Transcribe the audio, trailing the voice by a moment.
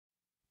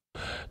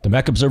The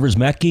Mac Observer's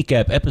Mac Geek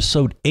Gab,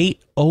 episode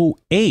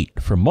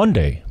 808 for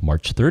Monday,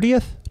 March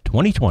 30th,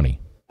 2020.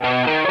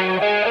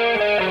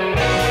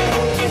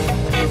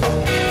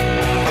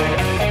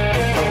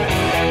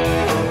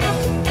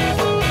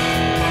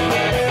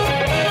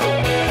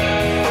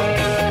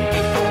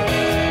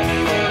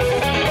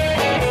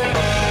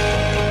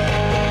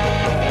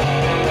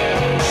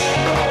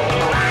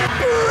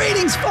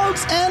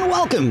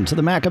 Welcome to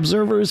the Mac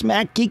Observer's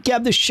Mac Geek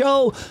Gab, the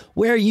show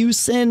where you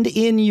send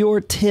in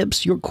your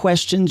tips, your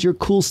questions, your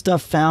cool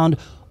stuff found,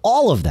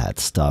 all of that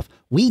stuff.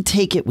 We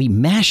take it, we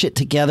mash it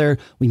together,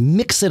 we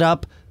mix it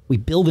up, we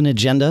build an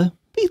agenda,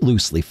 we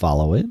loosely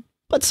follow it,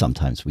 but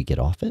sometimes we get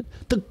off it.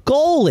 The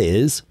goal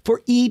is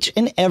for each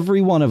and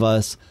every one of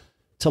us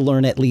to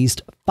learn at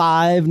least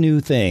 5 new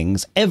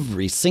things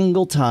every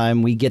single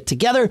time we get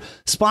together.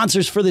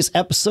 Sponsors for this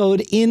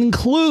episode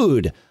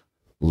include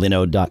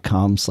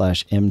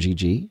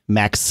linode.com/MGG,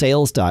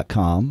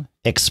 MacSales.com,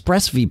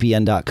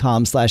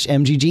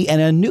 ExpressVPN.com/MGG,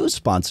 and a new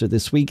sponsor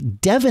this week,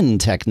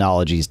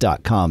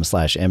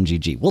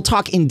 DevonTechnologies.com/MGG. We'll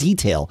talk in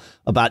detail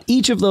about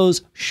each of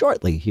those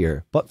shortly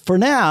here. But for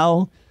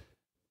now,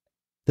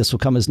 this will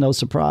come as no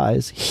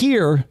surprise.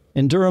 Here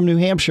in Durham, New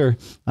Hampshire,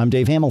 I'm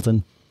Dave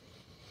Hamilton.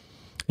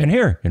 And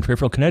here in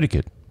Fairfield,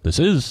 Connecticut, this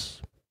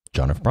is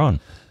John F. Braun.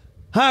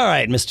 All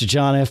right, Mr.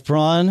 John F.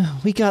 Braun,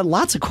 we got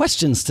lots of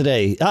questions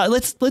today.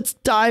 Let's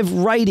dive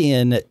right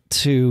in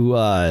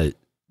to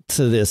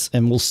this,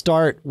 and we'll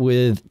start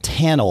with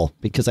Tanel,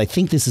 because I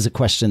think this is a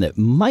question that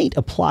might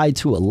apply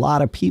to a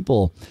lot of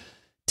people.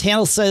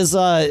 Tanel says,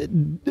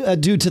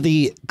 due to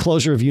the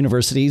closure of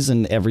universities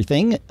and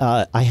everything,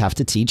 I have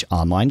to teach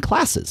online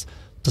classes.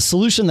 The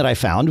solution that I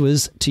found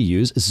was to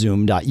use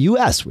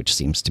Zoom.us, which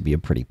seems to be a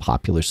pretty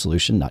popular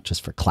solution, not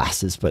just for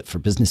classes, but for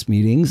business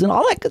meetings and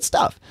all that good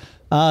stuff.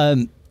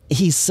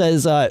 He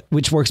says,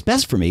 which works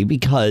best for me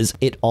because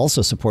it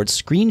also supports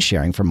screen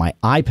sharing from my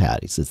iPad.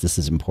 He says this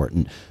is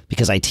important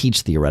because I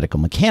teach theoretical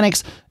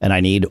mechanics and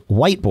I need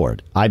whiteboard.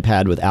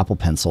 iPad with Apple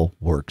Pencil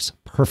works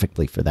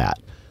perfectly for that.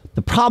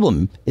 The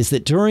problem is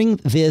that during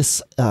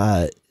this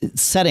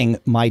setting,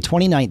 my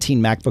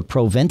 2019 MacBook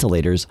Pro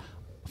ventilators,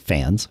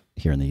 fans,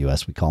 here in the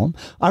US we call them,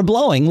 are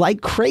blowing like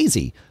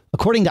crazy.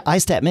 According to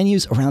iStat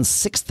menus, around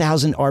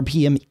 6,000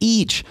 RPM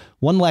each.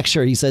 One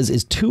lecture, he says,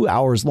 is 2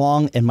 hours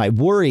long, and my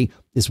worry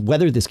is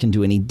whether this can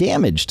do any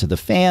damage to the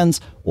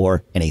fans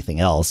or anything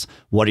else.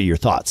 What are your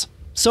thoughts?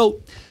 So,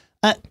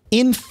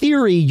 in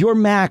theory, your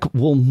Mac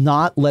will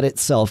not let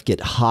itself get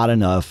hot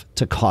enough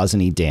to cause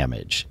any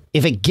damage.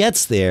 If it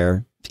gets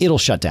there, it'll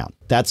shut down.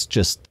 That's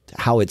just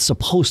how it's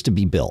supposed to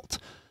be built.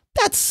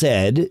 That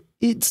said,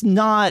 it's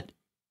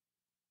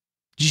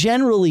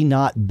generally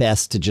not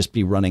best to just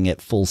be running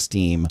at full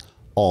steam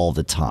all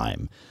the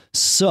time.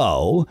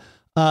 So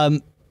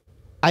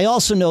I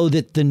also know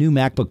that the new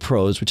MacBook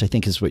Pros, which I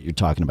think is what you're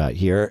talking about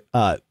here,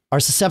 are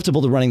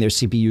susceptible to running their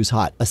CPUs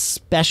hot,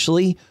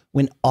 especially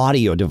when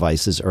audio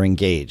devices are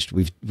engaged.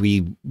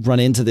 We run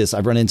into this.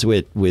 I've run into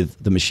it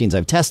with the machines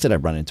I've tested.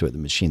 I've run into it with the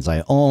machines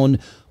I own.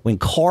 When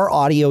core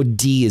audio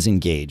D is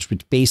engaged,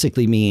 which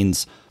basically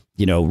means,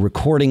 you know,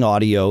 recording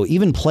audio,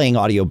 even playing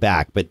audio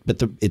back, but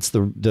it's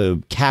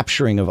the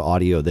capturing of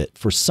audio that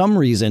for some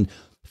reason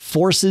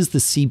forces the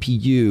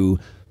CPU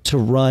to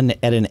run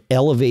at an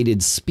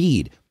elevated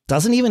speed.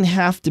 Doesn't even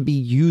have to be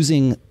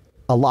using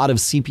a lot of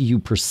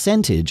CPU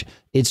percentage.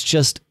 It's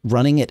just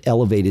running at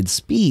elevated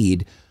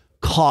speed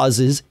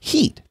causes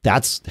heat.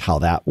 That's how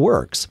that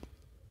works.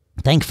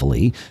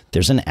 Thankfully,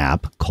 there's an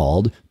app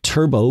called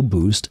Turbo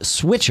Boost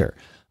Switcher.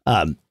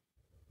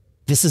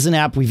 This is an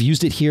app, we've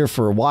used it here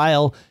for a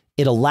while.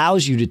 It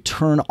allows you to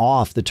turn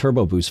off the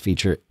Turbo Boost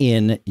feature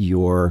in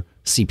your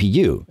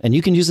CPU. And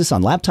you can use this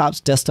on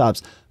laptops,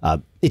 desktops.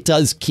 It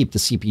does keep the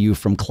CPU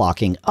from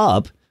clocking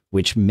up,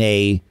 which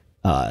may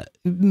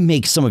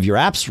make some of your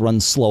apps run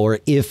slower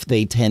if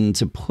they tend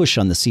to push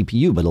on the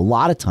CPU. But a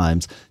lot of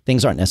times,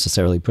 things aren't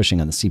necessarily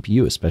pushing on the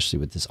CPU, especially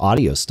with this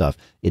audio stuff.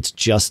 It's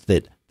just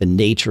that the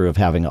nature of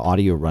having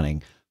audio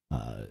running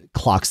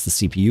clocks the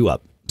CPU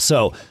up.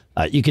 So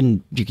you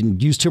can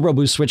use Turbo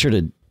Boost Switcher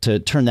to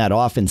turn that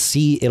off and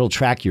see. It'll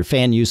track your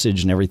fan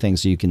usage and everything,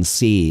 so you can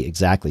see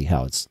exactly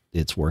how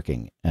it's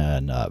working.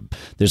 And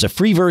there's a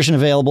free version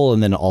available,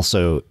 and then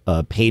also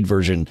a paid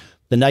version.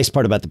 The nice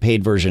part about the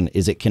paid version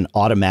is it can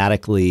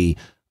automatically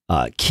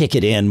kick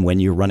it in when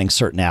you're running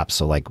certain apps.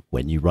 So like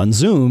when you run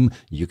Zoom,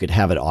 you could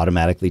have it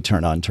automatically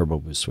turn on Turbo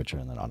Boost Switcher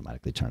and then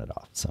automatically turn it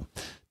off. So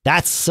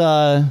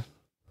that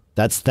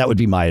would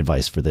be my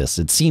advice for this.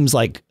 It seems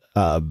like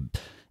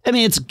I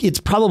mean,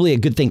 it's probably a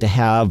good thing to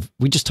have.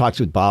 We just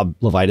talked with Bob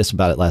Levitas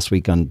about it last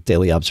week on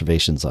Daily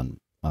Observations on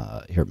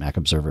here at Mac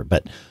Observer.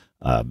 But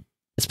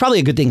it's probably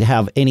a good thing to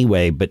have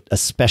anyway, but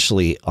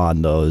especially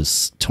on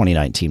those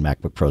 2019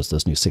 MacBook Pros,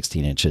 those new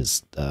 16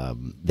 inches.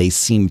 They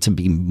seem to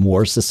be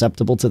more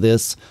susceptible to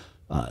this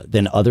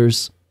than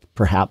others,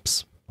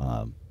 perhaps.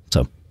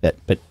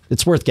 But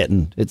it's worth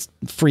getting. It's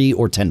free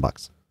or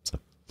 $10. So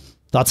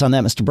thoughts on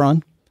that, Mr.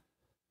 Braun?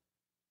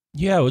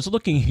 Yeah, I was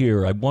looking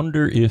here. I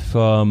wonder if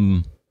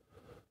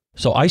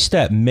So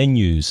iStat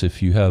menus,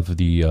 if you have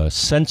the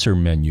sensor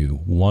menu,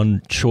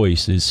 one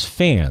choice is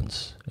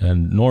fans.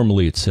 And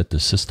normally it's set to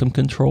system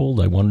controlled.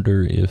 I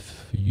wonder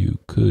if you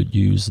could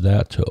use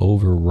that to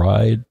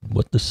override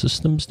what the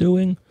system's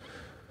doing.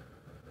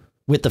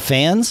 With the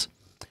fans?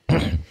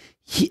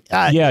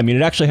 Yeah, I mean,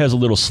 it actually has a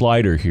little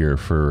slider here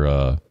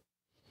for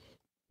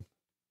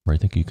where I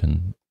think you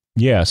can.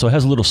 Yeah, so it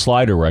has a little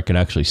slider where I can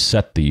actually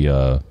set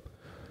the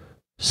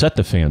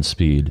fan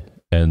speed,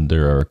 and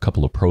there are a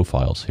couple of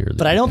profiles here.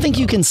 But I don't think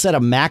you can set a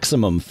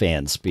maximum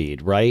fan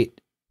speed, right?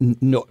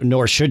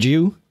 Nor should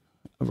you,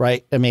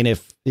 right? I mean,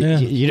 if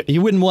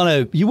you wouldn't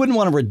want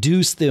to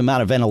reduce the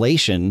amount of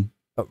ventilation,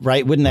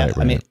 right? Wouldn't that?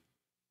 Right. I mean,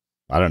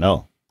 I don't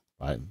know.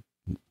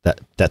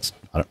 That's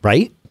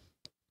right.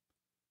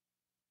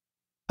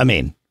 I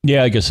mean,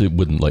 yeah, I guess it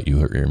wouldn't let you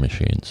hurt your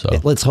machine. So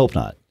let's hope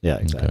not. Yeah,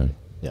 exactly. Okay.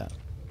 Yeah.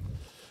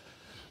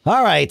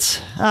 All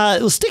right.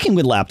 Well, sticking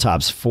with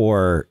laptops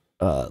for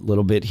a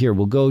little bit here,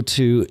 we'll go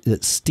to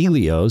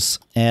Stelios,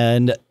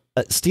 and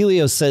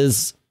Stelios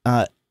says,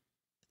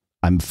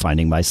 I'm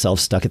finding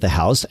myself stuck at the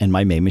house, and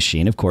my main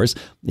machine, of course,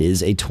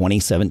 is a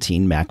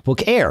 2017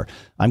 MacBook Air.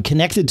 I'm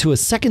connected to a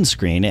second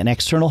screen and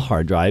external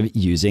hard drive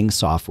using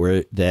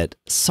software that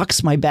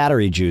sucks my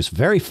battery juice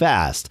very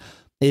fast.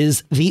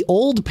 Is the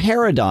old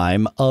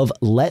paradigm of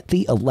let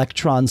the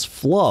electrons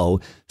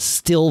flow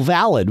still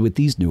valid with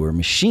these newer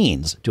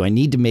machines? Do I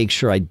need to make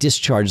sure I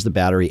discharge the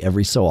battery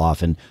every so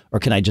often, or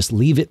can I just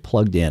leave it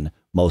plugged in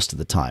most of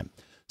the time?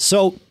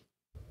 So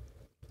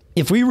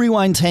if we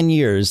rewind 10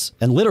 years,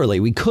 and literally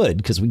we could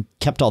because we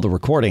kept all the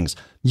recordings,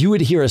 you would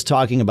hear us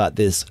talking about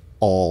this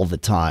all the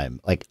time.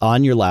 Like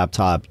on your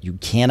laptop, you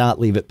cannot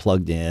leave it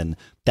plugged in.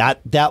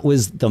 That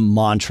was the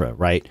mantra,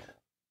 right?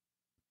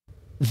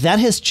 That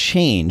has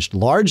changed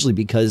largely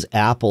because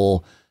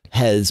Apple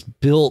has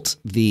built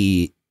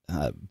the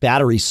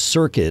battery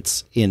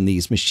circuits in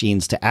these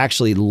machines to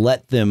actually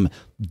let them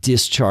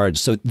discharge.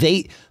 So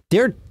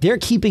they're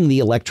keeping the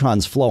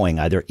electrons flowing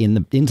either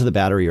into the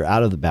battery or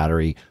out of the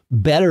battery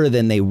better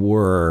than they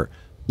were,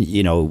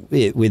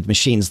 with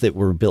machines that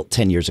were built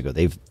 10 years ago.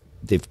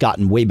 They've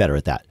gotten way better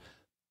at that.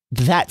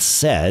 That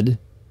said,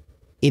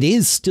 it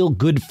is still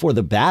good for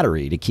the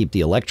battery to keep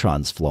the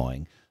electrons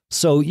flowing.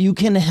 So you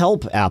can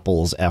help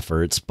Apple's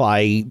efforts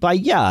by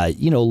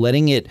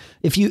letting it,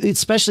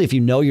 especially if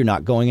you're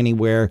not going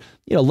anywhere,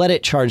 let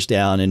it charge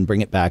down and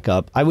bring it back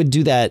up. I would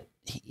do that,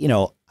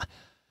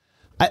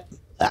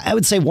 I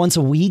would say once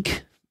a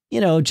week,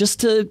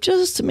 just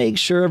to make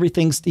sure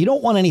you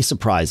don't want any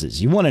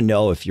surprises. You want to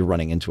know if you're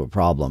running into a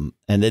problem.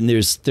 And then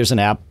there's an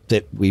app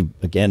that we've,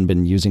 again,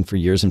 been using for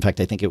years. In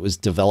fact, I think it was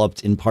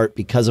developed in part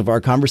because of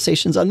our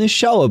conversations on this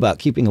show about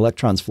keeping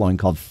electrons flowing,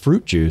 called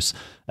Fruit Juice.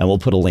 And we'll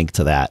put a link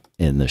to that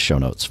in the show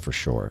notes for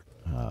sure.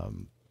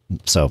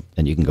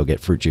 And you can go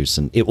get Fruit Juice,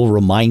 and it will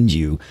remind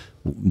you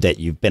that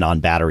you've been on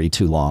battery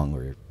too long,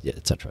 or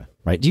et cetera.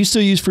 Right? Do you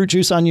still use Fruit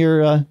Juice on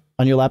your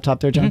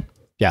laptop there, John? Mm-hmm.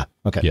 Yeah.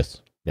 Okay.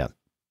 Yes. Yeah.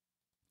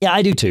 Yeah,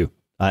 I do too.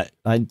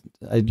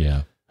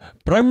 Yeah.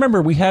 But I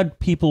remember we had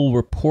people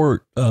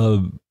report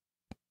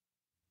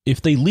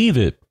if they leave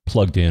it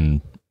plugged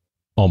in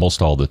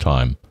almost all the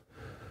time,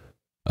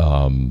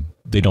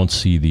 they don't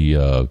see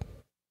the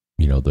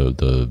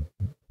the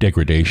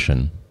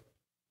degradation.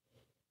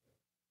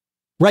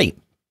 Right.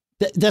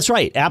 That's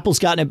right. Apple's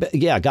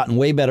gotten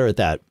way better at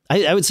that.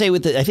 I would say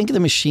I think the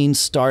machine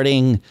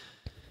starting,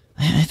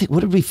 I think,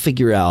 what did we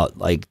figure out?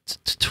 Like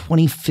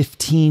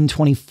 2015,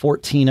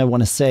 2014, I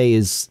want to say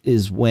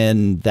is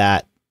when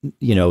that,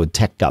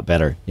 tech got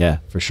better. Yeah,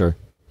 for sure.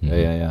 Mm-hmm.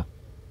 Yeah.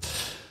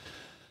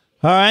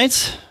 All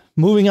right.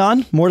 Moving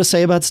on. More to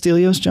say about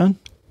Stelios, John?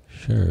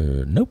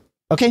 Sure. Nope.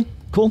 Okay,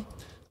 cool.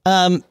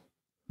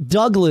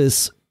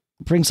 Douglas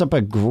brings up a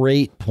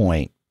great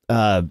point.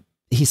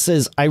 He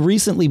says, I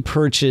recently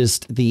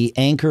purchased the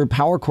Anker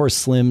PowerCore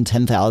Slim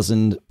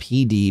 10,000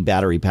 PD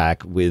battery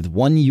pack with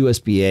one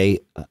USB-A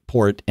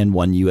port and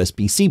one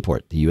USB-C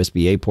port. The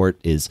USB-A port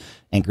is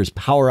Anker's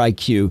Power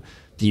IQ.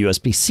 The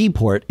USB-C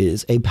port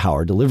is a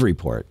power delivery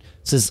port.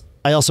 It says,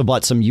 I also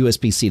bought some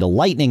USB-C to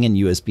Lightning and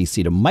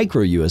USB-C to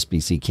micro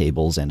USB-C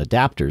cables and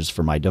adapters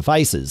for my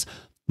devices.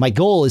 My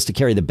goal is to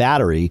carry the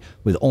battery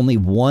with only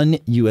one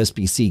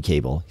USB-C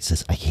cable. He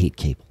says, I hate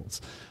cables.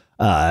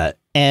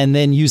 And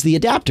then use the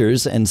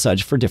adapters and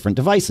such for different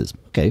devices.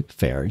 Okay,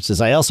 fair. He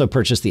says, I also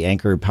purchased the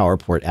Anker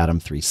PowerPort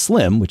Atom 3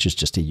 Slim, which is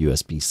just a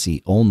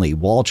USB-C only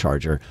wall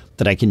charger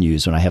that I can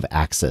use when I have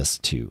access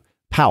to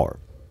power.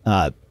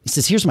 He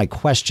says, here's my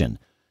question.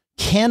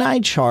 Can I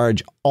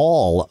charge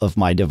all of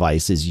my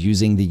devices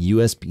using the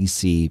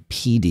USB-C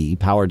PD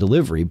power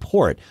delivery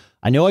port?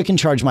 I know I can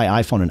charge my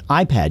iPhone and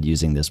iPad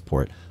using this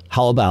port.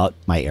 How about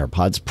my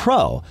AirPods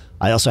Pro?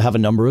 I also have a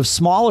number of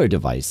smaller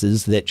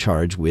devices that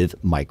charge with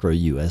micro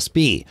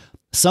USB.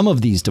 Some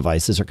of these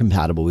devices are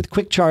compatible with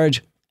Quick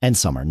Charge and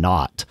some are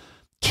not.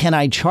 can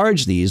I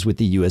charge these with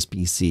the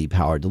USB-C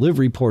power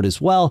delivery port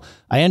as well?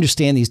 I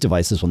understand these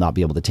devices will not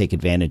be able to take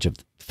advantage of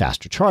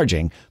faster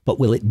charging, but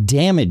will it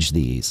damage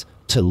these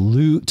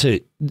to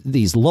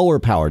these lower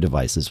power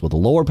devices? Will the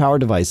lower power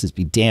devices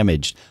be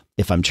damaged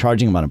if I'm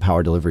charging them on a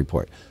power delivery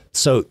port?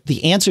 So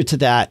the answer to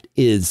that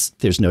is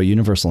there's no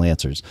universal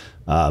answers.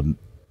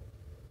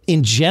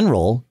 In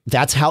general,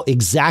 that's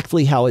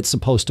exactly how it's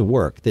supposed to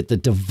work, that the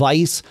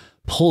device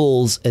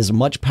pulls as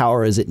much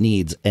power as it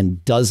needs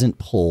and doesn't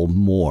pull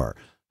more.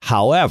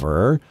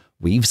 However,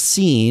 we've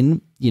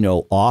seen,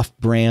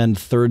 off-brand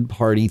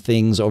third-party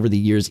things over the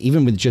years,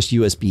 even with just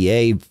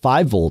USB-A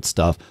 5-volt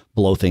stuff,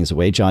 blow things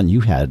away. John,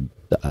 you had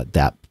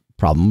that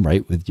problem,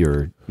 right, with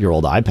your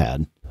old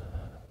iPad?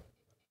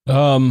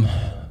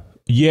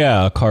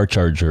 Yeah, a car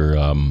charger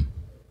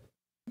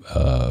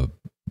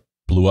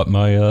blew up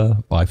my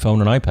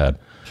iPhone and iPad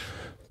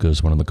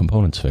because one of the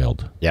components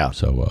failed. Yeah.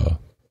 So,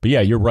 but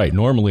yeah, you're right.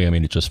 Normally,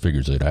 it just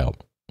figures it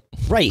out.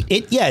 Right.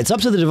 It's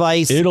up to the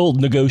device. It'll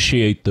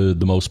negotiate the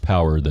most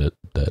power that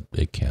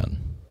it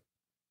can.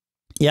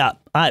 Yeah.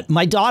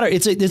 My daughter,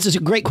 this is a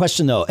great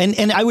question though.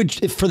 And I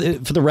would, for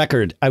the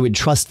record, I would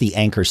trust the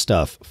Anchor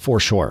stuff for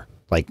sure.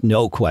 Like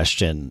no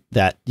question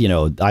that,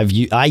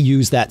 I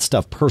use that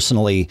stuff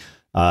personally.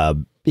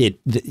 They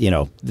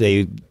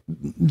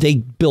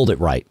build it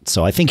right.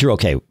 So I think you're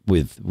okay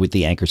with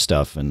the Anchor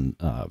stuff, and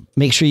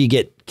make sure you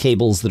get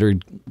cables that are,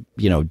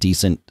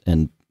 decent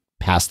and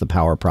pass the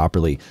power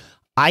properly.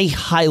 I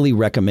highly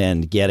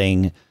recommend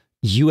getting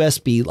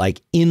USB like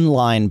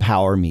inline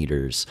power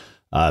meters.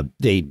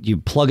 You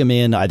plug them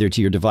in either to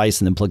your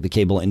device and then plug the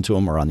cable into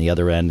them, or on the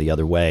other end, the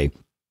other way.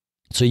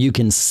 So you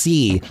can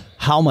see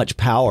how much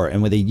power,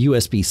 and with a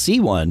USB-C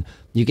one,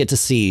 you get to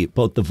see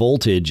both the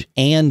voltage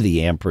and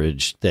the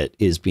amperage that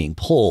is being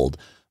pulled.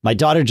 My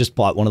daughter just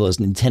bought one of those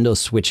Nintendo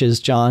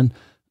Switches, John,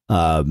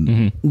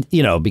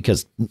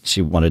 because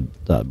she wanted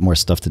more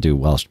stuff to do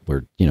while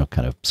we're,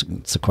 kind of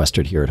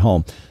sequestered here at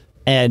home.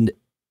 And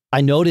I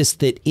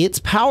noticed that its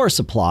power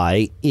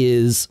supply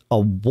is a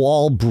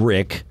wall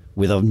brick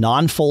with a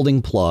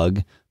non-folding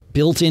plug,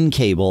 built-in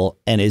cable,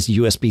 and is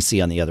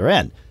USB-C on the other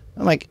end.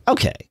 I'm like,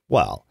 okay,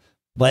 well,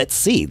 let's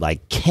see.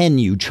 Like, can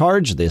you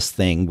charge this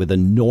thing with a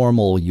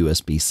normal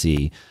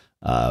USB-C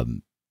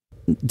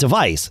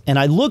device? And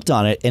I looked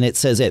on it, and it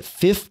says at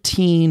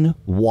 15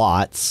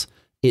 watts,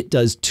 it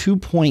does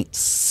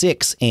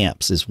 2.6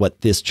 amps is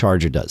what this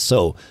charger does.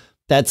 So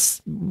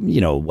that's,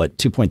 what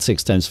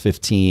 2.6 times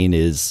 15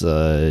 is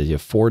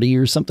 40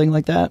 or something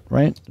like that,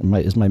 right?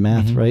 Is my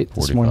math right?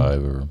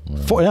 45 or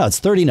whatever. No, it's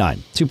 39.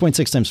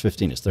 2.6 times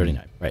 15 is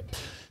 39, right?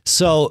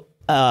 So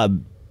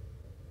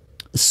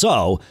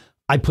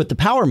I put the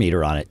power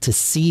meter on it to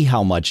see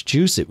how much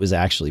juice it was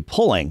actually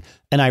pulling.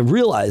 And I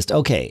realized,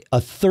 okay, a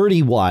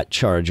 30-watt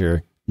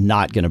charger,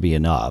 not going to be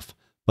enough,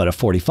 but a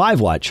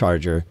 45-watt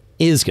charger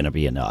is going to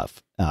be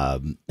enough.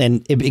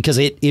 Because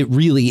it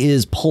really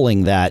is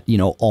pulling that,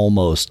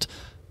 almost,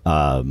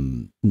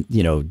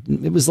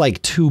 it was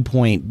like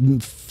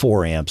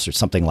 2.4 amps or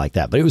something like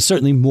that. But it was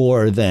certainly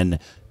more than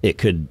it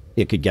could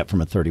get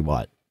from a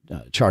 30-watt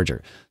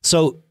charger.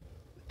 So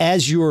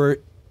as you're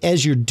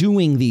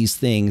doing these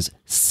things,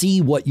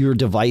 see what your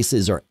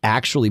devices are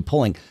actually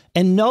pulling,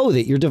 and know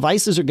that your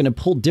devices are going to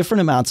pull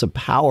different amounts of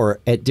power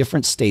at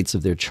different states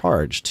of their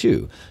charge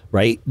too,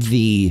 right?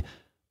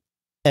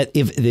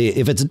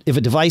 If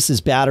a device's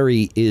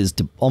battery is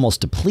almost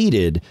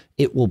depleted,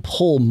 it will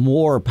pull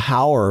more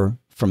power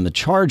from the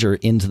charger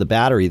into the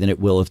battery than it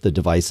will if the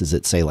device is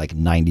at, say, like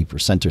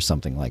 90% or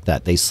something like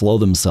that. They slow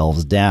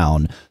themselves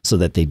down so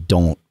that they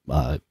don't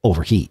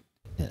overheat,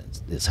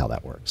 is how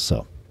that works.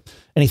 So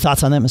any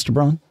thoughts on that, Mr.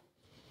 Braun?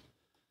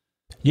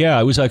 Yeah,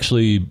 I was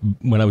actually,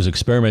 when I was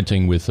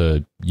experimenting with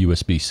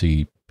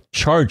USB-C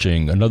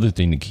charging, another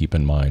thing to keep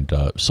in mind.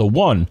 So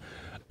one,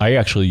 I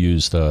actually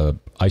used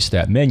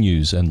iStat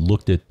menus and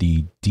looked at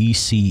the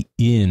DC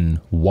in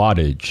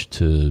wattage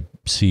to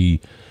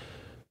see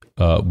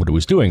what it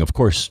was doing. Of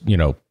course,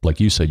 like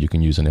you said, you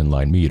can use an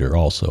inline meter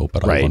also,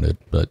 but right.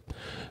 But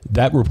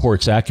that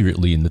reports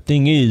accurately. And the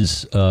thing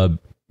is,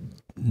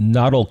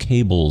 not all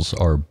cables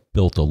are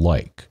built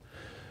alike.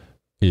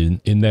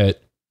 In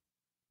that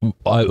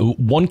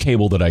one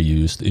cable that I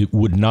used, it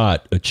would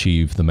not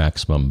achieve the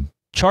maximum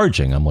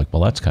charging. I'm like,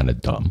 well, that's kind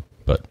of dumb,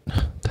 but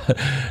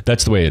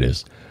that's the way it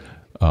is.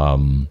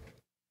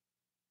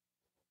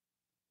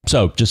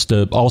 So just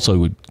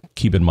also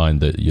keep in mind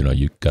that,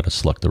 you've got to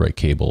select the right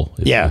cable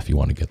if you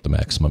want to get the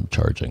maximum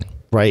charging.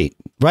 Right.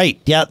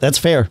 Yeah, that's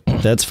fair.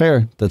 That's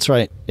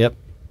right. Yep.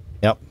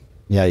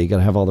 Yeah, you got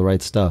to have all the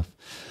right stuff.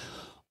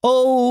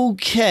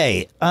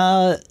 Okay,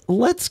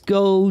 let's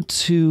go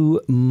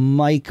to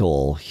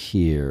Michael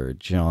here,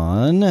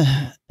 John.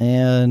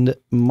 And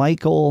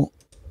Michael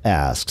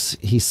asks,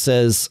 he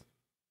says,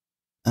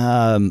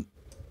 I'm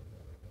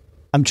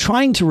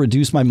trying to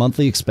reduce my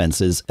monthly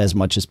expenses as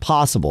much as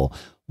possible.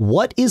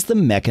 What is the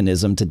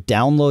mechanism to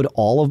download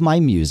all of my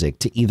music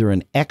to either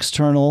an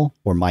external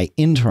or my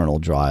internal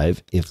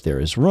drive if there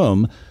is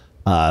room?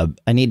 I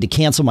need to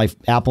cancel my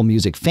Apple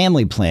Music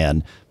family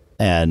plan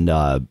and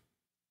I'm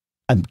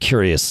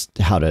curious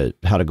how to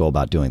go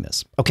about doing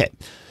this. Okay,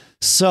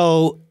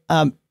 so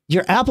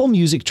your Apple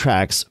Music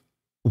tracks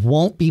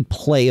won't be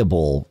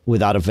playable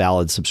without a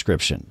valid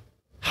subscription.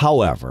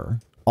 However,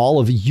 all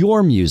of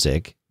your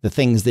music, the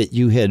things that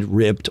you had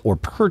ripped or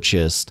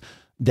purchased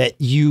that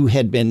you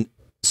had been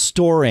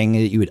storing,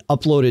 that you had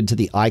uploaded to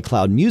the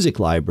iCloud music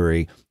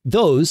library,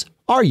 those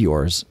are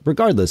yours,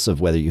 regardless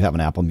of whether you have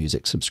an Apple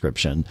Music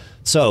subscription.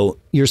 So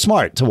you're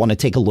smart to want to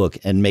take a look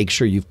and make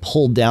sure you've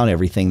pulled down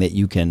everything that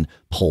you can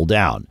pull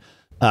down.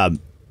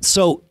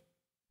 So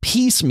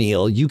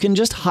piecemeal, you can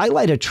just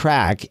highlight a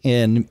track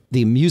in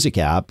the music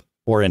app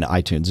or in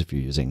iTunes if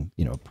you're using,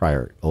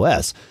 prior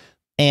OS,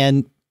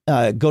 and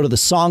go to the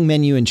song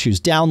menu and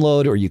choose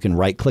download, or you can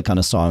right click on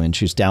a song and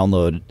choose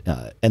download.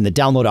 And the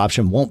download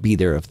option won't be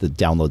there if the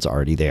download's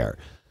already there.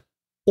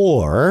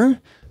 Or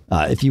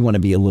if you want to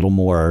be a little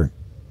more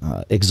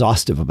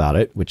exhaustive about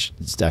it, which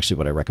is actually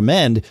what I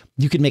recommend,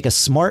 you could make a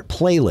smart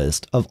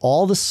playlist of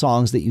all the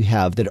songs that you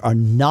have that are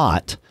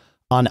not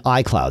on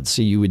iCloud.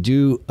 So you would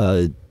do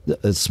a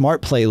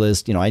smart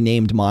playlist. I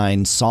named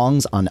mine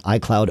Songs on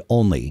iCloud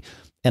Only.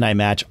 And I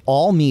match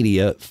all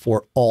media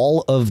for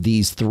all of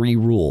these 3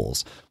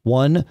 rules.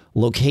 1,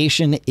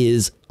 location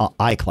is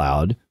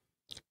iCloud.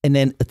 And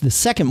then the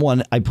second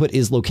one I put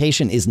is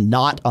location is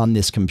not on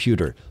this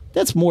computer.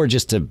 That's more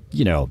just to,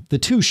 the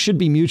 2 should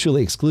be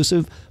mutually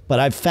exclusive, but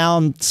I've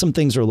found some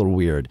things are a little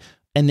weird.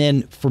 And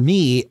then for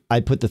me, I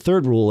put the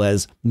 3rd rule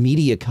as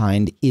media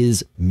kind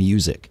is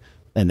music.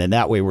 And then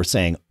that way we're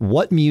saying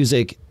what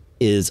music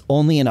is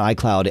only in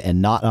iCloud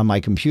and not on my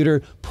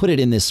computer, put it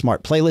in this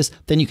smart playlist.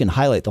 Then you can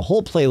highlight the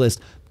whole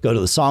playlist, go to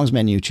the songs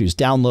menu, choose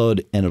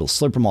download, and it'll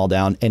slurp them all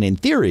down. And in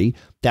theory,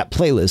 that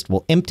playlist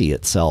will empty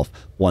itself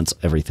once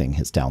everything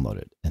has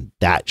downloaded. And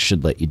that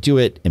should let you do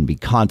it and be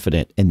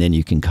confident. And then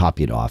you can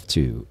copy it off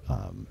to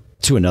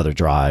another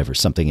drive or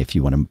something if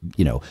you want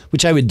to,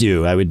 which I would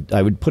do. I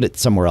would put it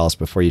somewhere else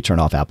before you turn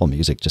off Apple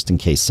Music, just in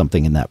case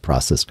something in that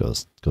process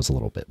goes a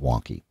little bit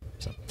wonky.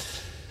 So,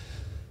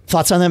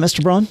 thoughts on that,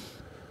 Mr. Braun?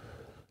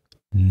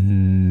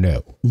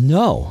 No.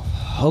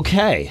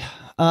 Okay.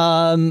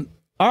 All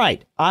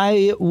right.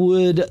 I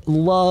would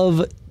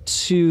love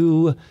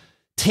to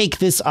take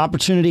this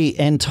opportunity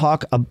and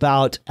talk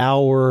about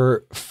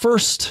our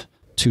first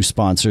 2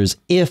 sponsors,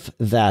 if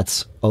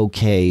that's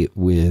okay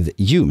with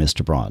you,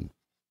 Mr. Braun.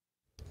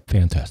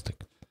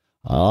 Fantastic.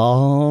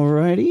 All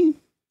righty.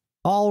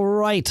 All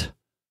right.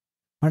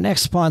 Our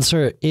next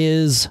sponsor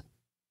is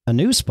a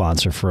new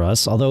sponsor for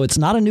us, although it's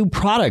not a new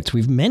product.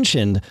 We've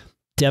mentioned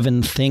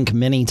Devon Think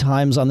many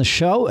times on the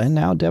show, and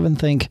now Devon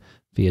Think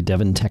via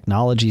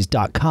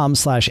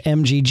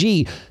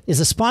devontechnologies.com/MGG is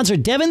a sponsor.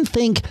 Devon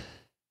Think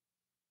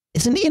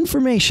is an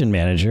information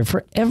manager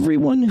for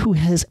everyone who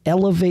has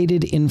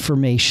elevated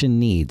information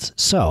needs.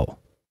 So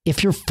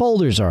if your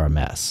folders are a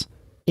mess,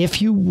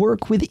 if you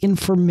work with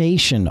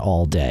information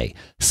all day,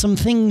 some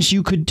things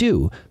you could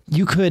do.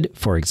 You could,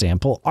 for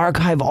example,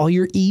 archive all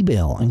your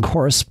email and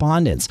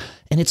correspondence,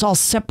 and it's all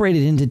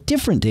separated into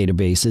different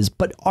databases,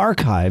 but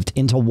archived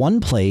into one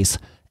place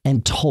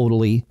and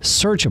totally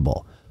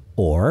searchable.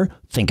 Or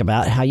think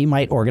about how you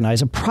might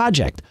organize a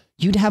project.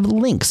 You'd have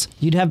links,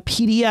 you'd have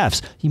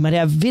PDFs, you might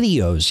have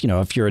videos.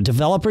 If you're a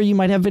developer, you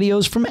might have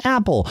videos from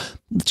Apple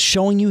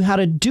showing you how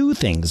to do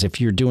things.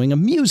 If you're doing a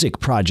music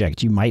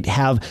project, you might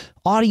have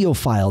audio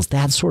files,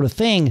 that sort of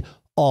thing,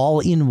 all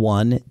in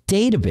one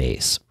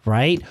database,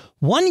 right?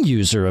 One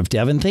user of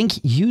Devon Think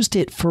used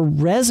it for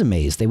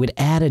resumes. They would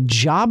add a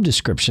job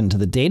description to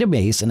the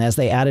database, and as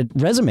they added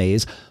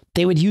resumes,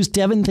 they would use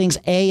Devon Think's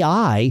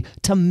AI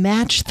to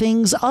match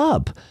things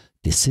up.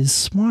 This is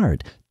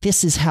smart.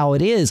 This is how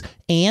it is.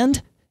 And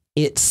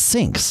it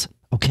syncs.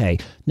 Okay.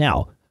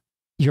 Now,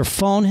 your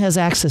phone has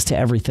access to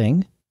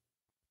everything.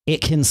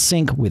 It can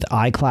sync with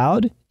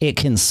iCloud. It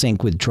can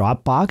sync with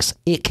Dropbox.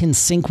 It can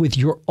sync with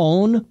your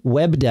own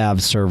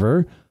WebDAV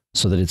server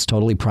so that it's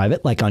totally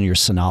private, like on your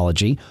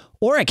Synology.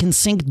 Or it can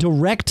sync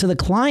direct to the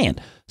client.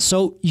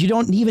 So you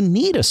don't even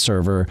need a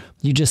server.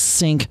 You just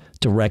sync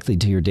directly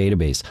to your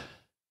database.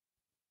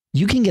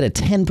 You can get a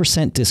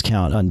 10%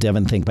 discount on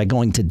Devon Think by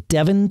going to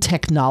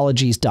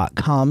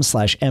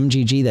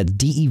devontechnologies.com/MGG. That's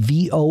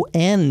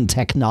DEVON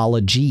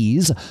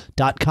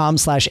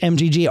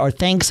technologies.com/MGG. Our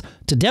thanks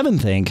to Devon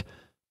Think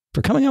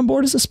for coming on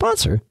board as a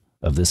sponsor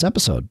of this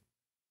episode.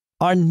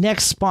 Our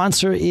next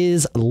sponsor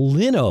is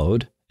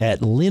Linode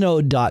at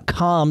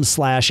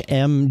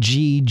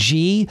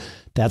linode.com/MGG.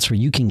 That's where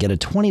you can get a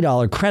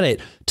 $20 credit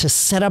to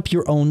set up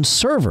your own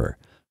server.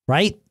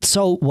 Right?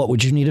 So what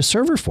would you need a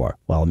server for?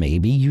 Well,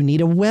 maybe you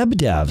need a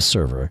WebDAV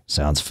server.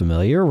 Sounds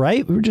familiar,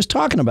 right? We were just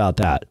talking about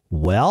that.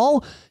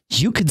 Well,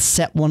 you could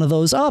set one of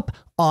those up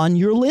on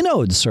your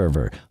Linode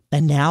server.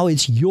 And now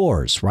it's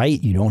yours,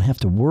 right? You don't have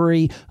to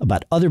worry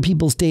about other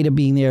people's data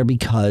being there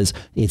because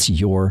it's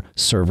your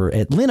server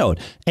at Linode.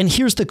 And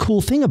here's the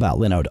cool thing about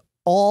Linode.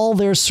 All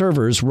their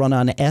servers run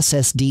on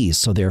SSDs,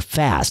 so they're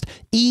fast.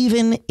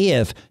 Even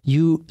if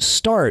you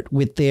start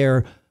with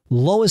their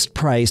lowest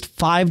priced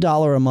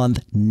 $5 a month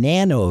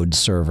Nanode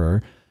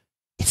server,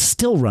 it's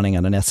still running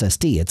on an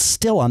SSD. It's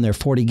still on their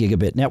 40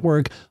 gigabit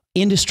network,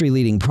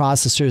 industry-leading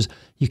processors.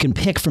 You can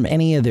pick from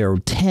any of their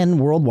 10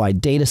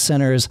 worldwide data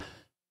centers.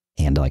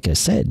 And like I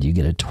said, you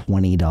get a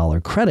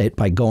 $20 credit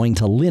by going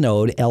to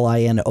Linode,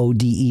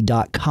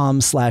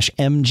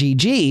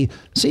 linode.com/MGG.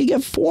 So you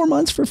get 4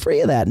 months for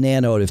free of that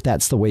Nanode if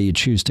that's the way you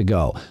choose to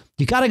go.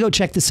 You got to go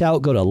check this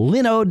out. Go to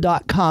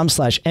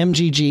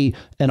linode.com/MGG.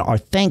 And our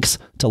thanks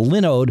to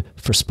Linode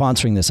for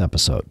sponsoring this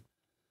episode.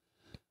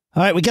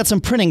 All right, we got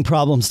some printing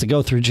problems to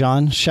go through,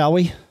 John, shall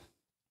we?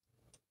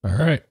 All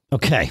right.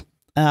 Okay.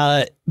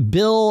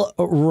 Bill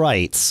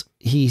writes,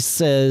 he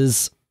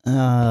says...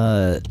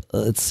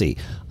 let's see.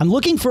 I'm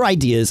looking for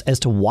ideas as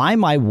to why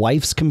my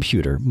wife's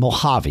computer,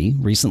 Mojave,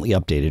 recently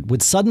updated,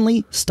 would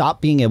suddenly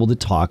stop being able to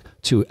talk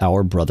to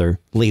our Brother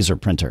laser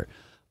printer.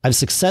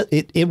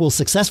 It will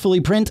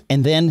successfully print,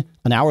 and then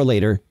an hour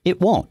later,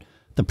 it won't.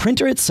 The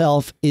printer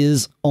itself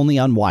is only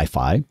on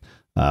Wi-Fi.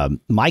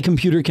 My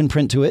computer can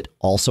print to it,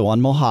 also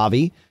on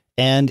Mojave,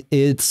 and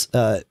it's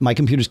my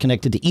computer's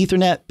connected to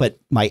Ethernet, but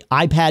my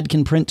iPad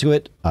can print to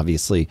it,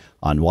 obviously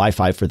on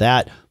Wi-Fi for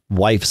that.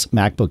 Wife's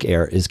MacBook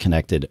Air is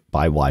connected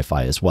by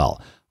Wi-Fi as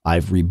well.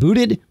 I've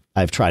rebooted.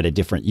 I've tried a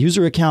different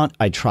user account.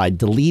 I tried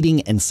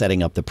deleting and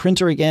setting up the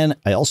printer again.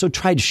 I also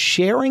tried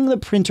sharing the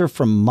printer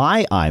from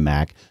my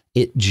iMac.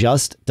 It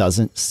just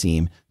doesn't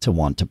seem to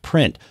want to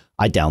print.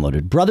 I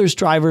downloaded Brother's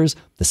drivers.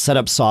 The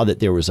setup saw that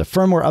there was a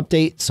firmware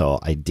update, so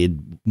it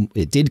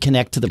did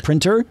connect to the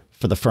printer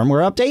for the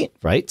firmware update,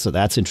 right? So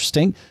that's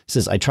interesting. It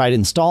says, I tried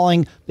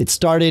installing, it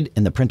started,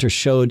 and the printer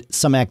showed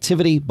some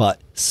activity, but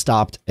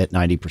stopped at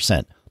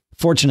 90%.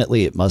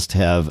 Fortunately, it must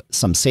have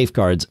some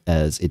safeguards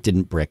as it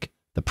didn't brick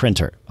the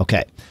printer.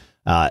 Okay.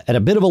 At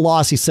a bit of a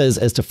loss, he says,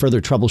 as to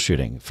further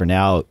troubleshooting. For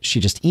now, she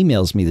just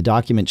emails me the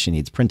document she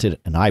needs printed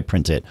and I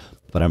print it.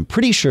 But I'm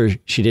pretty sure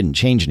she didn't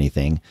change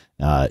anything.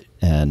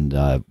 And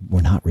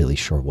we're not really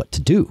sure what to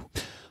do.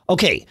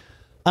 Okay.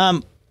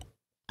 This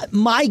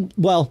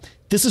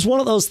is one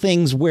of those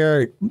things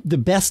where the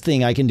best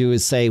thing I can do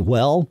is say,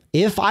 well,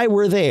 if I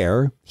were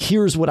there,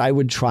 here's what I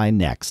would try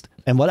next.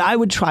 And what I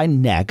would try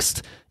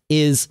next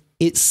is,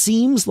 it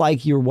seems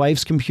like your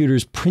wife's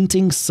computer's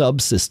printing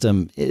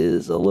subsystem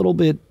is a little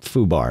bit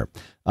foobar.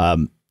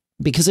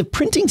 Because if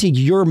printing to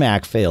your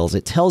Mac fails,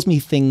 it tells me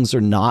things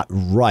are not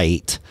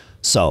right.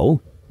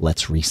 So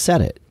let's reset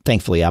it.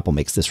 Thankfully, Apple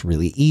makes this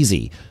really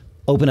easy.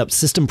 Open up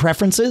System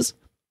Preferences,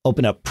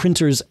 open up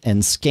Printers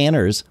and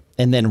Scanners,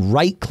 and then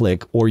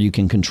right-click, or you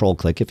can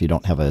control-click if you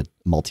don't have a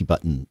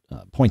multi-button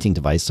pointing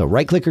device. So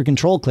right-click or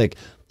control-click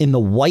in the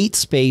white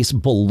space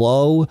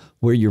below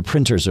where your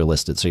printers are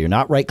listed. So you're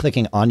not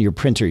right-clicking on your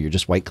printer. You're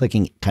just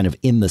right-clicking kind of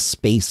in the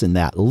space in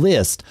that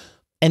list.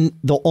 And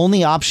the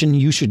only option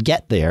you should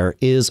get there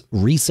is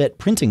Reset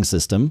Printing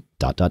System, ...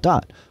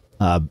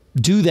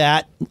 Do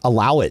that,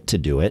 allow it to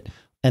do it.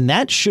 And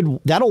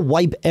that'll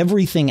wipe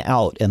everything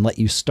out and let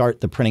you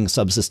start the printing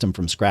subsystem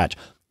from scratch.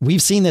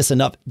 We've seen this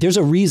enough. There's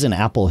a reason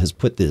Apple has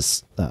put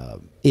this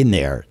in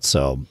there.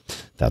 So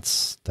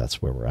that's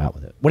where we're at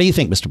with it. What do you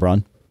think, Mr.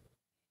 Braun?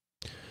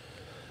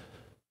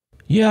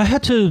 Yeah, I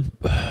had to.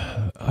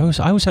 I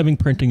was having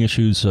printing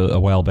issues a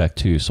while back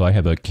too. So I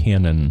have a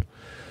Canon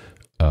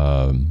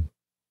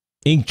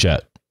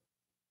inkjet,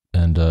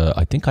 and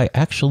I think I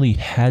actually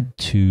had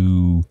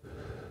to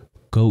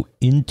go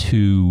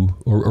into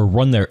or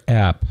run their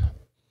app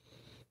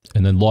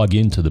and then log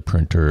into the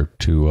printer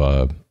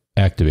to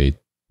activate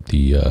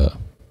the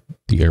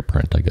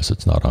AirPrint. I guess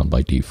it's not on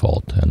by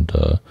default, and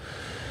that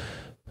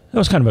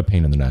was kind of a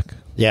pain in the neck.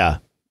 Yeah.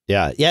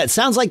 It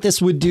sounds like this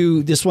one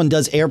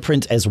does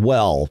AirPrint as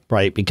well,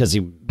 right? Because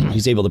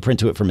he's able to print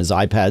to it from his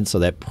iPad, so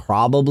that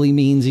probably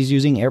means he's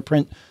using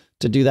AirPrint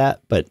to do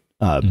that. But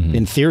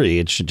in theory,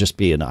 it should just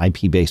be an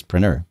IP-based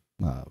printer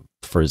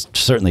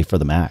certainly for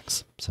the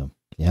Macs. So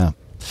yeah,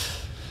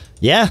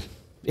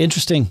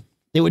 interesting.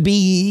 It would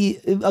be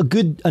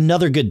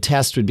another good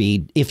test would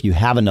be if you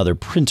have another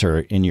printer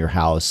in your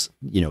house,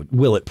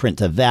 will it print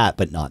to that,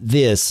 but not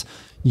this?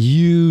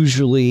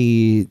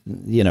 Usually,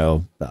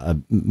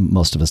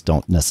 most of us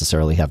don't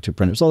necessarily have two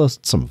printers, although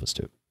some of us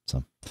do.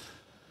 So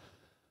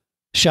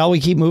shall we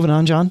keep moving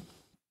on, John?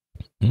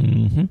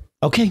 Mm-hmm.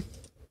 Okay.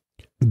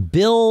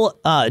 Bill,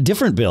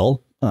 different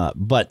Bill,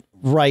 but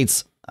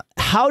writes,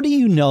 how do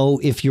you know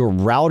if your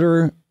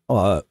router,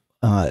 or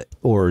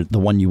the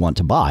one you want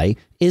to buy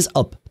is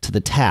up to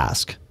the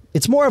task?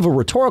 It's more of a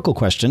rhetorical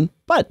question,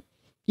 but,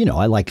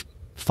 I like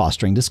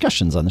fostering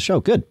discussions on the show.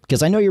 Good,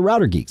 because I know you're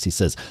router geeks. He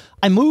says,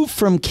 I moved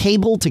from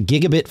cable to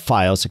gigabit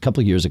Fios a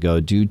couple years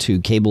ago due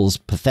to cable's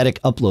pathetic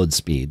upload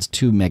speeds,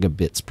 2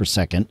 megabits per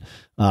second.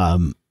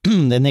 And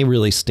they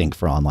really stink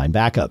for online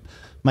backup.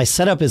 My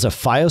setup is a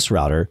Fios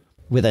router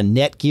with a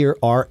Netgear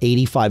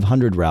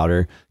R8500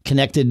 router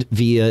connected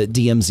via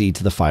DMZ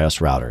to the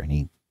Fios router. And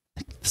he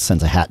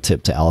sends a hat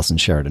tip to Allison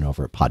Sheridan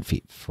over at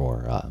Podfeet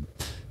for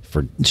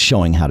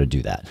showing how to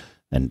do that.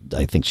 And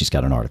I think she's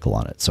got an article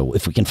on it. So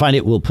if we can find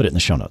it, we'll put it in the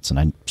show notes, and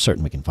I'm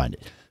certain we can find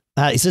it.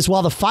 He says,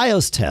 while the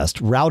Fios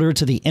test, router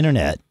to the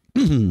internet,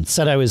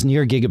 said I was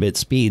near gigabit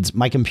speeds.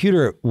 My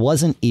computer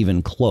wasn't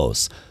even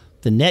close.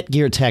 The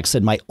Netgear tech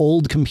said my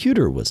old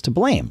computer was to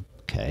blame.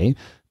 Okay.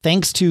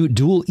 Thanks to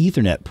dual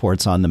Ethernet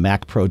ports on the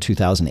Mac Pro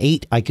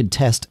 2008, I could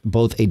test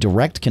both a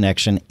direct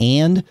connection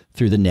and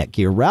through the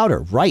Netgear router.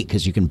 Right,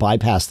 because you can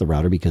bypass the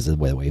router because of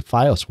the way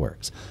FiOS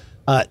works.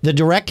 The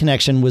direct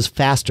connection was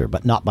faster,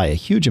 but not by a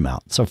huge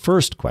amount. So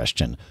first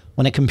question,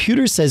 when a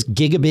computer says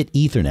gigabit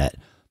Ethernet,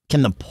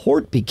 can the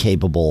port be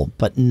capable,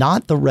 but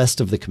not the rest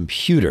of the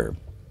computer?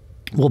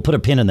 We'll put a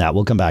pin in that.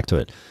 We'll come back to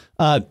it.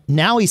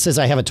 Now he says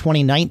I have a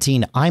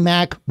 2019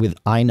 iMac with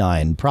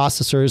i9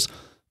 processors.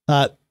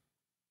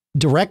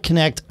 Direct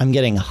connect, I'm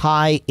getting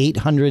high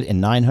 800 and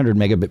 900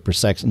 megabit per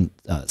second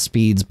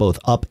speeds, both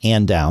up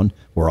and down.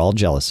 We're all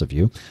jealous of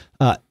you.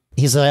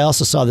 He said, I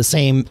also saw the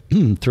same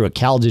through a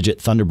CalDigit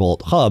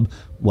Thunderbolt hub,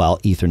 while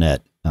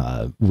Ethernet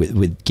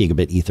with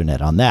gigabit Ethernet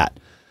on that.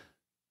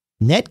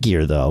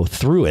 Netgear, though,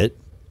 through it,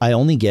 I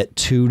only get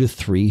 200 to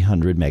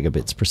 300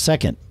 megabits per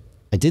second.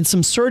 I did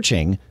some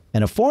searching,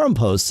 and a forum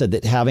post said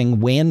that having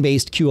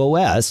WAN-based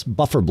QoS,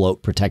 buffer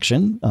bloat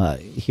protection,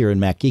 here in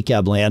Mac Geek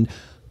Gab land,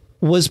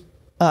 was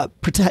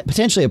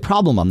potentially a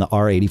problem on the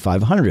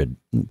R8500.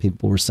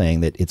 People were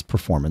saying that its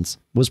performance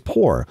was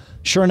poor.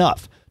 Sure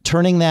enough,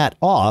 turning that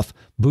off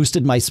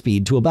boosted my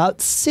speed to about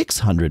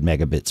 600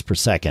 megabits per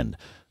second.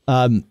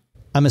 I'm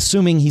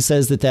assuming he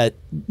says that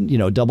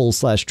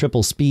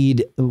double/triple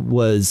speed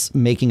was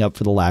making up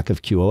for the lack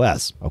of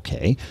QoS.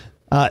 Okay.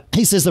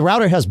 He says the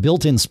router has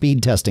built-in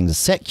speed testing to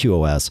set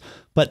QoS,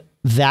 but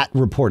that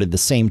reported the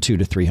same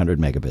 200 to 300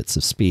 megabits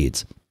of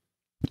speeds.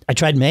 I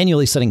tried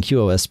manually setting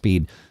QoS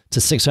speed to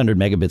 600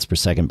 megabits per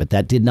second, but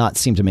that did not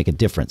seem to make a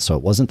difference. So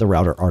it wasn't the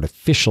router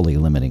artificially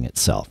limiting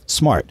itself.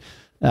 Smart.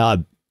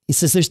 He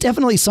says there's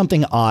definitely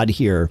something odd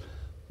here.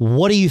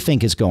 What do you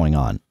think is going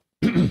on?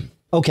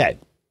 Okay.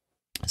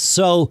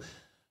 So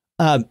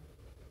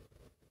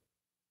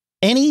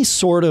any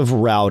sort of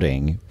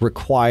routing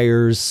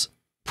requires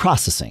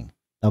processing.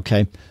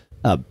 Okay.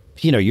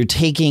 You're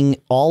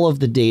taking all of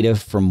the data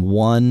from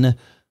one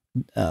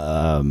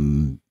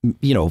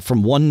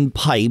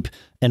pipe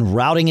and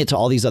routing it to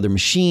all these other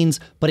machines,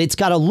 but it's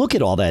got to look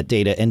at all that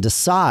data and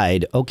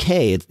decide,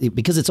 okay,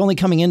 because it's only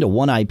coming into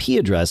one IP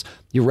address,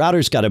 your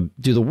router's got to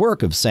do the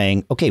work of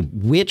saying, okay,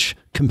 which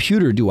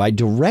computer do I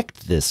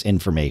direct this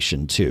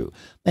information to?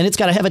 And it's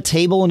got to have a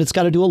table and it's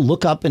got to do a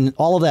lookup and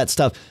all of that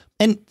stuff.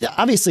 And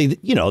obviously,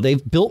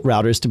 they've built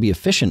routers to be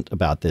efficient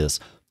about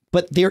this,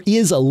 but there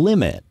is a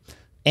limit.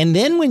 And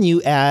then when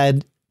you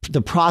add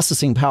the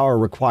processing power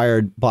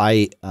required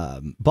by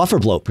buffer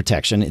bloat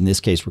protection, in this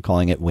case, we're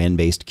calling it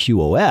WAN-based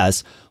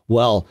QoS,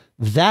 well,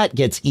 that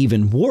gets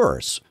even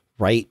worse,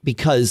 right?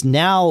 Because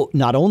now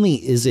not only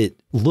is it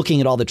looking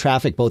at all the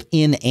traffic both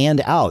in and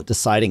out,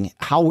 deciding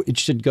how it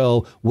should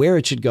go, where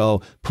it should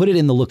go, put it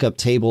in the lookup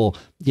table,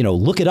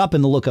 look it up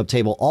in the lookup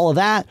table, all of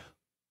that.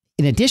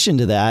 In addition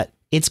to that,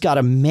 it's got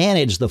to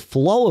manage the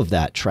flow of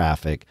that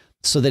traffic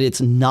so that it's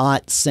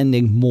not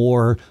sending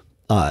more,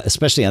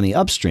 especially on the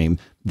upstream,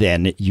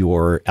 than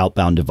your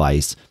outbound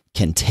device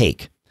can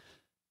take.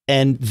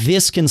 And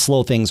this can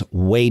slow things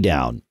way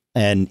down.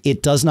 And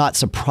it does not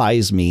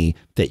surprise me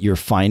that you're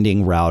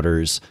finding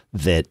routers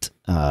that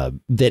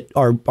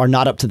are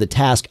not up to the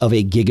task of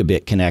a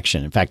gigabit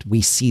connection. In fact,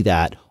 we see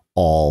that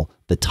all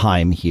the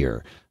time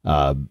here.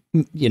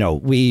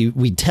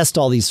 We test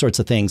all these sorts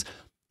of things.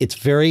 It's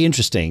very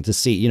interesting to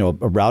see, a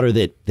router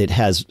that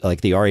has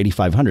like the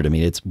R8500. I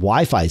mean, its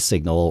Wi-Fi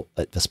signal,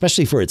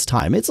 especially for its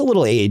time, it's a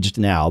little aged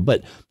now,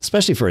 but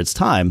especially for its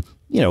time,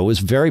 it was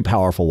very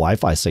powerful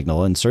Wi-Fi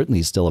signal and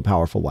certainly still a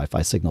powerful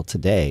Wi-Fi signal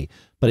today.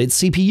 But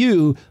its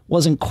CPU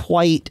wasn't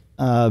quite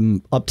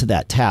up to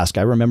that task.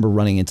 I remember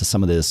running into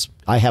some of this.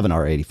 I have an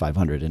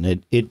R8500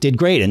 and it did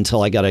great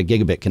until I got a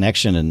gigabit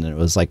connection and it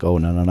was like, oh,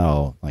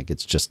 no. Like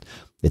it's just,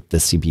 the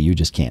CPU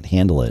just can't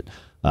handle it.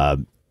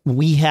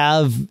 We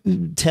have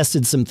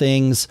tested some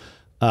things.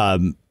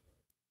 The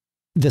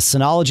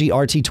Synology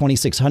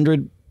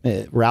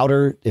RT2600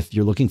 router, if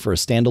you're looking for a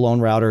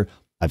standalone router,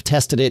 I've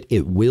tested it.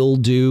 It will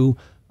do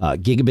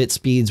gigabit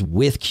speeds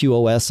with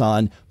QoS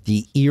on.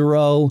 The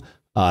Eero,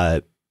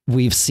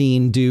 we've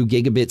seen do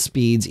gigabit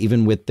speeds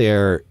even with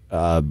their,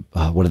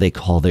 what do they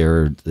call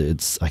their,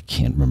 I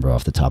can't remember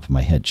off the top of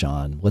my head,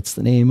 John. What's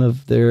the name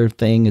of their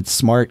thing? It's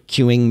Smart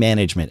Queuing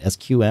Management,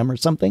 SQM or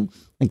something. I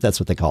think that's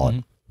what they call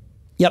it.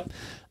 Yep.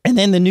 And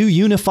then the new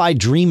Unify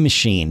Dream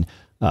Machine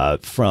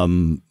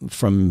from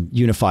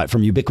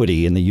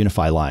Ubiquiti in the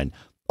Unify line.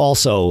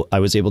 Also, I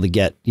was able to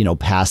get,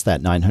 past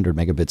that 900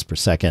 megabits per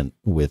second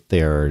with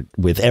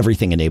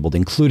everything enabled,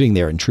 including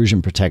their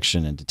intrusion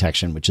protection and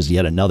detection, which is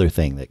yet another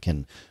thing that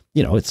can,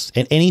 it's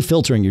any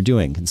filtering you're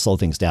doing can slow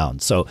things down.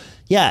 So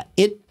yeah,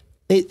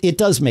 it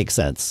does make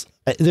sense.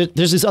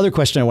 There's this other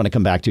question I want to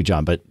come back to,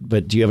 John, but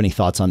do you have any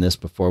thoughts on this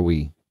before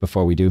we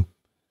do?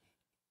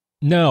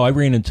 No, I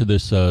ran into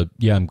this.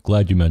 I'm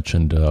glad you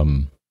mentioned,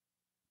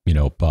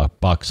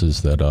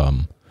 boxes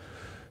that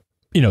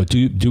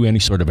do any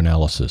sort of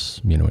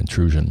analysis,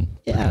 intrusion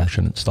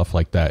protection and stuff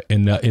like that.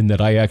 And in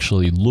that I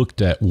actually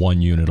looked at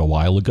one unit a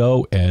while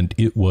ago, and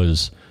it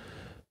was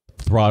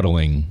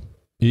throttling.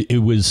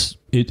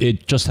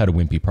 It just had a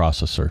wimpy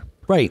processor.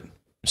 Right.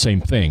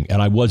 Same thing.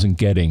 And I wasn't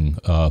getting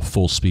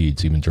full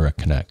speeds, even direct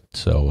connect.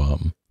 So,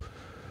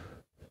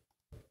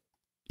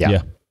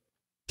 yeah.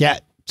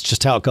 It's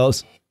just how it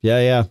goes.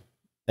 Yeah.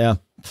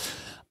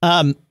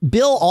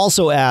 Bill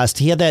also asked,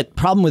 he had that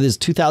problem with his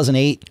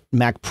 2008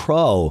 Mac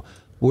Pro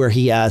where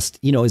he asked,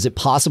 is it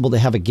possible to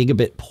have a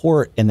gigabit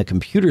port and the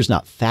computer's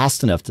not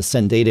fast enough to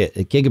send data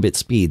at gigabit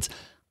speeds?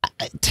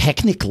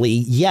 Technically,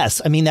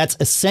 yes. I mean, that's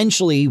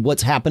essentially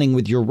what's happening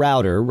with your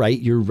router, right?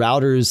 Your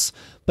routers,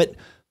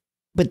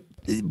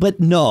 but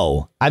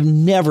no, I've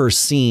never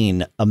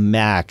seen a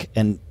Mac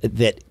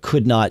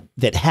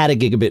that had a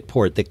gigabit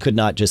port that could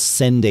not just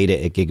send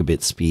data at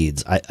gigabit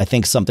speeds. I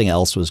think something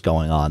else was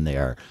going on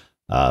there.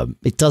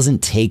 It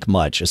doesn't take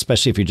much,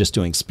 especially if you're just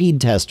doing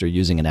speed test or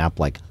using an app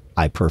like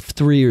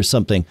iPerf3 or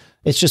something.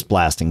 It's just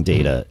blasting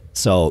data.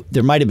 So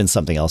there might have been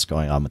something else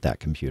going on with that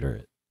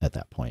computer at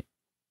that point.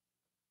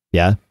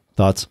 Yeah.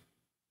 Thoughts?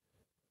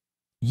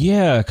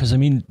 Yeah, because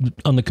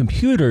on the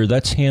computer,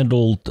 that's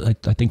handled,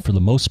 I think for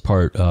the most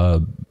part,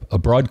 a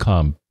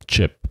Broadcom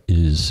chip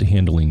is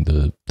handling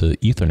the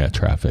Ethernet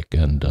traffic,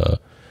 and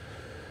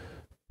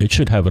it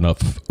should have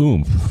enough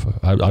oomph.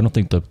 I don't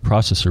think the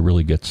processor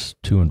really gets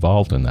too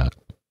involved in that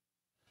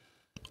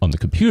on the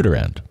computer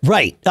end.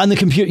 Right. On the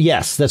computer.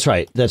 Yes, that's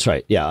right.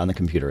 Yeah, on the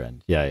computer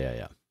end.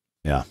 Yeah.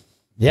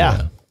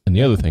 And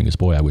the other thing is,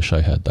 boy, I wish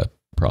I had that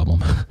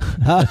problem.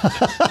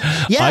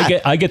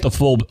 Yeah. I get the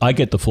full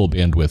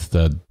bandwidth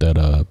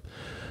that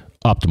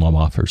Optimum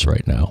offers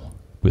right now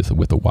with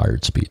a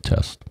wired speed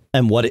test.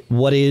 And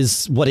what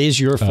is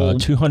your full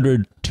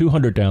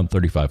 200 down,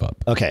 35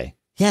 up. Okay.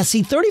 Yeah,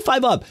 see,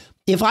 35 up.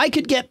 If I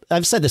could get,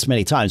 I've said this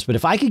many times, but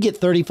if I could get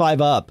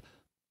 35 up,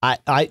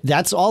 I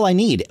that's all I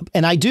need.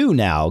 And I do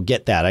now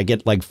get that. I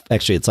get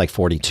actually it's like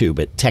 42,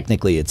 but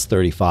technically it's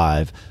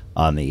 35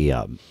 on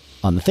the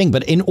thing.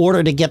 But in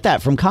order to get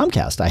that from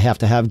Comcast, I have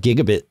to have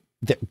gigabit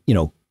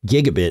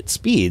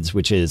speeds,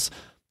 which is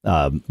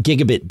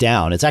gigabit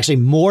down. It's actually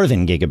more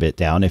than gigabit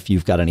down if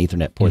you've got an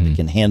Ethernet port that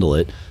can handle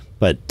it,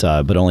 but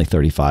only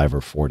 35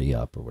 or 40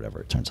 up or whatever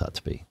it turns out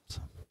to be.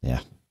 So, yeah.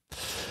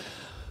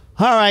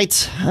 All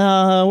right.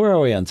 Where are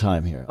we on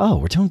time here? Oh,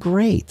 we're doing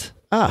great.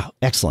 Ah,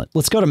 excellent.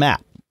 Let's go to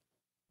Matt.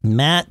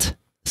 Matt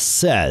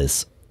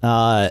says,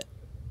 I'm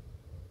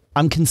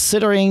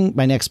considering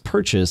my next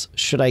purchase.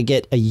 Should I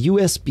get a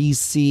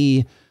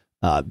USB-C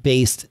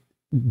based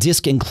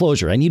disk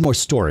enclosure? I need more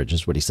storage,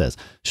 is what he says.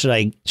 Should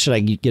I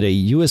get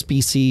a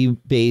USB-C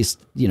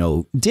based,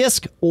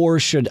 disk, or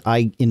should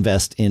I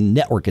invest in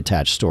network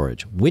attached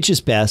storage? Which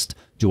is best?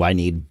 Do I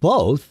need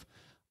both?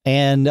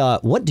 And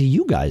what do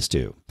you guys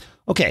do?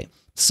 Okay,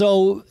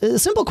 so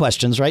simple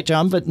questions, right,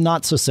 John? But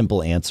not so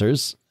simple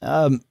answers.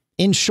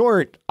 In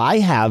short, I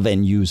have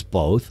and use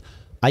both.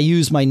 I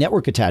use my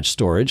network attached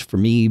storage, for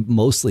me,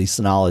 mostly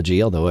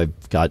Synology, although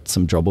I've got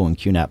some Drobo and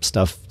QNAP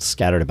stuff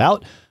scattered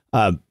about.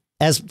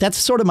 As that's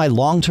sort of my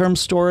long-term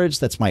storage.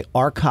 That's my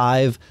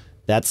archive.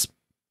 That's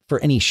for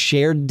any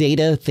shared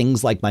data,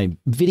 things like my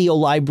video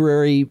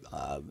library.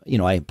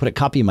 I put a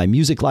copy of my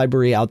music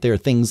library out there,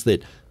 things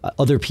that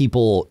other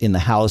people in the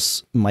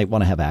house might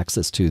want to have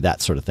access to,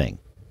 that sort of thing.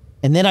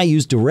 And then I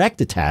use direct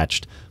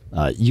attached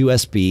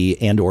USB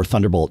and or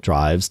Thunderbolt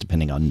drives,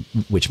 depending on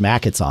which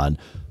Mac it's on,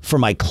 for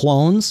my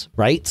clones,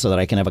 right? So that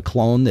I can have a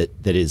clone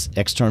that is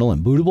external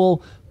and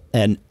bootable.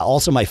 And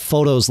also my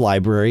photos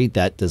library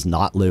that does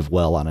not live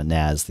well on a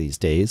NAS these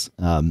days.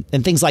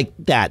 And things like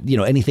that,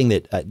 anything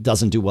that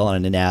doesn't do well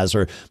on a NAS,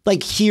 or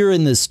like here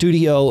in the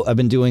studio, I've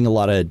been doing a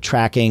lot of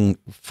tracking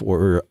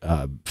for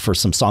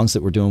some songs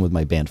that we're doing with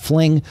my band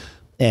Fling.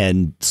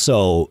 And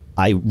so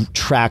I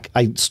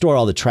store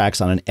all the tracks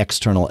on an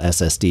external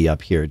SSD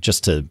up here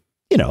just to,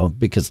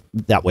 because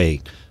that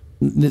way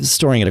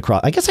storing it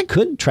across, I guess I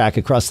could track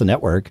across the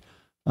network.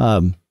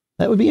 That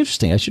would be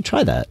interesting. I should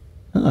try that.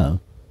 Oh,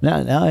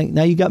 now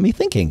you got me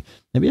thinking.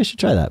 Maybe I should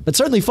try that. But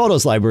certainly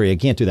Photos Library, I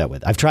can't do that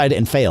with. I've tried it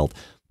and failed.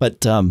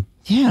 But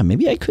yeah,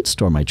 maybe I could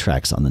store my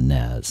tracks on the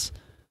NAS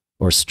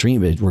or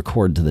stream it,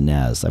 record to the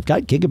NAS. I've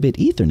got gigabit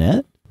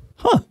Ethernet.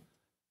 Huh.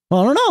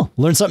 Well, I don't know.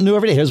 Learn something new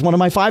every day. Here's one of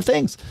my 5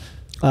 things.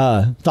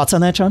 Thoughts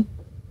on that, John?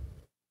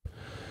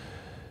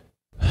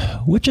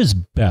 Which is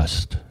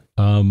best?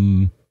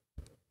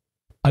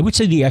 I would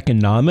say the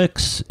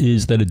economics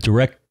is that a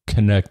direct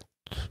connect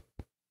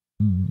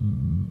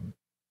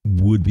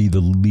would be the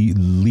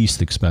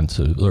least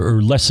expensive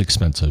or less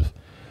expensive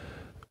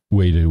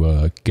way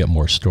to get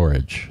more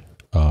storage.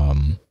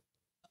 The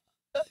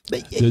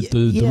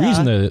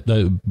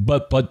reason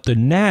but the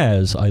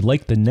NAS, I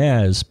like the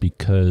NAS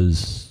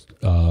because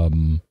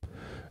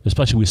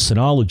especially with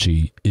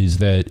Synology, is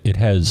that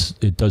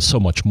it does so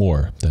much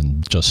more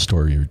than just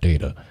store your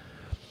data.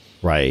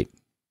 Right.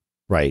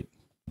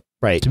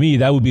 To me,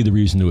 that would be the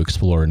reason to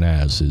explore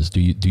NAS is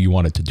do you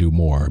want it to do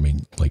more? I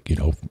mean,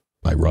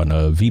 I run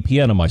a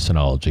VPN on my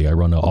Synology. I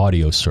run an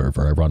audio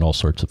server. I run all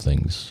sorts of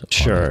things.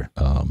 Sure.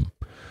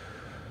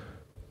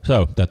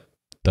 So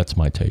that's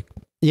my take.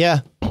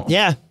 Yeah.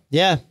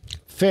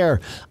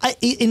 Fair.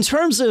 In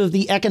terms of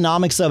the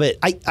economics of it,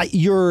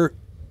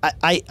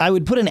 I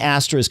would put an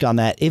asterisk on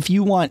that. If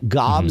you want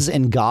gobs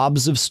and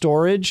gobs of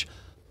storage,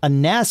 a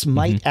NAS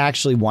might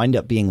actually wind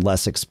up being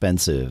less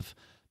expensive.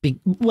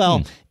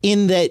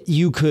 In that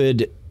you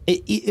could,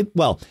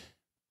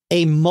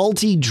 a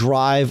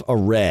multi-drive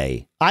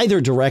array,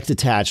 either direct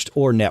attached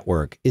or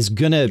network, is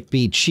going to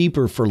be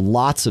cheaper for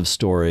lots of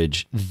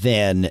storage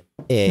than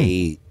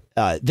a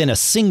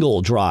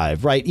single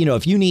drive, right? You know,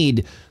 if you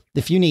need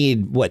 8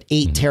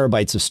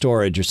 terabytes of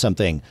storage or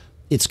something,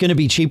 it's going to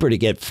be cheaper to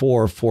get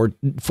four 2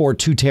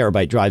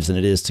 terabyte drives than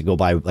it is to go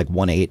buy like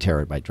one 8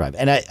 terabyte drive.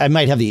 And I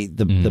might have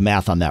the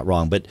math on that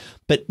wrong, but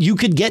you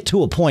could get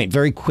to a point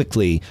very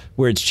quickly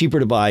where it's cheaper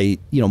to buy,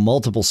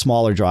 multiple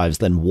smaller drives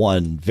than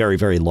one very,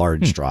 very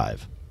large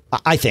drive.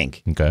 I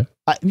think. Okay.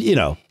 But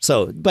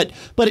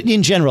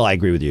in general, I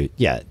agree with you.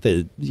 Yeah.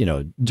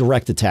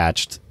 Direct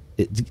attached,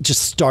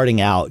 just starting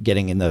out,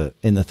 getting in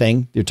the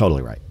thing. You're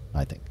totally right.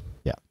 I think.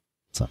 Yeah.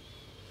 So.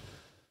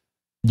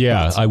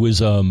 Yeah, I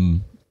was,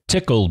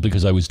 tickled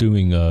because I was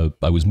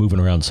moving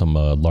around some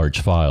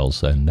large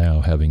files, and now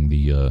having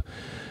the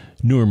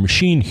newer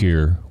machine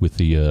here with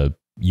the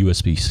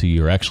USB-C,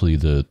 or actually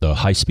the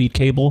high-speed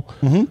cable.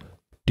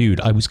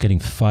 Dude, I was getting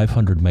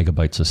 500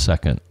 megabytes a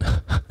second.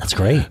 That's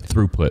great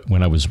throughput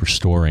when I was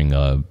restoring.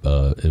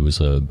 It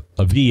was a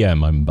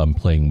VM. I'm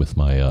playing with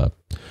my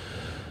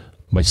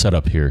my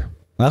setup here.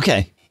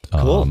 Okay,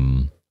 cool.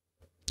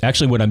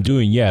 Actually, what I'm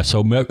doing,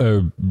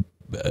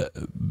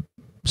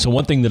 So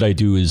one thing that I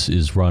do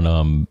is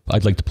run.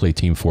 I'd like to play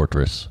Team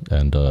Fortress,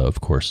 and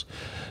of course,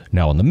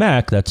 now on the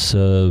Mac, that's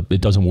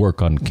it doesn't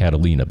work on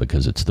Catalina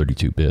because it's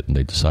 32-bit, and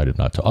they decided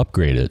not to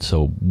upgrade it.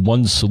 So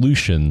one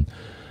solution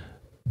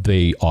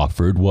they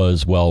offered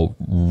was, well,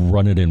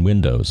 run it in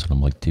Windows, and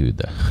I'm like,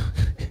 dude,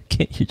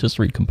 can't you just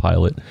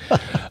recompile it?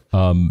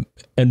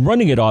 And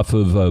running it off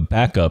of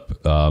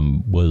backup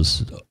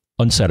was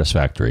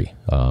unsatisfactory.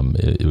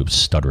 It was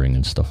stuttering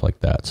and stuff like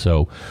that.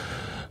 So.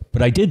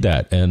 But I did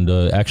that, and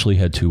actually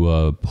had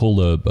to pull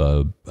a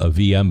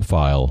VM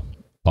file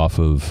off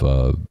of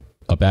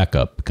a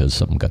backup because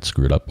something got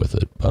screwed up with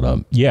it. But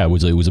it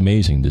was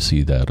amazing to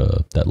see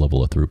that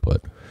level of throughput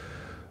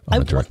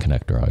on a direct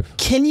connect drive.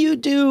 Can you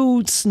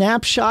do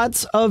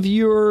snapshots of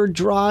your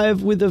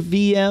drive with a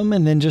VM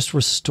and then just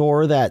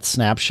restore that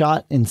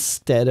snapshot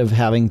instead of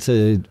having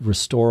to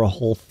restore a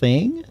whole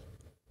thing?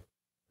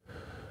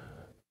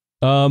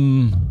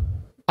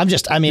 I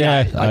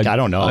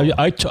don't know.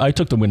 I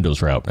took the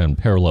Windows route and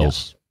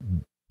parallels,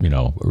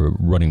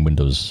 running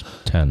Windows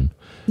 10.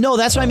 No,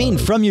 that's what I mean.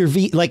 From your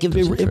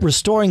if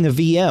restoring the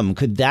VM,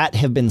 could that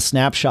have been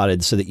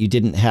snapshotted so that you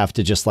didn't have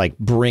to just like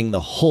bring the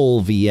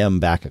whole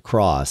VM back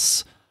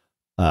across?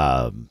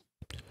 I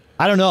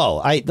don't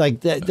know.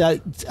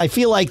 I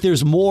feel like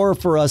there's more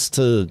for us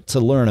to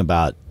learn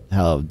about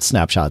how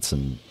snapshots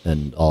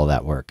and all of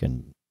that work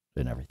and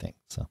everything.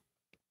 So.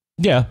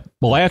 Yeah,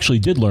 well, I actually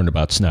did learn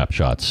about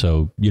snapshots.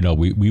 So,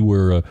 we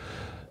were,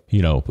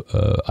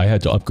 I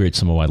had to upgrade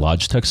some of my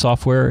Logitech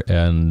software,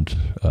 and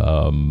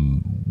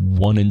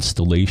one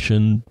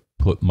installation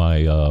put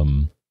my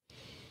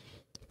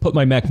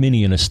Mac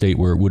Mini in a state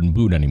where it wouldn't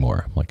boot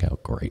anymore. I'm like, oh,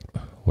 great.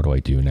 What do I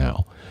do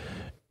now?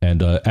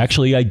 And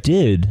actually, I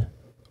did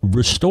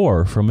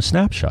restore from a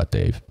snapshot,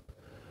 Dave.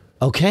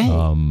 Okay.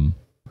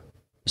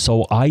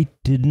 So I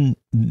didn't,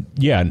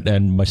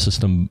 and my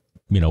system,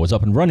 was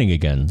up and running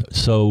again.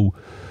 So,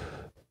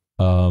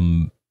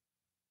 but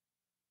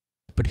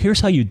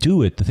here's how you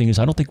do it. The thing is,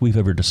 I don't think we've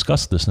ever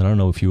discussed this, and I don't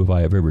know if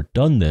I have ever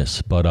done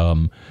this, but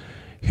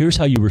here's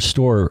how you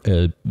restore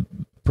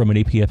from an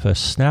APFS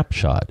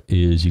snapshot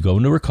is you go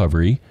into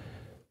recovery,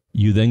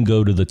 you then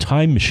go to the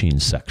time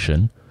machine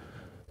section,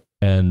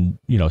 and,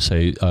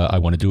 say, I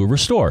want to do a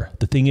restore.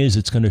 The thing is,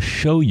 it's going to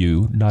show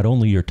you not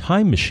only your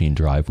time machine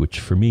drive, which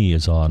for me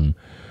is on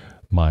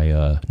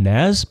my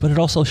NAS, but it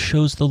also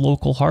shows the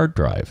local hard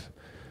drive.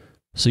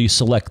 So you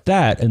select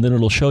that, and then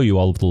it'll show you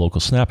all of the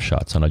local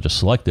snapshots. And I just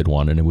selected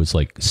one, and it was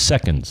like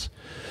seconds,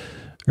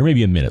 or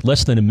maybe a minute,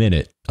 less than a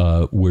minute,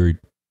 where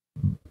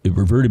it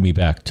reverted me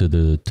back to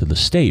the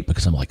state,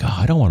 because I'm like,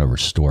 I don't want to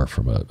restore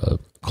from a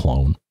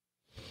clone.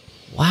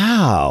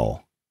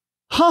 Wow.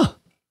 Huh.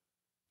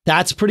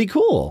 That's pretty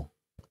cool.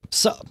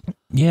 So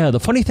yeah, the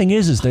funny thing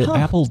is that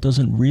Apple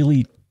doesn't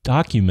really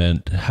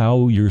document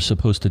how you're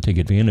supposed to take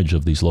advantage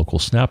of these local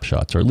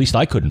snapshots, or at least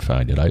I couldn't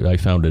find it. I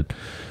found it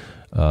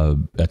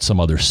at some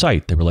other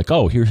site. They were like,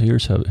 "Oh, here's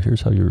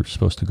how you're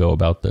supposed to go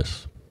about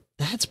this."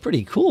 That's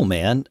pretty cool,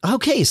 man.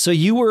 Okay, so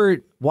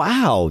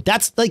wow.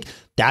 That's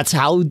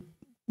how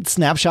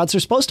snapshots are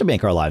supposed to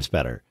make our lives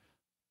better.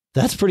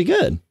 That's pretty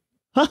good,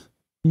 huh?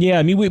 Yeah,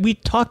 I mean, we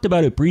talked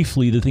about it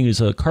briefly. The thing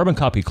is, a Carbon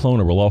Copy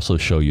Cloner will also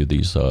show you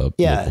these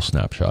local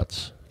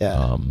snapshots.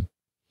 Yeah.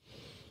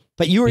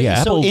 But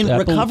Apple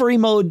recovery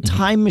mode,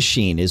 Time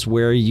Machine is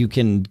where you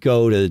can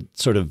go to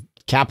sort of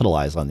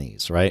capitalize on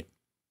these, right?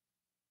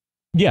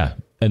 Yeah,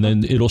 and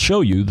then it'll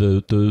show you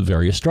the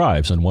various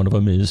drives, and one of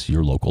them is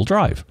your local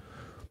drive.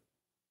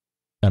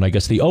 And I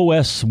guess the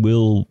OS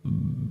will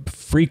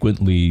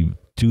frequently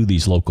do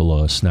these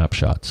local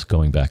snapshots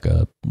going back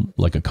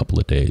like a couple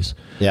of days.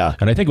 Yeah.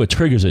 And I think what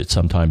triggers it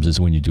sometimes is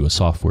when you do a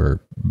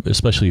software,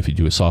 especially if you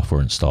do a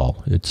software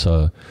install. It's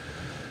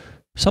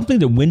something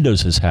that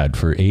Windows has had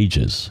for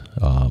ages.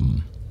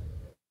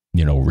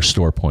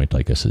 Restore point,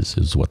 I guess,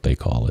 is what they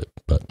call it.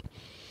 But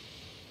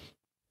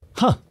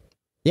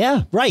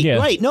Yeah, right, Yeah.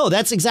 right. No,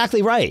 that's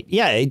exactly right.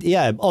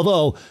 Yeah.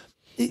 Although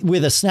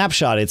with a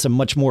snapshot, it's a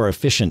much more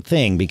efficient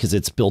thing because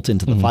it's built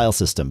into the file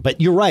system.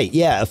 But you're right.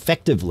 Yeah,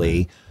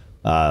 effectively.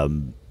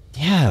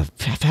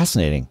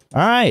 Fascinating.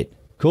 All right,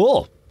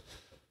 cool.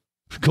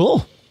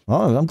 Oh,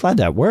 I'm glad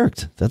that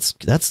worked. That's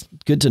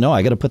good to know.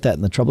 I got to put that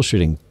in the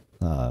troubleshooting.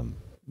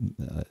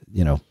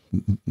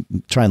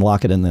 Try and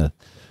lock it in the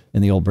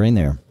old brain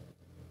there.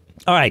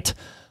 All right.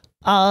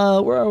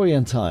 Where are we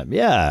in time?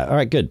 Yeah. All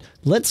right, good.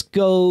 Let's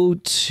go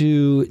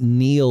to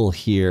Neal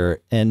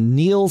here. And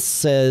Neal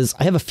says,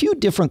 I have a few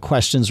different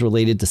questions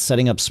related to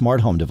setting up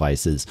smart home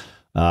devices.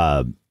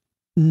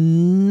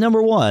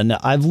 Number one,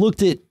 I've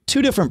looked at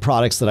two different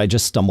products that I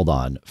just stumbled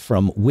on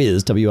from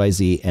Wiz,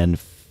 W-I-Z, and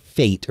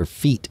Fate, or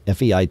Feet,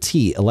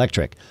 F-E-I-T,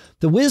 Electric.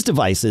 The Wiz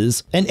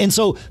devices, and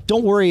so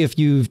don't worry if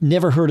you've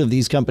never heard of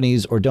these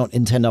companies or don't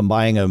intend on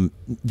buying them.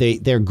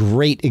 They're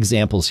great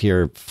examples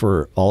here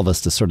for all of us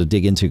to sort of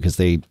dig into because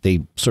they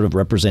sort of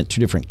represent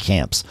two different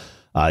camps.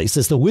 He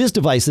says the Wiz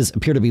devices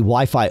appear to be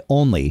Wi-Fi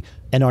only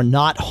and are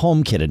not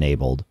HomeKit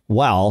enabled,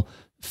 while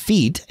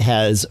Feet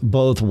has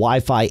both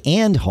Wi-Fi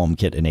and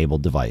HomeKit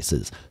enabled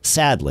devices.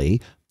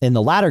 Sadly, in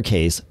the latter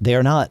case, they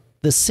are not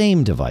the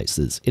same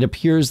devices. It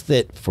appears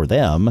that for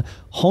them,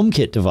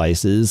 HomeKit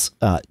devices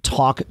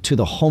talk to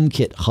the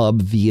HomeKit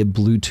hub via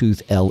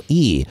Bluetooth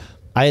LE.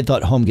 I had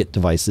thought HomeKit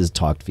devices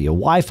talked via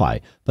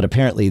Wi-Fi, but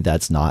apparently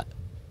that's not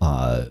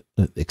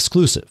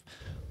exclusive.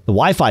 The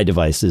Wi-Fi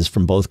devices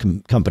from both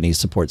companies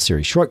support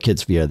Siri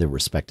shortcuts via their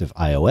respective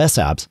iOS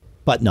apps,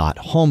 but not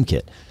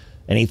HomeKit.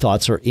 Any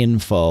thoughts or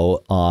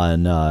info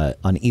on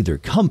either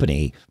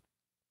company?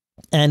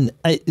 And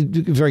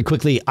very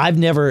quickly, I've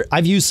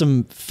used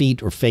some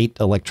Feet or Fate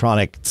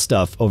electronic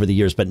stuff over the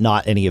years, but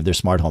not any of their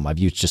smart home. I've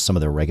used just some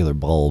of their regular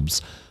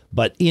bulbs.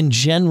 But in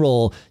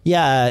general,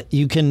 yeah,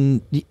 you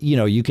can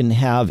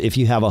have, if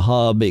you have a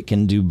hub, it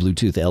can do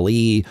Bluetooth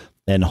LE,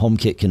 and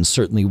HomeKit can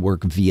certainly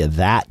work via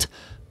that.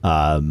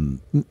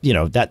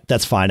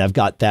 That's fine. I've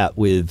got that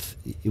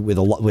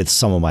with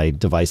some of my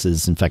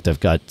devices. In fact, I've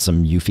got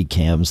some Eufy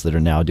cams that are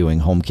now doing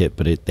HomeKit,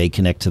 but they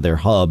connect to their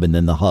hub, and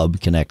then the hub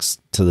connects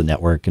to the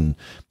network, and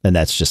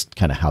that's just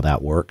kind of how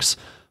that works.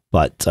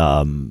 But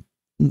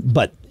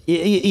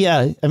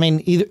yeah, I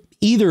mean,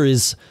 either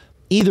is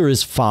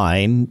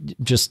fine.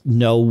 Just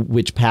know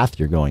which path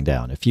you're going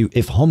down. If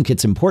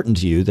HomeKit's important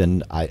to you,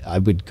 then I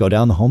would go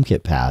down the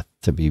HomeKit path,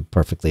 to be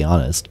perfectly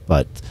honest.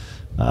 But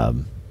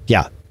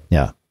yeah.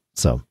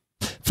 So,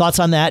 thoughts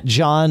on that,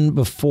 John,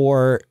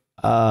 before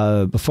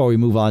we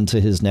move on to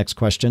his next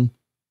question?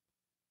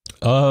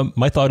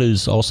 My thought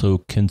is also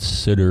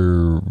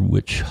consider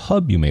which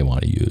hub you may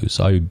want to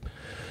use. I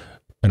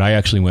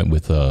actually went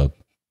with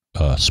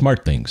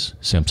Smart Things,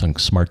 Samsung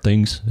Smart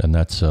Things, and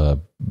that's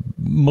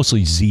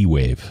mostly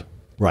Z-Wave.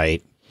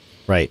 Right.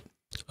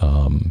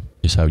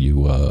 Is how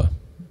you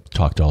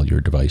talk to all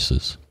your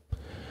devices.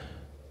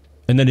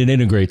 And then it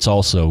integrates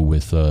also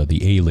with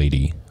the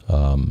A-Lady.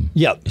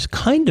 It's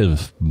kind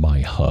of my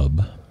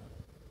hub,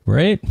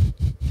 right?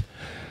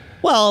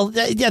 Well,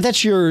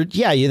 you're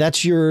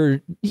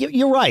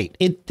right.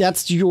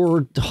 That's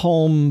your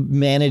home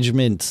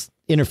management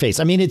interface.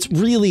 I mean, it's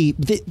really,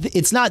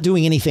 it's not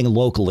doing anything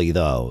locally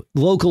though.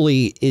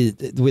 Locally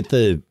with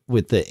the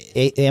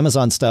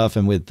Amazon stuff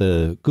and with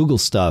the Google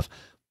stuff,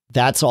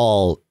 that's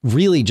all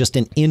really just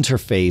an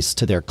interface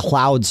to their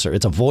cloud service.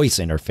 It's a voice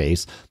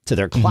interface to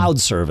their cloud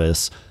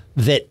service.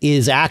 That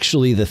is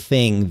actually the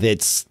thing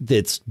that's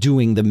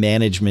doing the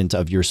management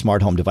of your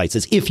smart home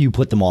devices if you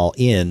put them all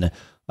in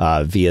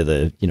via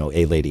the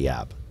A-Lady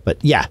app.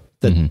 But yeah,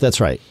 that's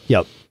right.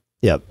 Yep.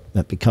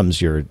 That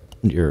becomes your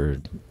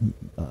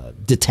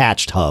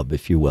detached hub,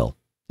 if you will.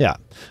 Yeah.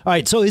 All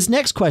right. So his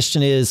next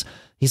question is,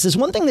 he says,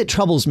 one thing that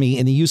troubles me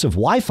in the use of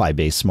Wi-Fi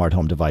based smart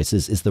home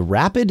devices is the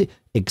rapid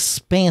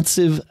expanse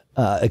of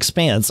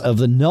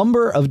the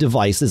number of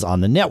devices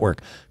on the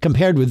network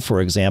compared with, for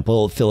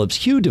example, Philips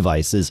Hue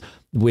devices,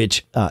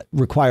 which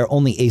require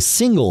only a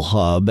single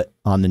hub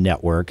on the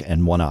network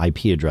and one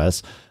IP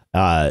address.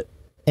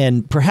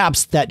 And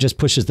perhaps that just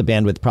pushes the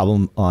bandwidth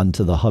problem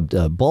onto the hub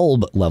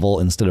bulb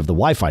level instead of the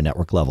Wi-Fi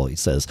network level, he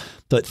says.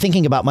 But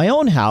thinking about my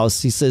own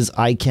house, he says,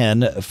 I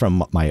can,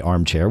 from my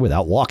armchair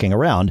without walking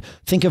around,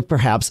 think of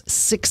perhaps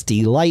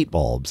 60 light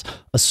bulbs.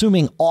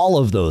 Assuming all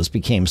of those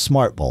became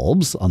smart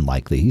bulbs,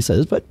 unlikely, he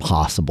says, but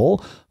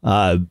possible.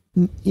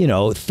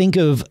 Think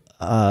of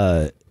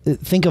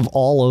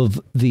all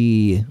of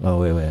the,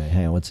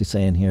 hang on, what's he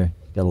saying here?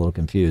 Got a little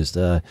confused.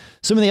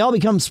 Assuming they all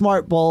become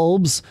smart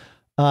bulbs,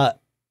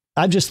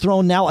 I've just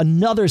thrown now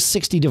another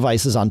 60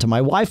 devices onto my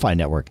Wi-Fi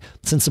network.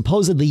 Since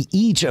supposedly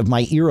each of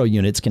my Eero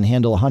units can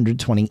handle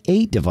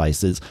 128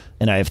 devices,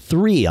 and I have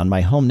 3 on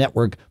my home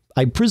network,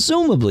 I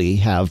presumably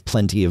have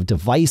plenty of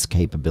device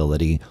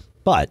capability,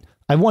 but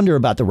I wonder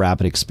about the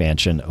rapid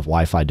expansion of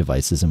Wi-Fi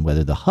devices and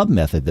whether the hub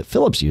method that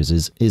Philips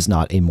uses is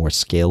not a more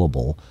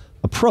scalable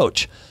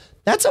approach.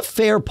 That's a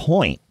fair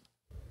point.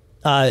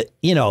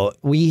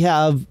 We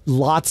have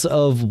lots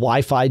of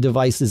Wi-Fi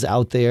devices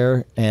out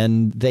there,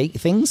 and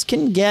things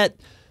can get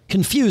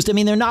confused. I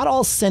mean, they're not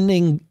all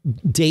sending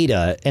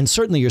data, and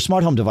certainly your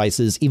smart home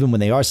devices, even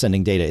when they are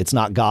sending data, it's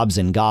not gobs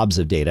and gobs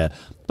of data.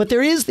 But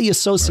there is the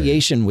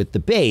association with the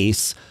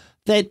base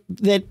that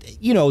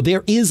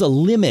there is a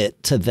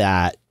limit to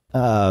that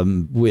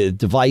with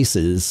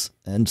devices,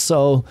 and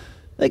so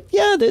I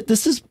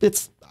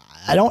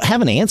don't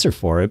have an answer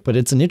for it, but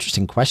it's an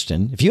interesting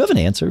question. If you have an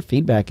answer,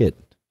 feedback at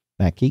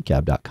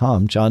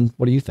MacGeekGab.com. John,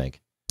 what do you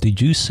think? Did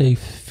you say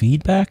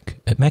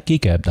feedback at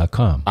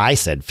MacGeekGab.com? I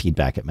said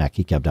feedback at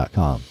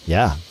MacGeekGab.com.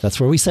 Yeah, that's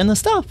where we send the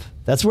stuff.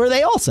 That's where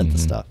they all send the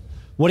stuff.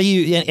 What do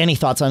you? Any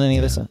thoughts on any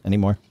of this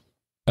anymore?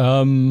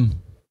 Well,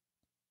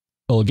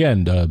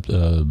 again,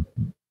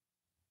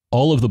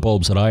 all of the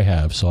bulbs that I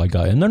have, so I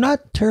got, and they're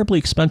not terribly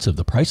expensive.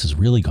 The price has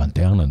really gone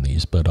down on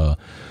these, but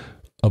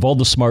of all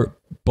the smart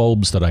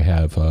bulbs that I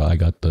have, I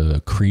got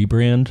the Cree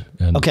brand,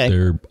 and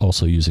they're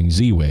also using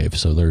Z-Wave,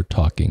 so they're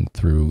talking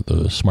through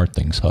the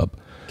SmartThings hub.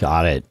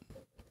 Got it.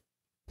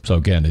 So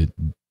again, it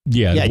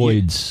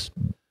avoids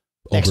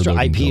extra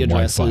IP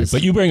addresses. Wi-Fi.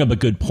 But you bring up a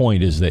good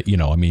point, is that,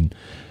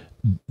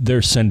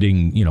 they're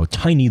sending,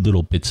 tiny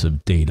little bits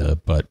of data,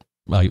 but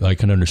I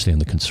can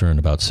understand the concern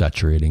about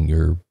saturating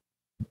your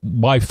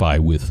Wi-Fi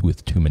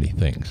with too many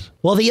things.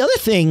 Well, the other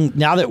thing,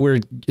 now that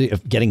we're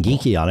getting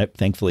geeky on it,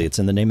 thankfully it's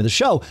in the name of the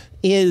show,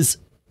 is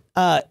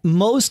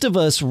most of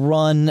us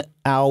run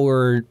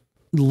our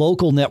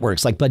local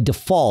networks. Like by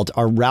default,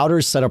 our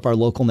routers set up our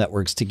local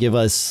networks to give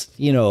us,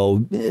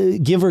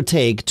 give or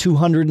take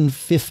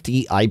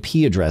 250 IP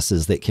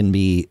addresses that can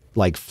be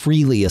like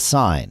freely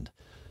assigned.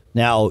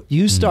 Now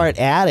you start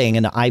adding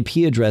an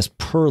IP address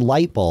per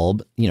light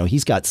bulb.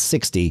 He's got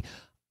 60.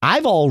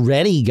 I've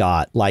already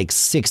got like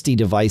 60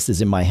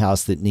 devices in my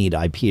house that need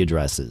IP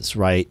addresses,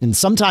 right? And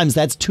sometimes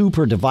that's 2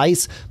 per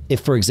device. If,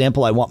 for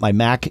example, I want my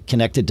Mac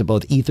connected to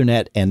both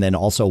Ethernet and then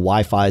also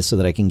Wi-Fi so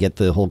that I can get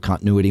the whole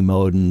continuity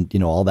mode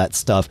and, all that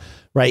stuff,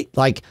 right?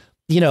 Like,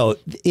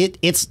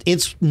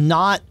 it's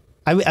not,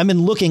 I've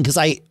been looking because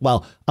I'm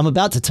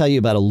about to tell you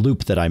about a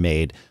loop that I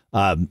made.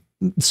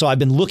 So I've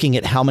been looking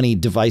at how many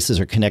devices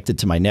are connected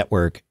to my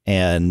network,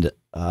 and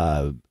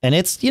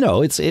it's,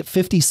 it's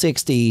 50,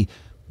 60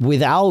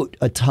 without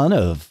a ton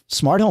of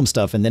smart home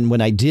stuff. And then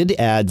when I did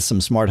add some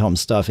smart home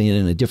stuff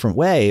in a different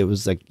way, it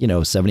was like,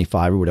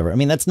 75 or whatever. I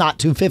mean, that's not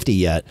 250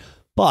 yet,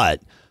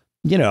 but,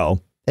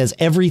 as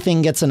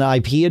everything gets an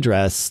IP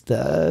address,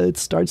 it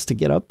starts to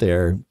get up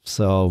there.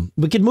 So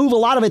we could move a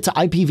lot of it to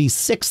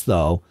IPv6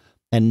 though,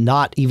 and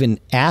not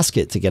even ask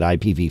it to get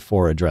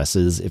IPv4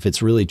 addresses if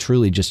it's really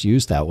truly just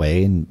used that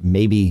way. And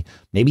maybe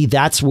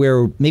that's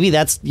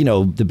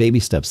the baby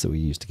steps that we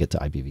use to get to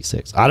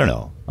IPv6. I don't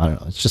know.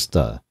 It's just,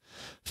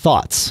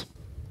 thoughts.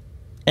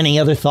 Any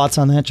other thoughts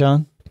on that,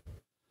 John?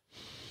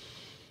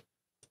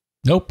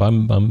 Nope.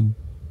 I'm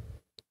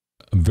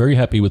very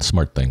happy with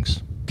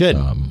SmartThings. Good.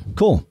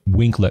 Cool.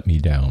 Wink let me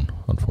down,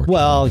 unfortunately.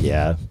 Well,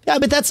 yeah,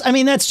 but that's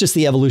just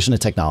the evolution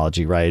of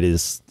technology, right? We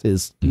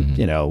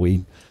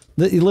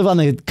live on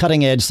the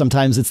cutting edge.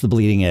 Sometimes it's the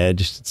bleeding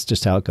edge. It's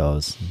just how it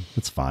goes.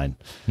 It's fine.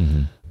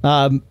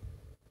 All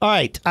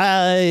right.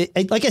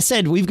 Like I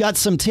said, we've got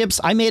some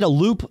tips. I made a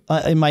loop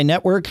in my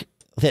network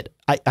that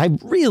I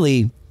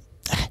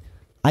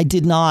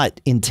did not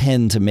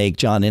intend to make,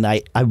 John, and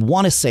I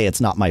want to say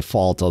it's not my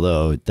fault,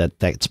 although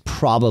that's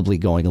probably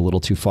going a little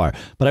too far.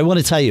 But I want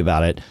to tell you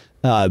about it.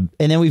 And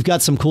then we've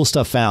got some cool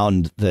stuff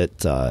found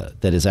that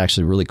is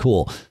actually really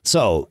cool.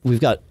 So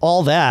we've got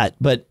all that.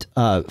 But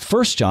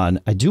first,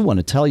 John, I do want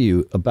to tell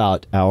you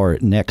about our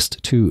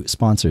next 2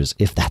 sponsors,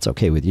 if that's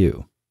okay with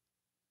you.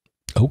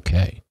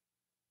 Okay.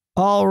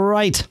 All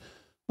right.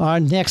 Our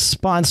next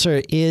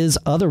sponsor is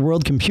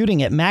Otherworld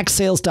Computing at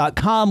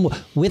MacSales.com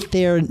with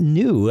their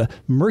new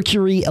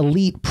Mercury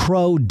Elite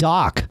Pro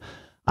dock.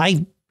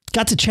 I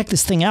got to check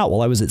this thing out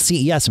while I was at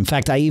CES. In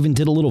fact, I even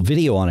did a little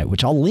video on it,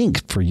 which I'll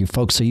link for you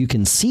folks so you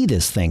can see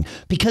this thing,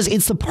 because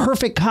it's the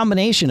perfect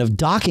combination of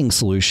docking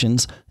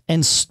solutions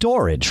and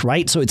storage,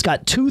 right? So it's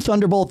got 2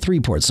 Thunderbolt 3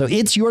 ports. So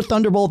it's your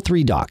Thunderbolt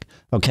 3 dock,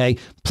 okay?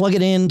 Plug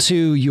it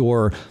into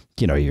your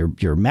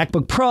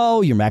MacBook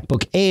Pro, your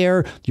MacBook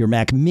Air, your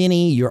Mac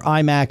Mini, your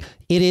iMac.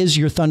 It is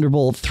your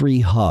Thunderbolt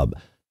 3 hub.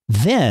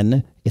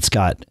 Then it's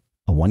got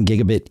a 1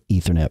 gigabit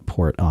Ethernet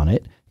port on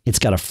it. It's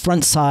got a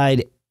front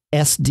side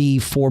SD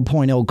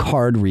 4.0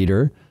 card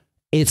reader.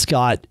 It's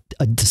got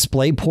a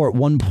DisplayPort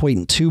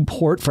 1.2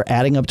 port for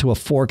adding up to a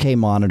 4K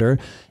monitor.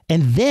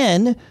 And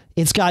then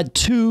it's got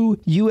 2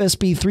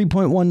 USB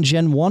 3.1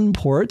 Gen 1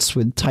 ports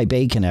with Type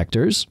A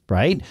connectors,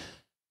 right?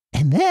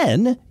 And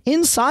then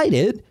inside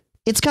it,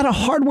 it's got a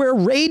hardware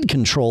RAID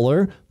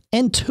controller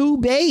and 2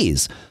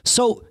 bays.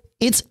 So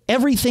it's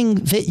everything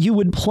that you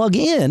would plug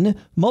in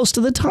most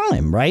of the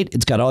time, right?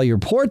 It's got all your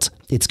ports,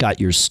 it's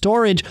got your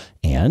storage,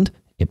 and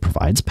it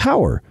provides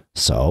power.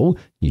 So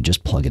you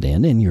just plug it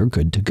in and you're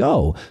good to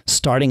go.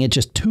 Starting at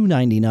just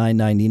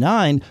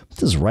 $299.99,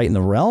 this is right in the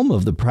realm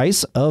of the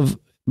price of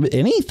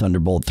any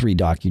Thunderbolt 3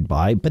 dock you'd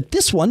buy, but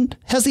this one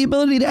has the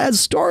ability to add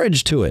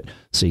storage to it.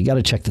 So you got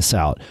to check this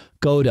out.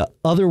 Go to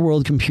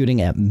Otherworld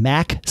Computing at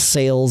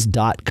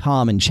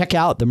macsales.com and check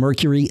out the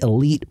Mercury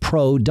Elite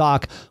Pro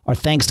dock. Our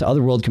thanks to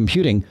Otherworld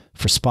Computing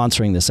for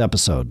sponsoring this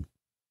episode.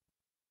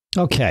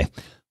 Okay.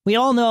 We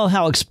all know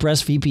how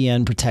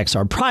ExpressVPN protects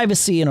our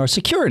privacy and our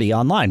security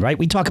online, right?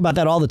 We talk about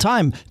that all the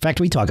time. In fact,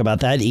 we talk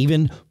about that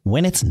even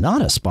when it's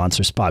not a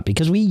sponsor spot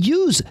because we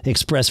use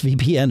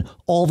ExpressVPN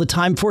all the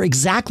time for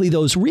exactly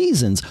those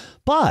reasons.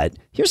 But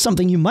here's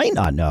something you might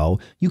not know.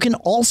 You can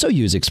also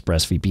use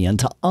ExpressVPN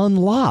to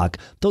unlock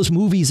those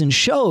movies and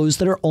shows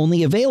that are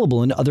only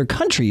available in other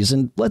countries.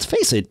 And let's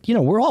face it,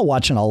 we're all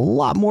watching a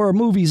lot more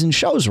movies and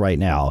shows right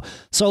now.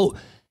 So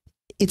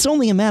it's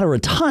only a matter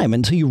of time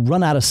until you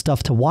run out of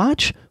stuff to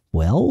watch.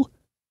 Well,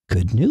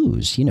 good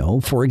news.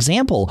 For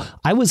example,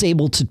 I was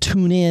able to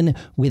tune in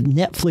with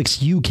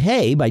Netflix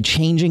UK by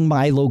changing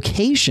my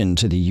location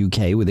to the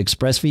UK with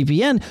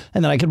ExpressVPN,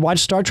 and then I could watch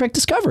Star Trek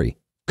Discovery.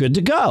 Good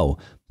to go,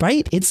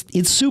 right?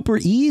 It's super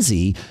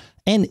easy.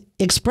 And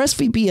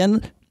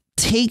ExpressVPN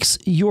takes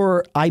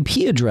your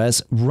IP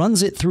address,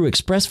 runs it through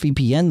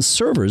ExpressVPN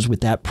servers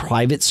with that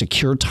private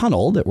secure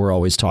tunnel that we're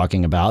always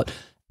talking about.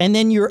 And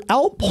then your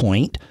out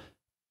point,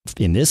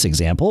 in this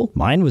example,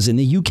 mine was in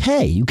the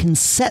UK. You can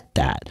set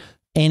that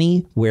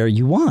anywhere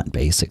you want,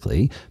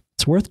 basically.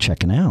 It's worth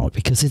checking out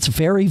because it's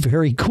very,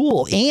 very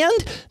cool.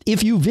 And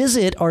if you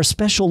visit our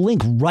special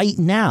link right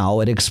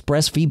now at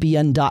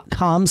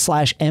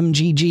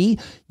expressvpn.com/MGG,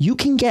 you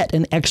can get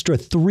an extra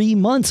 3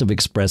 months of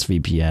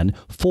ExpressVPN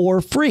for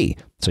free.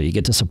 So you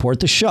get to support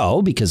the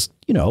show because,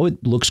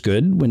 it looks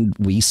good when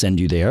we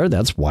send you there.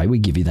 That's why we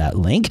give you that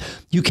link.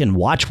 You can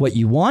watch what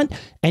you want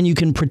and you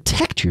can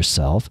protect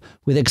yourself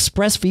with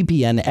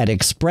ExpressVPN at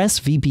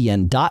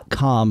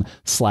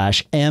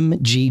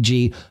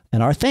expressvpn.com/MGG.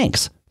 And our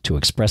thanks to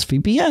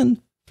ExpressVPN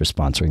for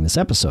sponsoring this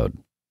episode.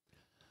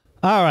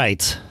 All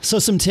right, so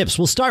some tips.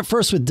 We'll start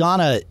first with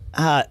Donna.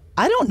 I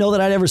don't know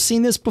that I'd ever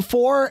seen this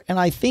before, and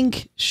I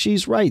think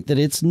she's right that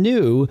it's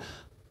new.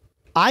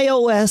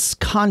 iOS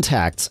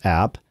Contacts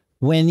app.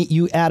 When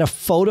you add a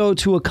photo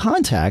to a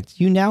contact,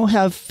 you now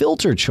have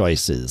filter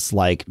choices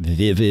like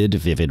vivid,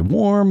 vivid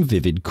warm,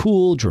 vivid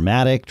cool,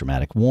 dramatic,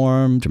 dramatic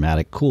warm,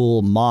 dramatic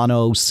cool,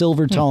 mono,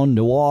 silvertone,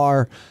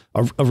 noir,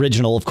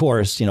 original, of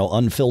course,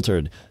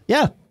 unfiltered.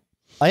 Yeah.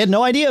 I had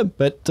no idea,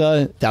 but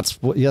that's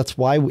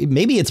why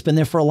maybe it's been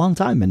there for a long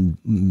time and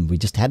we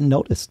just hadn't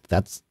noticed.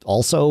 That's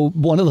also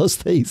one of those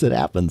things that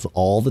happens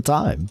all the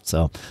time.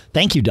 So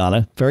thank you,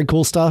 Donna. Very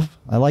cool stuff.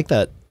 I like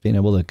that, being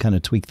able to kind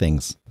of tweak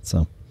things.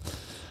 So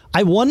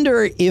I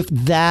wonder if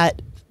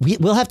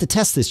we'll have to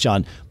test this,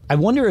 John. I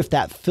wonder if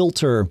that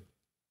filter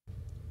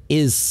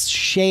is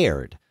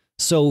shared.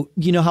 So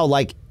how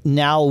like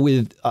now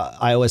with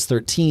iOS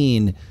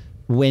 13,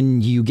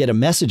 when you get a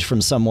message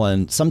from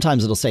someone,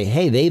 sometimes it'll say,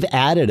 hey, they've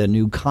added a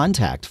new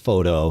contact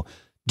photo.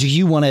 Do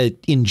you want to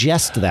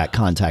ingest that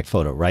contact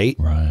photo? Right.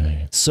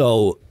 Right.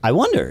 So I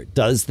wonder,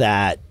 does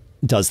that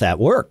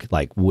work?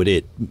 Like, would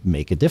it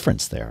make a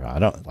difference there? I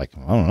don't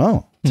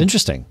know. It's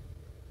interesting.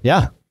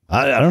 Yeah.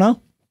 I don't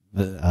know.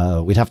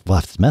 We'll have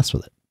to mess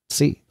with it.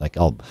 See, like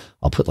I'll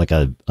put like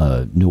a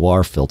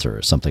noir filter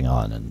or something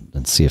on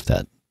and see if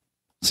that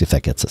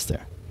gets us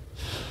there.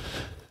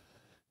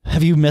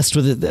 Have you messed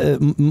with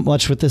it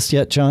much with this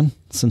yet, John,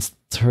 since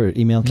her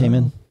email came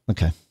in?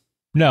 Okay.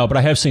 No, but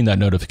I have seen that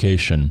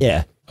notification.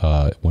 Yeah.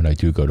 When I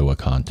do go to a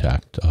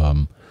contact.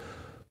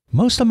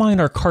 Most of mine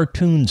are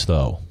cartoons,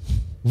 though.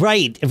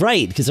 Right.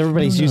 Because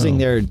everybody's using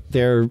their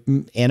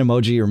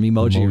Animoji or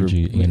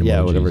Memoji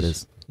or whatever it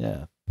is.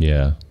 Yeah.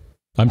 Yeah.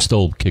 I'm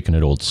still kicking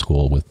it old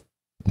school with,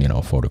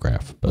 a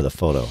photograph. With a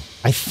photo.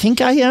 I think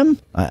I am.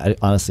 I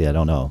honestly, I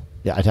don't know.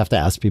 Yeah, I'd have to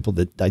ask people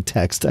that I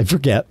text. I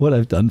forget what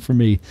I've done for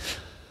me.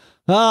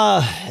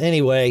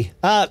 Anyway.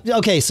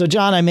 Okay, so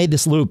John, I made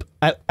this loop.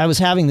 I was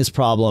having this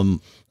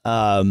problem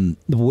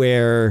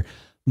where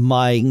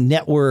my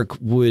network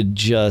would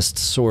just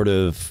sort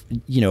of,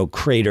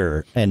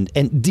 crater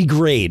and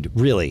degrade,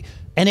 really.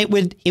 And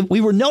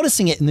we were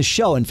noticing it in the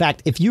show. In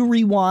fact, if you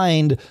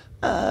rewind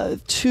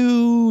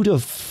 2 to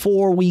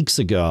 4 weeks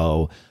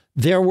ago,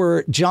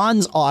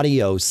 John's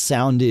audio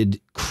sounded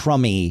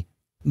crummy,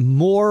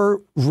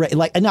 more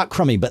not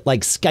crummy, but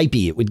like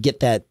Skypey. It would get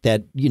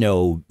that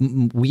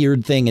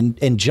weird thing.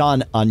 And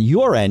John, on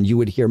your end, you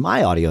would hear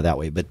my audio that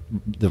way, but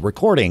the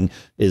recording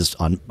is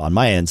on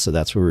my end. So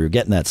that's where we were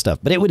getting that stuff.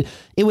 But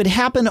it would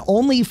happen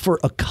only for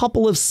a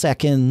couple of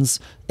seconds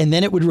and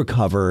then it would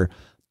recover.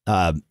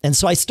 And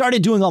so I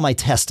started doing all my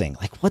testing,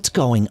 like what's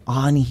going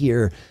on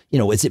here?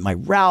 Is it my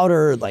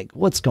router? Like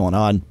what's going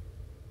on?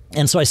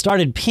 And so I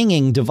started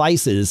pinging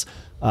devices,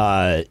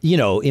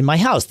 in my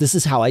house. This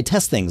is how I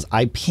test things.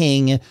 I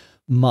ping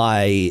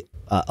my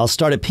I'll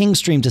start a ping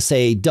stream to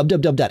say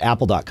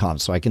www.apple.com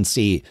so I can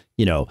see,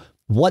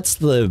 what's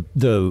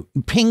the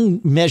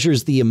ping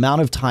measures the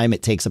amount of time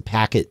it takes a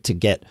packet to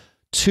get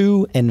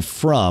to and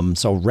from,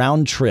 so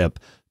round trip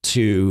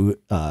to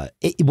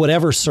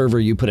whatever server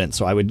you put in.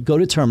 So I would go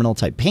to terminal,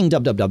 type ping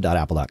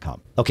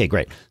www.apple.com. Okay,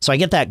 great. So I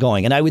get that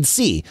going and I would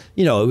see,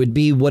 it would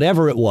be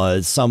whatever it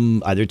was,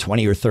 some either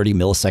 20 or 30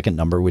 millisecond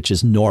number, which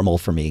is normal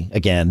for me.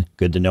 Again,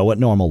 good to know what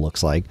normal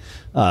looks like.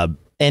 And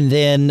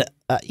then,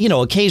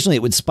 occasionally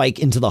it would spike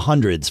into the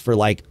hundreds for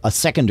like a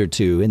second or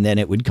two, and then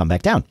it would come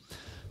back down.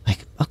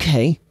 Like,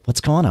 okay,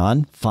 what's going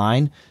on?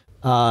 Fine.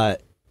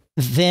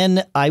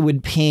 Then I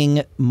would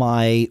ping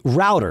my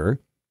router.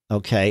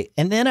 Okay.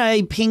 And then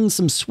I pinged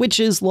some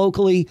switches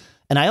locally,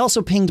 and I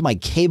also pinged my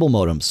cable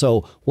modem.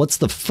 So what's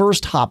the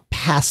first hop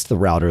past the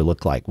router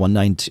look like?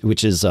 192,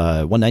 which is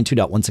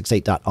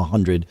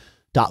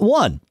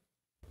 192.168.100.1.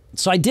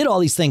 So I did all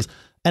these things,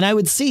 and I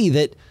would see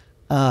that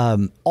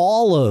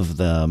all of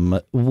them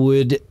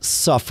would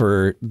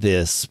suffer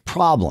this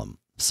problem.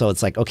 So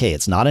it's like, okay,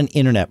 it's not an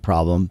internet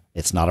problem.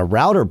 It's not a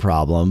router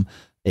problem.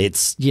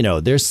 It's,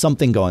 there's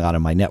something going on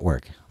in my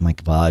network. I'm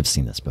like, well, I've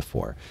seen this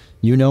before.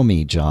 You know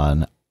me,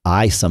 John.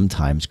 I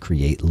sometimes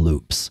create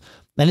loops,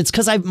 and it's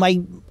because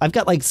I've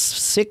got like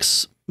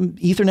 6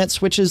 Ethernet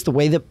switches, the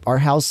way that our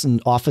house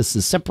and office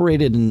is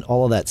separated and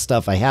all of that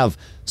stuff. I have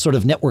sort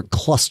of network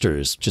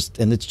clusters,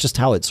 and it's just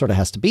how it sort of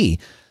has to be.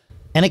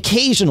 And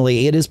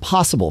occasionally it is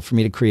possible for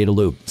me to create a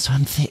loop. So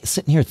I'm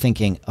sitting here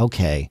thinking,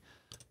 okay,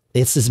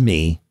 this is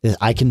me.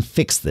 I can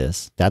fix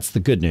this. That's the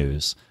good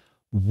news.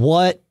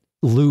 What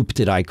loop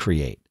did I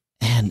create?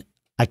 And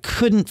I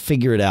couldn't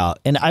figure it out.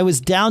 And I was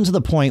down to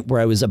the point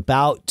where I was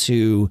about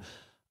to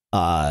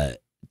go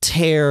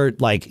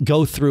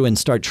through and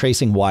start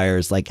tracing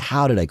wires. Like,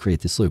 how did I create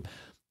this loop?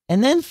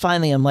 And then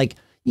finally, I'm like,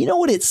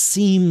 what it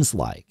seems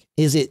like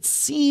is it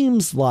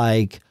seems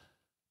like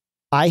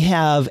I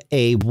have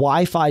a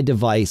Wi-Fi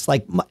device.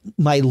 Like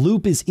my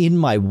loop is in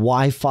my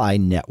Wi-Fi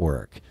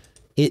network.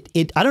 I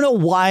don't know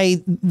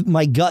why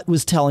my gut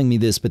was telling me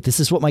this, but this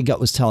is what my gut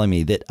was telling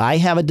me, that I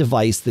have a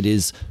device that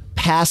is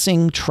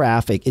passing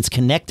traffic. It's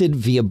connected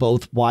via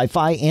both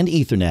Wi-Fi and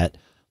Ethernet,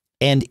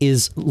 and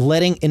is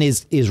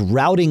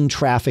routing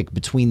traffic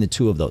between the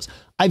two of those.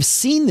 I've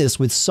seen this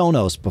with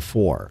Sonos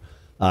before.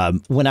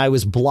 When I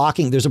was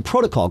blocking, there's a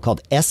protocol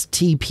called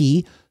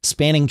STP,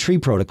 Spanning Tree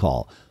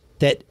Protocol,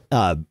 that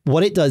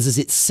what it does is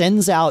it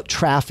sends out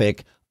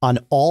traffic on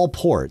all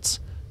ports,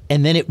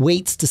 and then it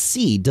waits to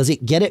see, does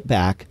it get it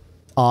back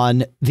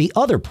on the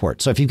other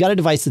port? So if you've got a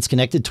device that's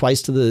connected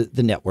twice to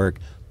the network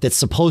that's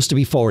supposed to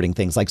be forwarding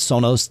things, like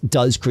Sonos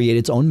does create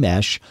its own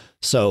mesh.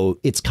 So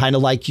it's kind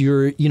of like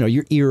your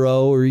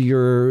Eero or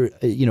your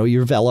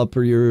Velop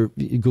or your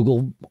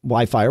Google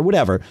Wi-Fi or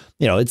whatever.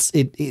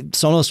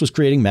 Sonos was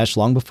creating mesh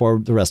long before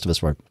the rest of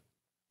us were.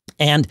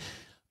 And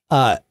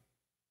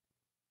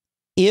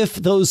if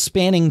those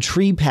spanning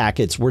tree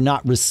packets were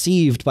not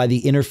received by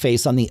the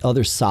interface on the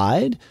other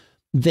side,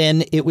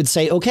 then it would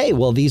say, okay,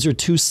 well, these are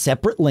 2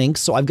 separate links,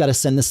 so I've got to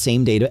send the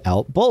same data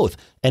out both.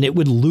 And it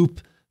would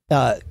loop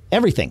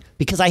everything,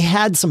 because I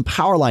had some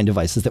power line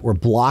devices that were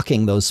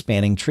blocking those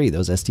spanning tree,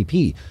 those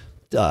STP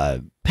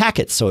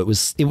packets. So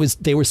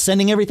they were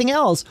sending everything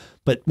else.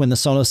 But when the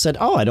Sonos said,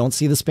 oh, I don't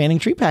see the spanning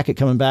tree packet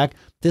coming back,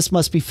 this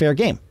must be fair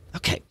game.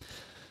 Okay.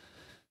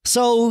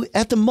 So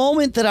at the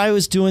moment that I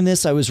was doing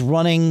this, I was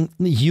running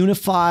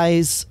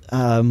Unify's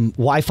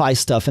Wi-Fi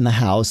stuff in the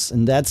house,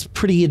 and that's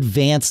pretty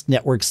advanced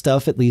network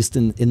stuff, at least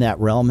in that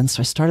realm. And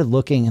so I started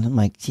looking, and I'm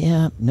like,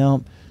 yeah,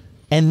 no.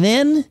 And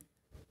then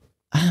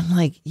I'm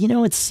like,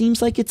 it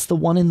seems like it's the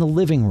one in the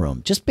living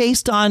room, just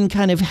based on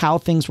kind of how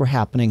things were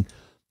happening.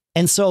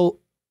 And so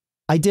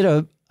I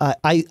did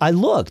I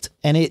looked,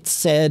 and it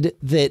said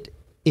that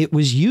it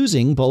was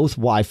using both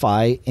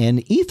Wi-Fi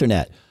and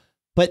Ethernet,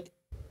 but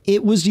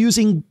it was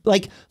using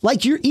like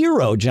your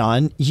Eero,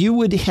 John. You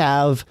would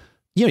have,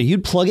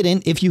 you'd plug it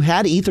in. If you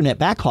had Ethernet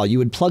backhaul, you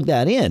would plug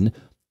that in,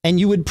 and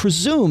you would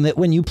presume that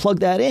when you plug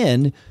that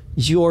in,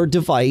 your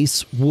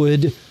device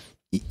would,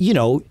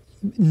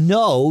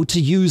 know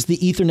to use the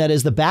Ethernet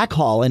as the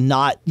backhaul and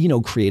not,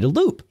 create a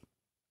loop.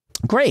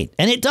 Great.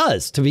 And it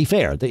does, to be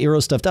fair. The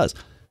Eero stuff does.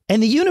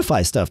 And the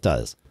Unify stuff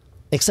does.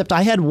 Except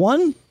I had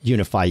one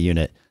Unify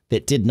unit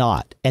that did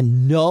not.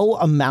 And no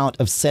amount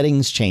of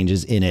settings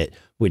changes in it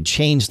would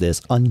change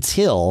this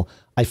until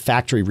I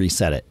factory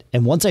reset it.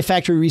 And once I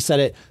factory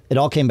reset it, it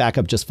all came back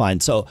up just fine.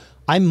 So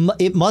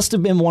it must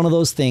have been one of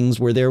those things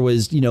where there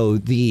was,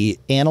 the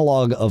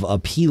analog of a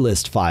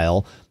plist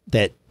file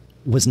that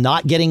was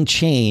not getting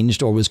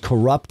changed or was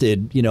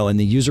corrupted, and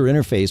the user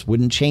interface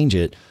wouldn't change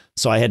it.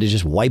 So I had to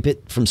just wipe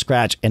it from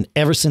scratch. And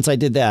ever since I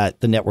did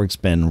that, the network's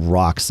been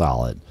rock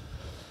solid.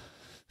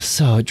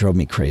 So it drove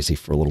me crazy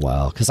for a little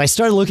while, because I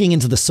started looking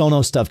into the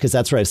Sonos stuff, because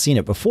that's where I've seen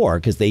it before,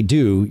 because they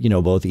do,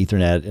 both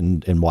Ethernet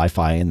and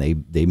Wi-Fi, and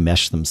they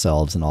mesh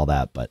themselves and all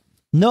that. But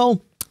no,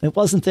 it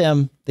wasn't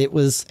them. It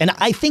was, and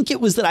I think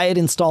it was that I had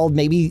installed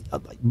maybe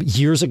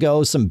years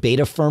ago some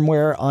beta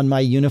firmware on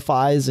my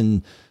Unifys,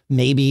 and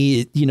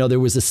maybe, there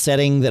was a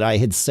setting that I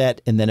had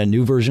set and then a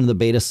new version of the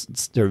beta,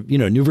 or,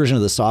 a new version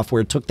of the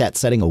software took that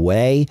setting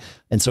away.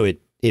 And so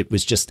it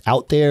was just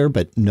out there,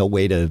 but no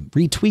way to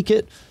retweak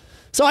it.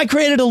 So I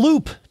created a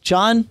loop,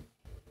 John,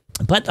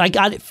 but I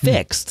got it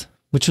fixed,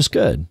 which was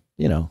good,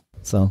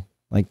 so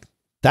like,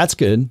 that's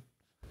good.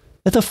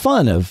 It's the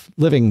fun of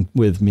living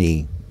with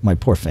me, my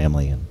poor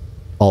family, and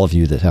all of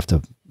you that have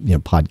to,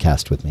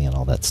 podcast with me and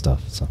all that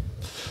stuff. So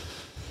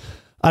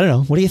I don't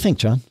know. What do you think,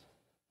 John?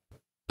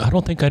 I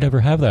don't think I'd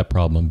ever have that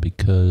problem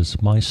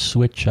because my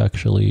Switch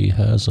actually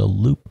has a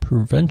loop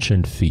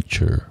prevention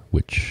feature,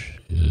 which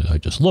I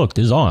just looked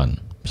is on.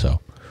 So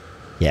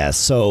yeah,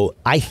 so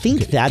I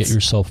think get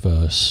yourself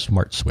a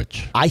smart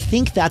switch. I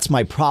think that's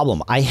my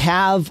problem. I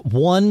have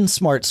one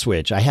smart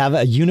switch. I have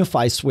a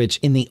Wi-Fi switch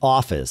in the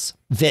office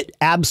that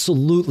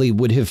absolutely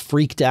would have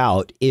freaked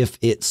out if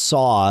it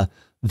saw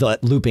the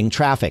looping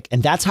traffic.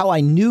 And that's how I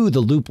knew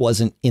the loop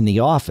wasn't in the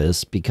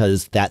office,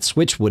 because that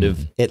switch would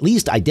have at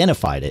least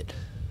identified it.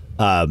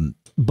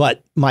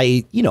 But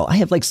I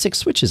have like 6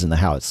 switches in the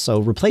house. So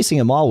replacing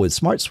them all with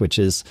smart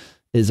switches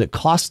is a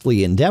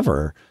costly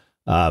endeavor.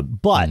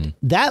 But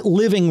that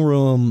living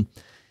room,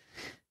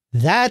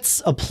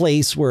 that's a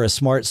place where a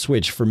smart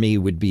switch for me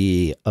would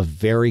be a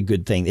very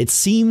good thing. It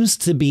seems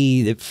to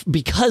be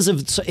because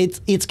of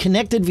it's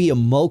connected via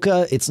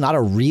Mocha. It's not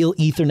a real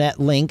Ethernet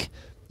link,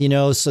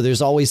 so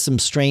there's always some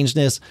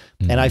strangeness.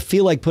 And I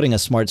feel like putting a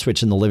smart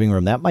switch in the living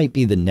room, that might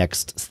be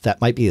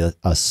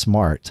a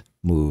smart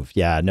move.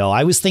 Yeah, no,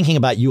 I was thinking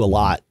about you a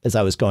lot as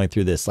I was going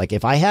through this. Like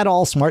if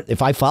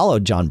I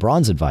followed John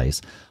Braun's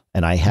advice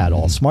and I had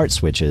all smart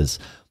switches,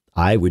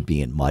 I would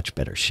be in much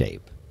better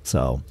shape.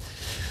 So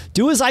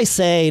do as I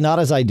say, not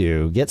as I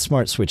do. Get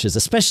smart switches,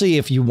 especially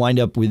if you wind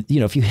up with,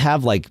 if you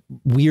have like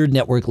weird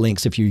network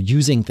links, if you're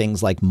using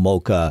things like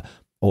Mocha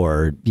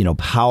or,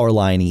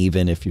 Powerline,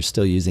 even if you're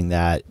still using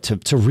that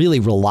to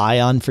really rely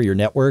on for your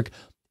network.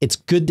 It's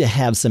good to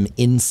have some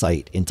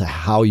insight into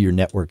how your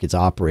network is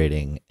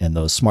operating, and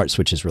those smart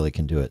switches really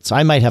can do it. So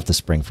I might have to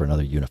spring for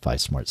another Wi-Fi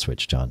smart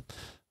switch, John.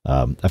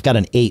 I've got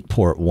an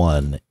 8-port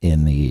one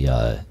in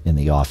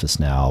the office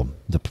now.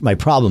 My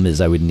problem is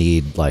I would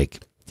need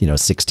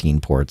 16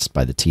 ports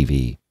by the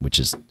TV, which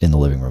is in the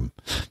living room,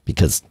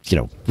 because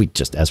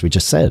as we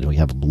just said, we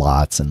have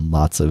lots and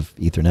lots of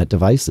Ethernet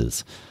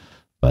devices.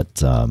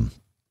 But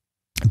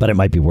it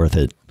might be worth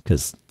it,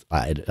 because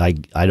I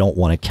don't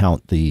want to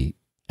count the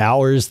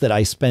hours that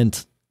I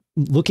spent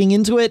looking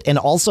into it, and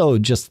also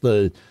just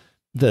the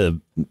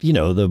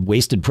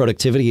wasted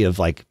productivity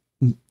of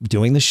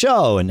doing the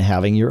show and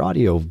having your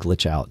audio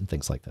glitch out and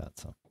things like that.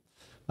 So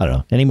I don't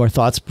know. Any more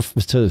thoughts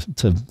to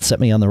set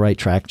me on the right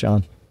track,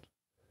 John?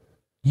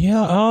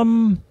 Yeah.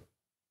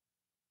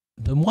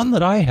 The one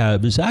that I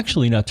have is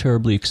actually not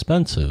terribly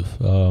expensive.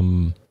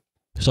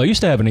 So I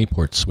used to have an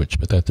 8-port switch,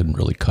 but that didn't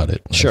really cut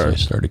it. Sure. As I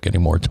started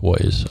getting more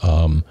toys.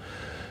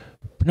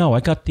 No,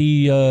 I got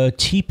the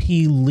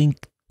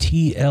TP-Link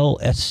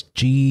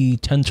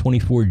TLSG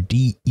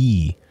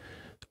 1024DE,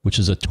 which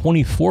is a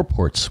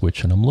 24-port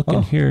switch, and I'm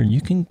looking here, and you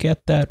can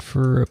get that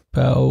for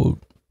about,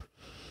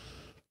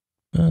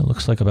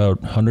 looks like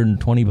about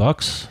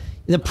 $120.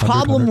 The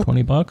problem,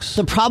 $120.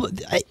 The problem,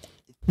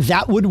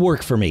 that would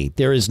work for me.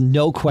 There is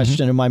no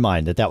question in my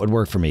mind that would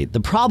work for me. The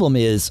problem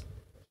is,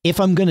 if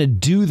I'm going to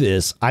do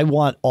this, I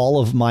want all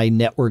of my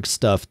network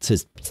stuff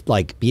to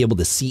be able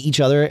to see each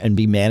other and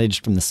be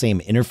managed from the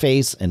same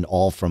interface, and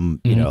all from,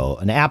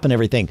 an app and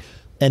everything.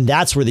 And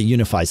that's where the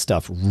Wi-Fi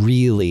stuff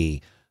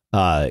really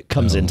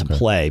comes into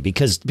play,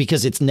 because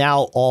it's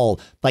now all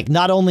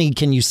not only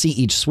can you see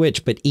each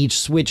switch, but each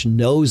switch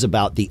knows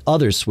about the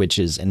other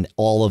switches and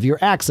all of your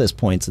access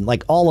points, and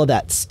all of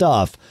that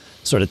stuff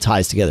sort of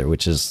ties together,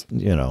 which is,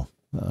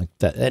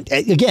 that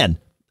again,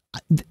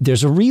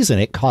 there's a reason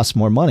it costs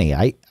more money.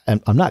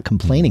 I'm not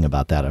complaining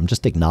about that. I'm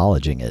just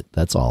acknowledging it.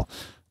 That's all.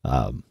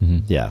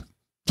 Yeah.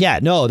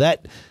 No,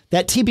 that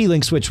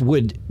TP-Link switch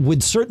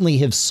would certainly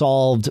have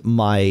solved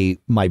my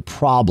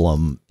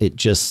problem. It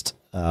just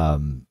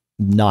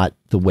not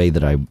the way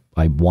that I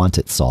want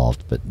it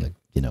solved. But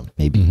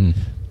maybe,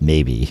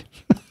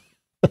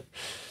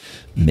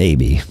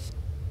 maybe.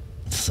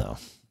 So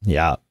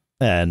yeah.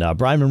 And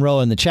Brian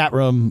Monroe in the chat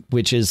room,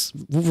 which is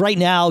right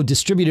now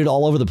distributed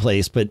all over the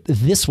place, but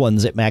this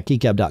one's at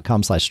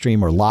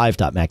macgeekgab.com/stream or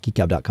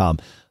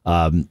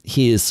live.macgeekgab.com.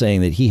 He is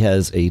saying that he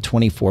has a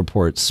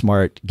 24-port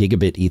smart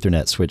gigabit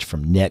Ethernet switch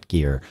from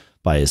Netgear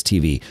by his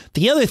TV.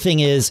 The other thing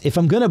is, if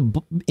I'm going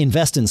to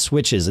invest in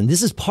switches, and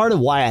this is part of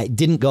why I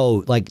didn't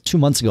go 2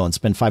 months ago and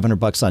spend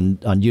 $500 on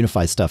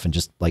Wi-Fi stuff and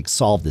just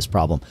solve this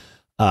problem,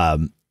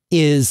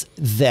 is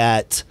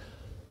that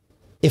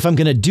if I'm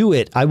going to do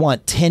it, I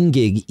want 10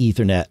 gig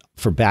Ethernet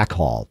for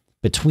backhaul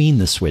between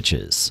the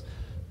switches.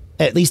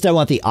 At least I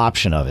want the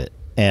option of it.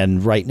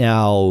 And right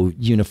now,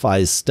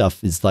 Wi-Fi's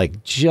stuff is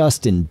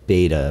just in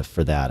beta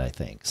for that, I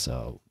think.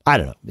 So I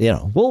don't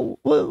know.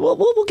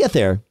 We'll get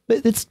there.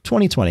 It's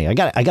 2020. I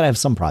got to have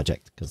some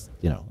project, because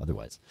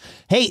otherwise.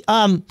 Hey,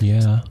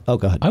 yeah. Oh,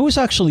 go ahead. I was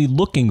actually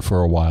looking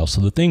for a while.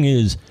 So the thing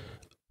is,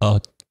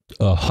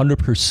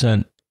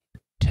 100%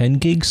 10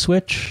 gig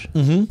switch.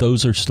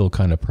 Those are still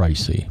kind of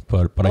pricey,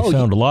 but I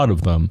found a lot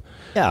of them.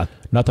 Yeah.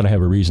 Not that I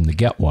have a reason to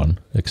get one,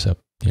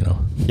 except,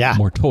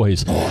 more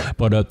toys.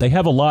 But they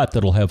have a lot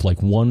that'll have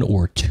like 1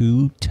 or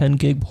 2 10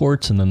 gig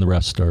ports, and then the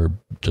rest are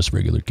just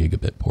regular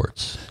gigabit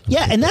ports.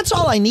 Yeah, and that's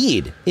all I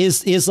need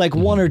is like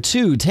 1 or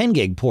 2 10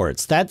 gig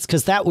ports. That's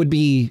because that would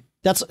be,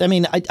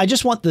 I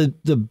just want the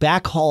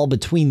backhaul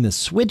between the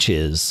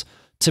switches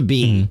to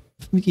be,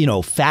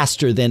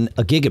 faster than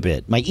a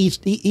gigabit. My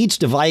each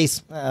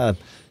device, I've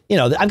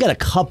got a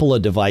couple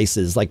of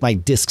devices like my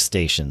disk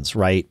stations,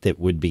 right? That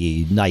would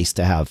be nice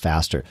to have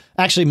faster.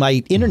 Actually,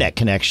 my internet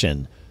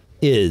connection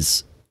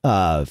is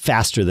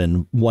faster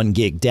than 1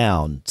 gig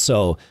down.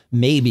 So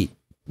maybe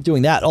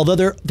doing that.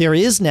 Although there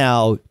is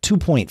now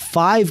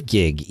 2.5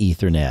 gig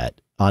Ethernet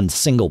on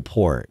single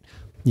port.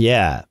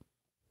 Yeah.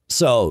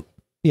 So,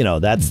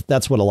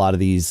 that's what a lot of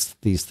these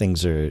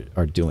things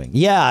are doing.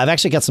 Yeah, I've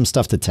actually got some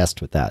stuff to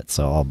test with that.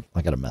 So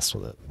I got to mess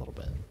with it a little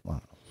bit.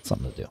 Well,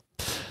 something to do.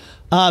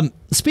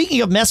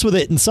 Speaking of mess with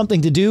it and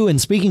something to do, and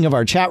speaking of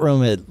our chat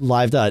room at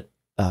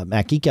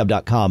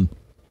live.macgeekgab.com,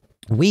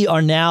 we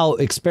are now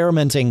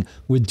experimenting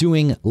with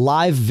doing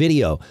live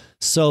video.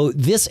 So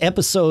this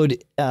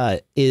episode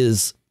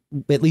is,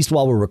 at least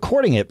while we're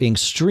recording it, being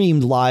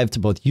streamed live to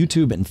both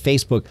YouTube and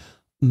Facebook.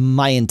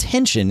 My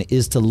intention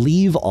is to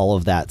leave all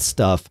of that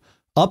stuff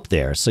up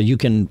there. So you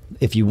can,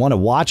 if you want to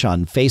watch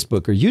on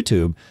Facebook or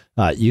YouTube,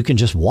 you can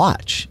just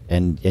watch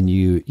and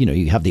you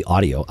have the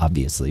audio,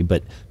 obviously,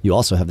 but you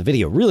also have the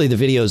video. Really, the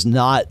video is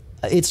not,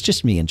 it's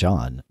just me and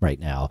John right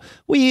now.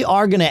 We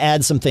are going to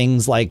add some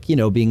things like,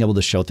 being able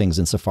to show things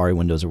in Safari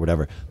windows or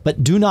whatever,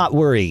 but do not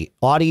worry.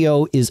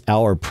 Audio is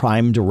our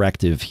prime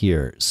directive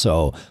here.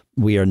 So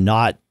we are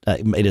not,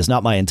 it is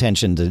not my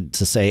intention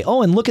to say,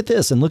 oh, and look at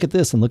this and look at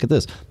this and look at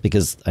this,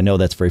 because I know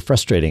that's very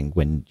frustrating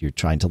when you're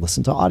trying to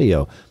listen to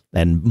audio.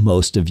 And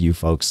most of you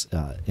folks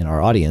in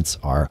our audience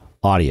are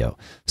audio.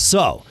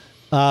 So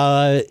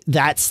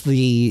that's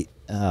the,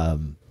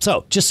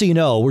 so just so you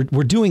know,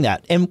 we're doing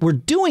that, and we're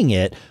doing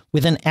it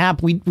with an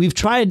app. We've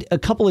tried a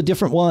couple of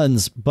different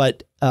ones,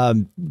 but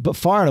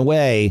far and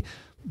away,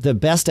 the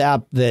best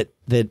app that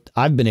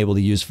I've been able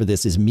to use for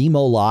this is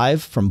Mimo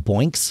Live from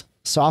Boinks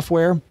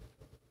software.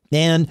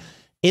 And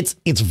it's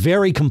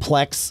very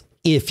complex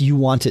if you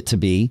want it to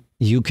be.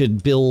 You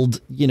could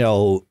build,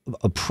 a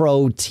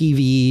pro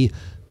TV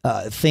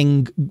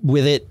thing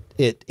with it.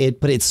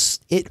 But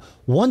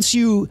once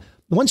you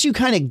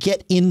kind of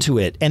get into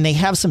it, and they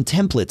have some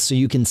templates so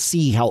you can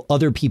see how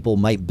other people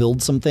might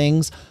build some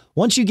things.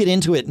 Once you get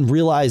into it and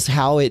realize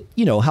how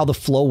how the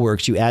flow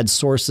works, you add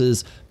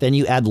sources, then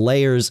you add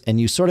layers,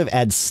 and you sort of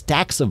add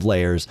stacks of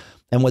layers.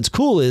 And what's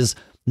cool is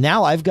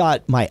now I've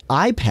got my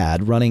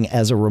iPad running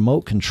as a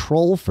remote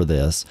control for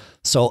this,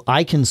 so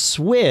I can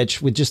switch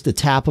with just the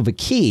tap of a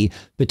key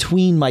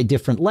between my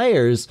different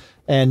layers.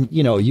 And,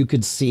 you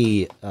could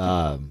see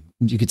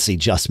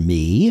just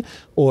me,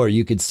 or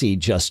you could see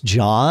just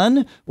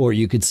John, or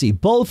you could see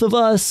both of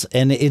us.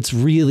 And it's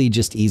really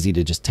just easy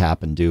to just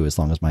tap and do, as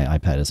long as my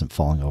iPad isn't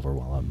falling over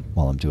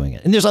while I'm doing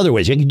it. And there's other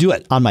ways you can do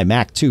it on my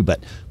Mac too,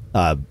 but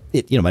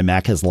my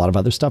Mac has a lot of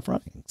other stuff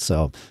running.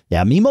 So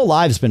yeah, Mimo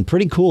Live's been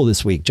pretty cool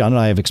this week. John and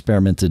I have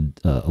experimented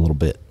a little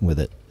bit with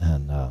it,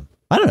 and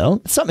I don't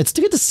know, it's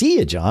good to see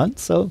you, John.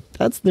 So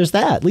there's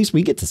that. At least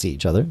we get to see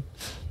each other.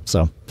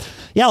 So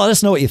yeah, let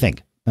us know what you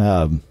think.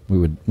 We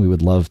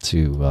would love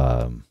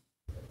to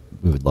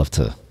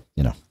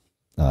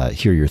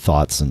hear your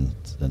thoughts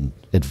and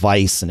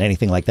advice and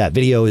anything like that.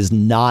 Video is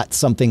not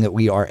something that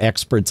we are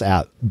experts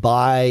at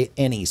by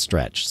any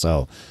stretch.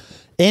 So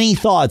any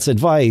thoughts,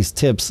 advice,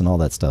 tips, and all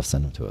that stuff,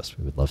 send them to us.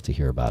 We would love to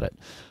hear about it.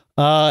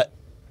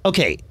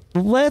 Okay,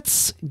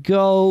 let's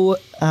go.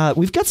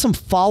 We've got some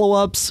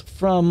follow-ups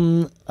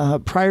from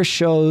prior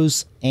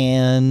shows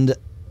and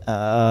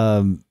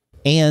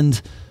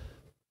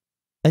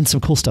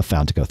some cool stuff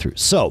found to go through.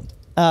 So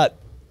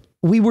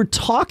we were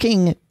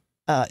talking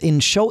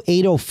in show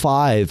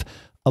 805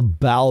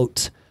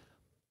 about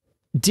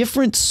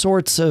different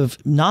sorts of,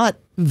 not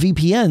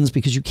VPNs,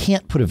 because you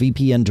can't put a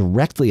VPN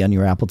directly on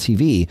your Apple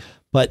TV,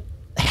 but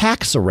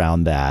hacks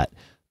around that.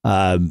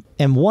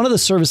 And one of the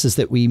services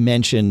that we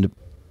mentioned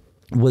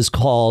was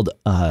called,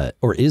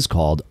 or is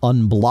called,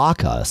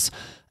 Unblock Us.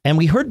 And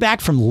we heard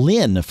back from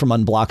Lynn from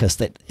Unblock Us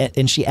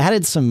and she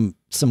added some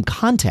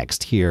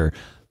context here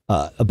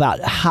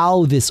about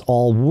how this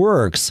all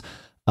works.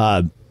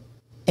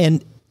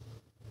 And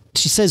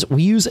she says,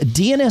 we use a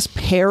DNS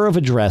pair of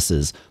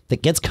addresses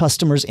that gets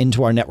customers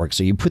into our network.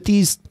 So you put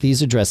these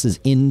addresses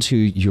into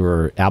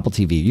your Apple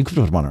TV. You could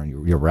put them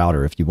on your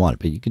router if you want,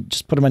 but you could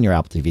just put them on your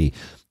Apple TV.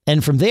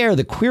 And from there,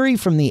 the query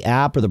from the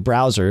app or the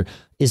browser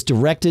is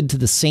directed to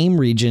the same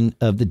region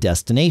of the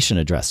destination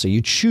address. So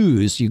you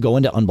go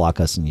into Unblock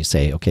Us and you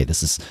say, okay,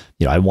 this is,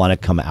 I want to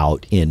come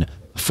out in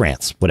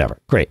France, whatever.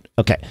 Great.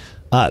 Okay.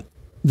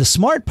 The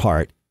smart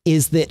part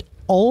is that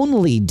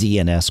only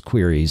DNS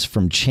queries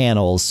from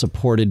channels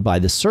supported by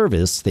the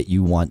service that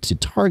you want to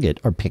target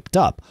are picked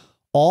up.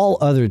 all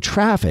other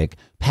traffic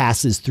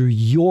passes through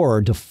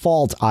your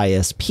default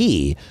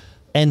ISP.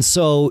 And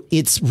so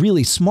it's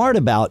really smart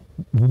about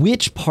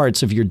which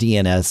parts of your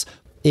DNS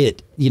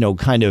it,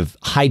 kind of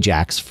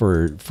hijacks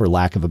for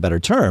lack of a better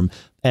term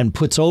and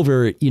puts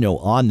over,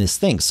 on this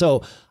thing.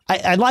 So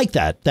I like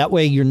that. That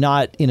way you're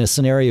not in a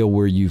scenario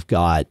where you've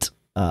got,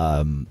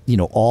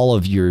 all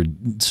of your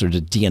sort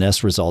of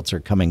DNS results are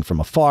coming from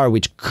afar,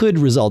 which could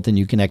result in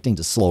you connecting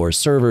to slower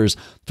servers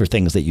for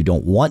things that you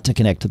don't want to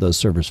connect to those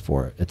servers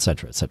for, et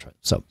cetera, et cetera.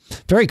 So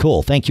very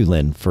cool. Thank you,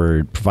 Lynn,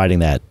 for providing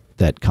that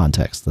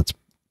context. That's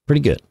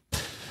pretty good.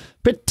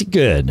 Pretty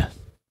good.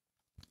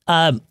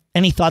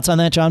 Any thoughts on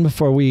that, John,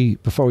 before we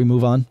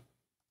move on?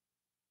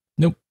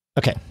 Nope.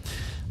 Okay.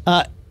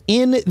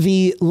 In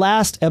the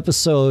last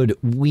episode,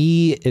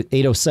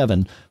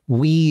 807,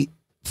 we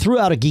threw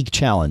out a geek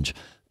challenge.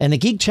 And the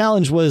geek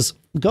challenge was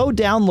go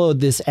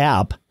download this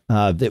app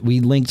that we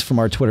linked from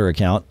our Twitter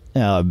account.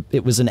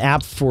 It was an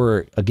app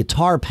for a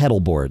guitar pedal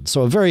board.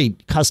 So a very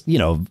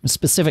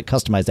specific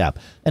customized app.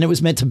 And it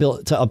was meant to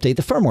update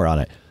the firmware on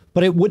it.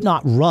 But it would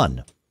not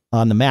run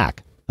on the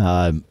Mac.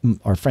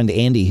 Our friend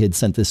Andy had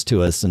sent this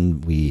to us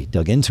and we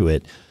dug into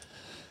it.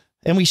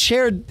 And we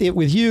shared it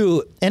with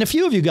you, and a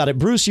few of you got it.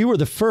 Bruce, you were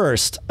the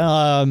first.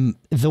 What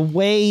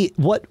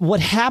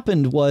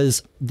happened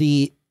was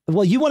you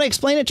want to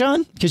explain it,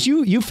 John? Because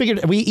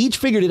we each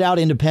figured it out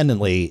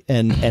independently,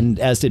 and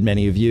as did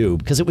many of you,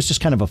 because it was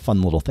just kind of a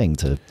fun little thing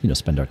to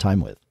spend our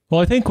time with. Well,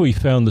 I think we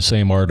found the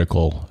same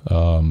article.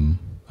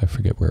 I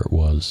forget where it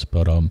was,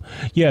 but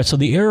yeah. So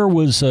the error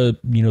was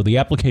the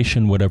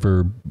application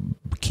whatever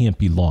can't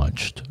be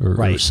launched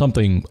or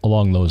something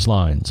along those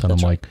lines, and I'm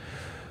like.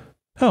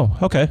 Oh,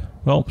 okay.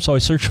 Well, so I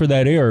searched for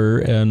that error,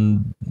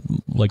 and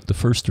like the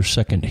first or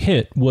second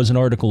hit was an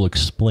article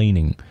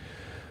explaining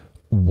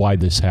why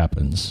this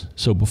happens.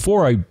 So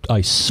before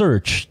I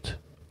searched,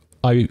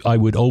 I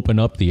would open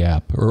up the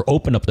app or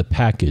open up the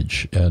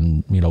package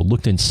and,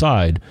 looked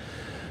inside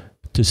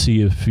to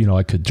see if,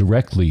 I could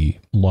directly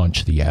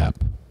launch the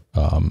app.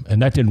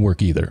 And that didn't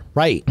work either.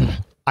 Right.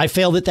 I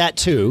failed at that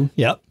too.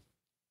 Yep.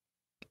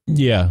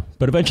 Yeah,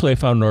 but eventually I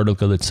found an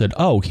article that said,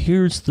 "Oh,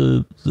 here's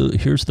the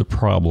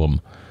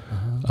problem.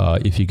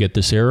 If you get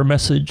this error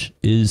message,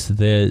 is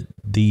that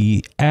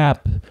the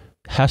app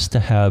has to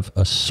have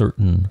a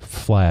certain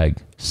flag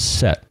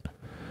set.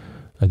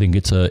 I think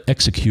it's a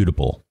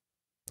executable,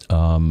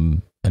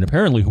 and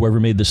apparently whoever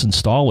made this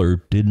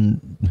installer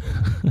didn't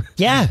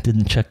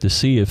didn't check to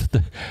see if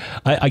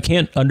I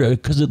can't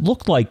because it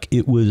looked like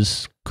it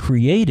was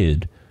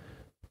created."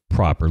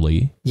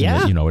 Properly.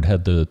 Yeah. It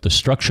had the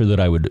structure that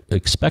I would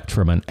expect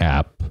from an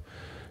app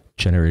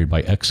generated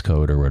by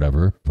Xcode or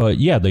whatever. But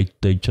yeah,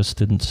 they just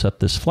didn't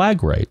set this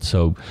flag right.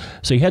 So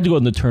you had to go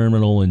in the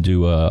terminal and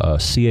do a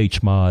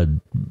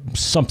chmod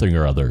something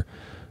or other.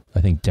 I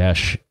think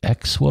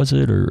 -X was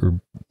it or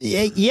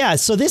yeah.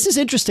 So this is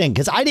interesting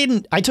because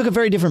I took a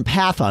very different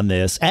path on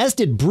this, as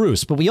did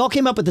Bruce, but we all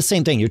came up with the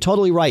same thing. You're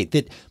totally right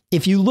that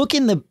if you look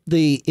in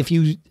if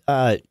you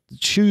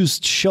choose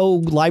show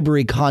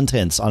library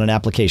contents on an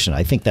application,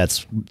 I think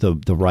that's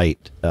the right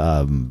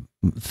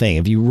thing.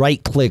 If you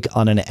right click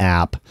on an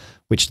app,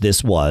 which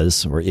this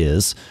was or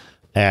is,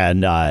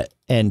 and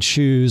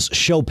choose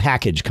show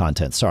package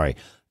contents,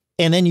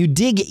 and then you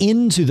dig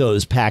into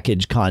those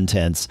package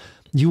contents,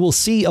 you will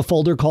see a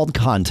folder called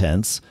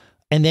Contents,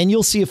 and then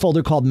you'll see a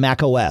folder called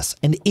macOS.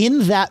 And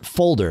in that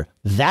folder,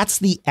 that's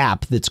the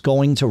app that's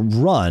going to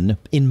run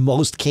in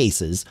most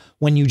cases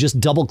when you just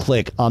double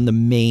click on the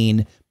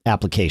main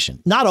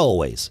application. Not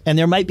always. And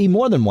there might be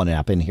more than one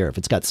app in here if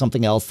it's got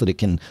something else that it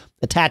can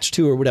attach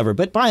to or whatever.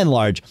 But by and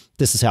large,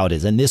 this is how it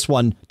is. And this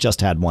one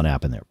just had one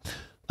app in there.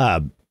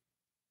 I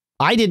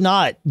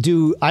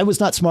was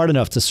not smart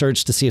enough to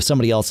search to see if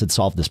somebody else had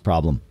solved this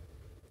problem.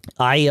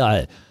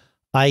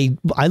 I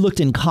looked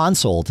in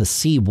console to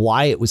see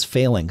why it was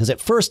failing. Because at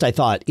first I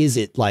thought, is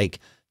it like,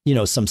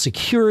 some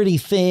security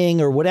thing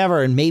or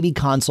whatever? And maybe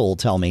console will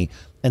tell me.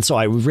 And so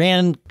I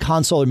ran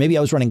console, or maybe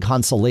I was running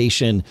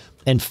Consolation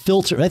and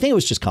I think it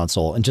was just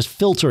console, and just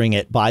filtering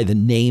it by the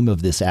name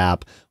of this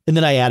app. And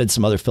then I added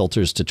some other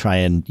filters to try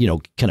and,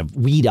 kind of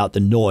weed out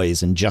the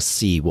noise and just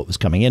see what was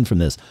coming in from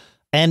this.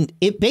 And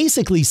it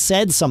basically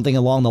said something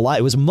along the line.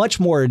 It was much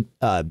more,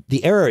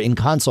 the error in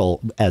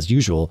console, as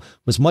usual,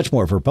 was much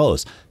more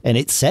verbose. And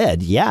it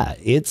said, yeah,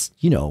 it's,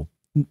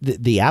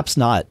 the app's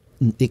not,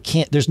 it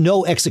can't, there's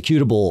no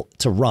executable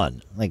to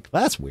run. Like,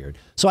 well, that's weird.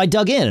 So I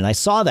dug in and I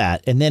saw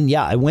that. And then,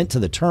 I went to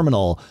the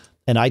terminal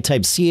and I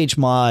typed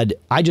chmod.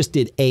 I just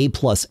did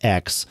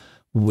A+X,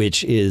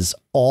 which is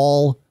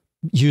all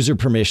user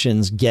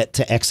permissions get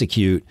to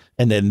execute,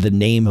 and then the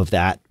name of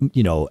that,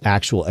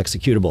 actual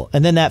executable.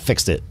 And then that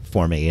fixed it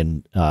for me.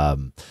 And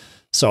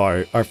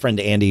so our friend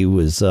Andy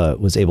was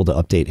able to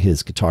update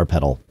his guitar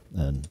pedal.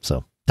 And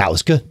so that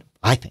was good.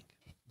 I think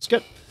it's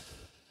good.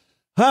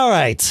 All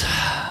right.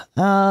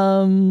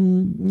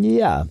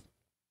 Yeah.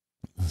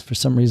 For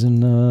some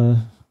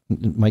reason,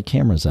 my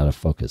camera's out of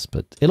focus,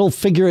 but it'll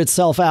figure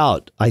itself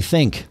out. I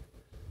think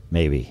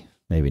maybe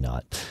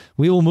not.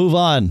 We will move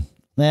on.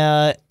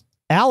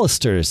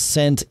 Alistair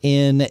sent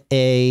in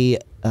a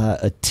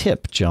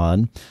tip,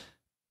 John.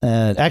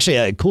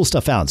 Actually, cool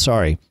stuff found.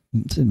 Sorry.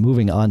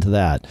 Moving on to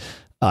that.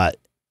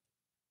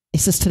 It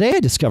says, today I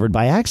discovered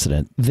by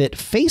accident that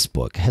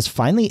Facebook has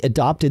finally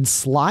adopted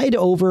slide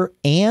over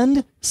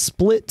and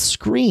split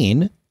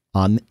screen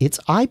on its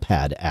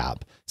iPad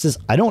app. It says,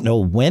 I don't know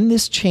when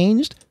this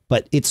changed,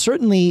 but it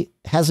certainly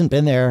hasn't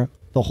been there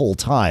the whole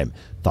time.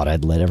 Thought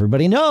I'd let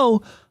everybody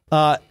know.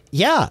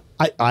 Yeah,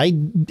 I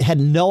had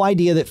no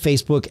idea that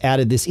Facebook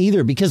added this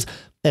either, because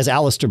as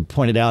Alistair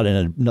pointed out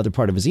in another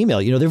part of his email,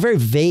 they're very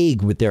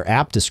vague with their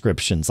app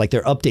descriptions, like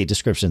their update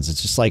descriptions.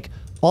 It's just like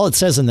all it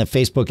says in the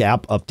Facebook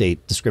app update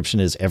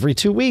description is every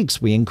 2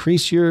 weeks we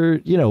increase your,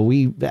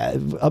 we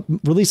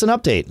release an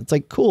update. It's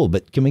like, cool,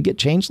 but can we get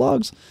change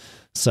logs?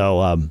 So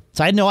I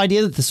had no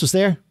idea that this was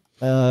there.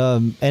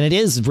 And it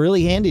is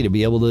really handy to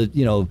be able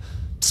to,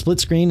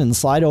 split screen and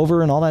slide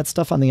over and all that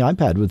stuff on the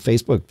iPad with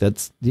Facebook.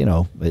 That's,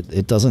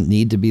 it doesn't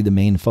need to be the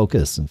main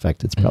focus. In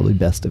fact, it's probably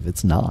best if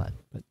it's not.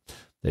 But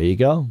there you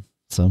go.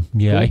 So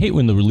yeah, cool. I hate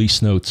when the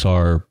release notes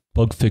are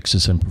bug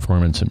fixes and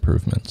performance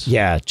improvements.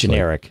 Yeah,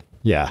 generic. Like,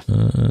 yeah.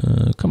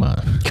 Come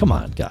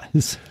on,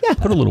 guys. Yeah.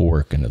 Put a little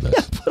work into this.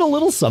 Yeah, put a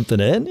little something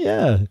in.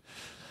 Yeah.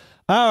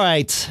 All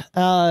right.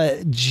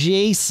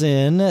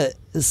 Jason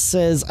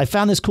says, I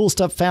found this cool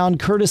stuff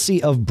found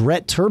courtesy of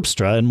Brett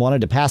Terpstra and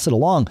wanted to pass it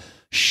along.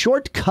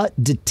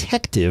 Shortcut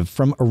Detective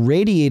from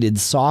Irradiated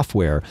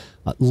Software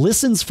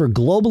listens for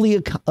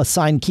globally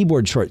assigned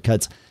keyboard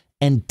shortcuts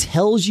and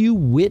tells you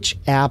which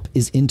app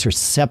is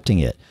intercepting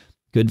it.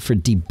 Good for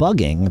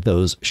debugging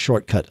those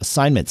shortcut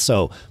assignments.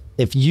 So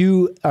if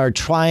you are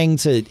trying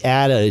to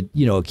add a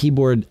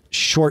keyboard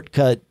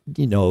shortcut,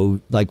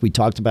 like we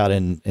talked about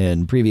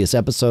in previous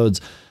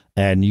episodes,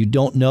 and you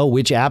don't know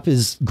which app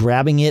is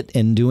grabbing it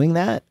and doing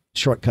that,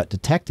 Shortcut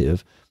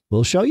Detective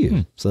will show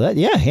you. So that,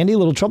 handy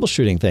little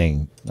troubleshooting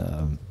thing.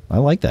 I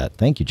like that.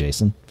 Thank you,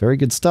 Jason. Very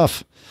good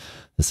stuff.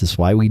 This is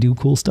why we do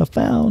Cool Stuff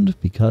Found,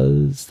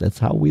 because that's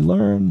how we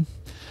learn.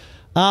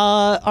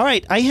 All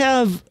right. I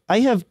have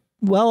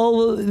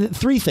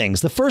three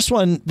things. The first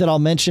one that I'll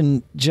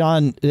mention,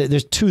 John,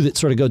 there's two that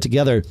sort of go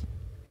together.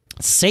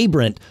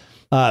 Sabrent,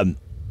 I've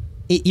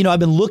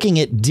been looking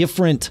at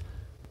different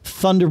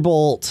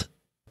Thunderbolt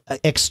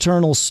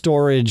external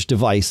storage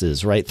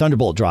devices, right?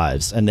 Thunderbolt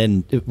drives. And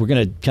then we're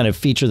going to kind of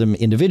feature them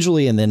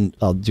individually. And then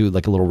I'll do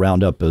like a little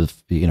roundup of,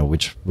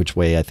 which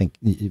way I think,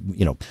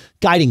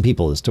 guiding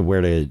people as to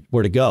where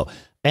to go.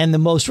 And the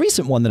most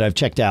recent one that I've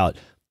checked out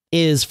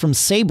is from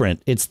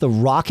Sabrent. It's the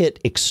Rocket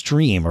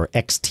Extreme, or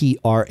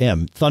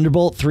XTRM.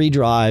 Thunderbolt 3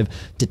 drive,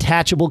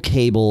 detachable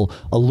cable,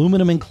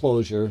 aluminum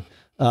enclosure.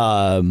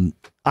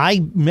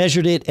 I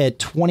measured it at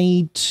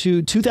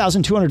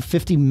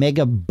 2,250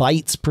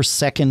 megabytes per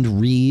second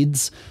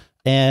reads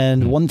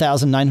and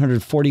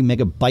 1,940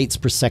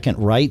 megabytes per second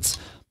writes.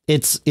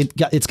 It's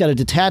got a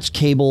detached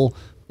cable.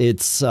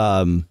 It's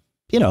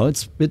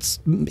it's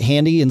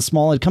handy and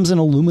small. It comes in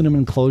aluminum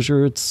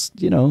enclosure. It's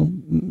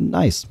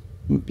nice.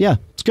 Yeah,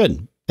 it's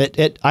good.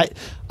 I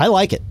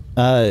like it.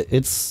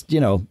 It's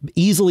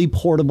easily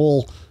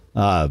portable.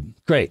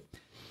 Great.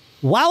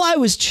 While I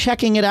was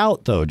checking it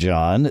out, though,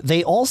 John,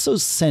 they also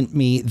sent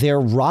me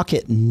their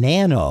Rocket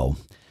Nano.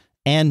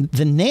 And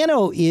the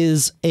Nano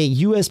is a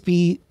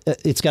USB.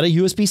 It's got a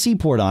USB-C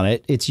port on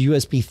it. It's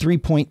USB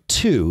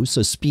 3.2,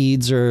 so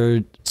speeds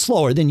are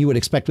slower than you would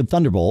expect with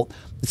Thunderbolt.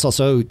 It's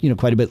also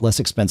quite a bit less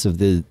expensive.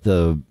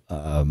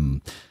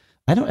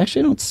 I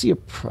don't see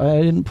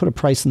I didn't put a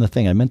price in the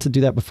thing. I meant to do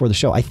that before the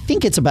show. I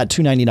think it's about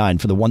 $299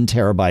 for the 1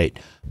 terabyte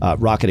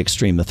Rocket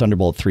Extreme, the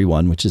Thunderbolt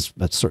 3.1, which is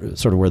that's sort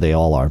of where they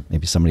all are.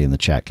 Maybe somebody in the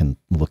chat can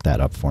look that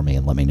up for me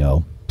and let me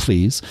know,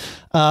 please.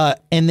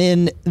 And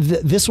then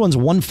this one's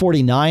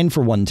 $149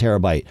 for 1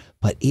 terabyte,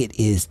 but it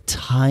is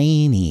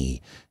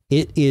tiny.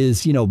 It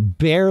is,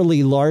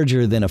 barely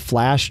larger than a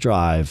flash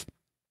drive.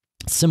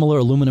 Similar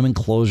aluminum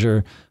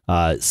enclosure,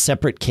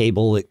 separate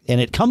cable,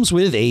 and it comes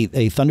with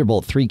a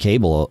Thunderbolt 3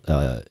 cable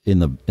in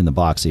the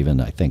box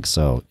even, I think.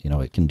 So,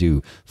 it can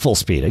do full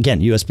speed.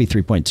 Again, USB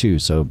 3.2,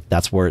 so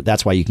that's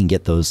why you can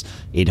get those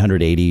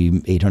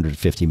 880,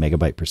 850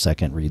 megabyte per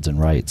second reads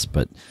and writes.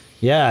 But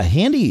yeah,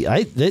 handy.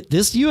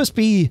 This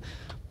USB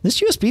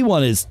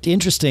one is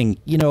interesting.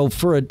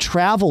 For a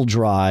travel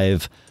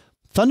drive,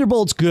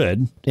 Thunderbolt's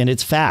good and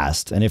it's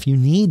fast, and if you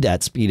need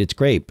that speed, it's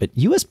great. But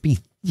USB,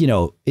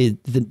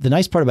 the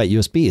nice part about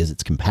USB is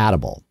it's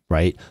compatible,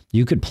 right?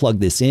 You could plug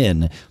this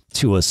in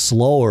to a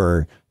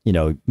slower,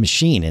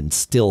 machine and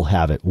still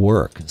have it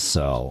work.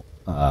 So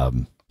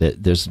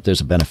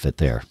there's a benefit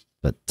there.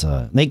 But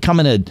they come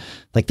in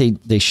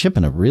they ship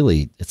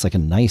in it's like a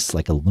nice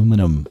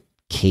aluminum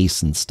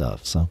case and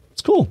stuff. So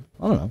it's cool.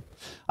 I don't know.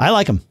 I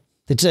like them.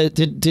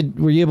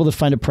 Were you able to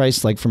find a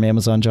price from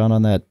Amazon, John,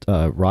 on that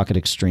Rocket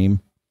Extreme?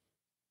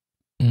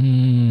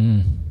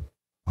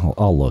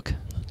 I'll look.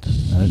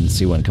 I didn't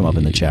see one come up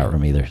in the chat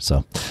room either.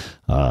 So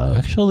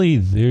actually,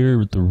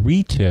 the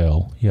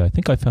retail. Yeah, I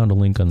think I found a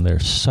link on their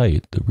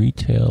site. The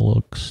retail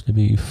looks to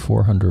be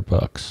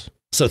 $400.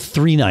 So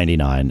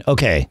 $399.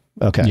 Okay.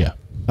 Yeah.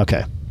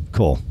 Okay.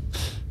 Cool.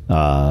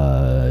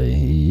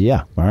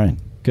 Yeah. All right.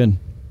 Good.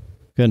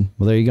 Well,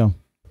 there you go.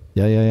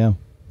 Yeah.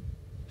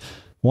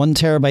 1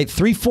 terabyte,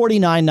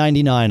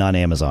 $349.99 on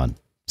Amazon.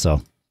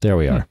 So there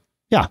we are.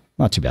 Yeah,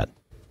 not too bad.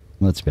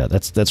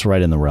 That's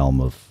right in the realm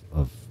of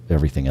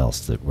everything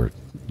else that we're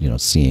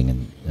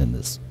seeing in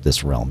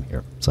this realm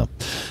here. So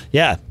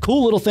yeah,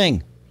 cool little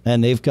thing.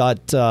 And they've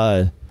got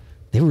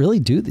they really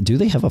do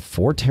they have a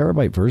 4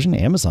 terabyte version?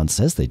 Amazon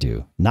says they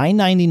do.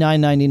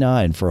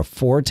 $999.99 for a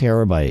 4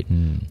 terabyte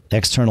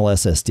external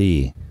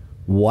SSD.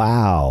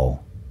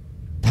 Wow.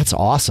 That's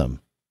awesome.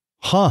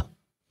 Huh.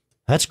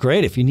 That's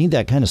great if you need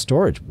that kind of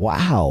storage.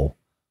 Wow.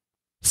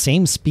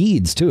 Same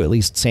speeds too, at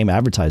least same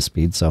advertised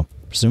speeds. So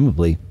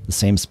presumably the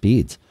same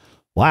speeds.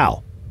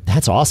 Wow.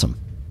 That's awesome.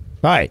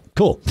 All right,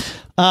 cool.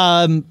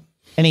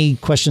 Any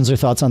questions or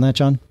thoughts on that,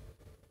 John?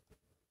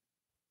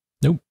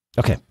 Nope.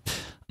 Okay.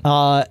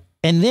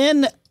 And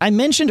then I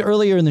mentioned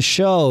earlier in the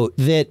show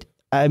that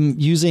I'm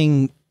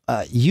using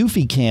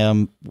Eufy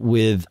Cam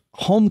with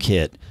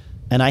HomeKit,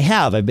 and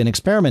I've been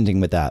experimenting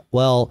with that.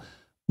 Well,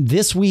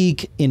 this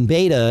week in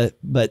beta,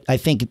 but I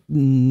think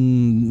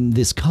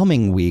this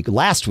coming week,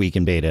 last week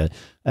in beta,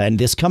 and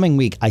this coming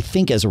week, I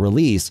think as a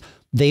release,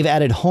 they've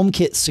added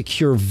HomeKit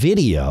Secure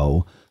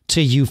Video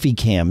to Eufy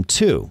Cam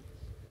 2,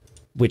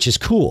 which is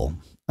cool.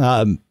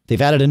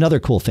 They've added another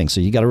cool thing,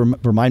 so you got to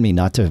remind me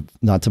not to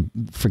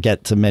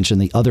forget to mention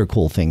the other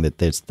cool thing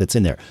that's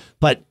in there.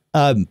 But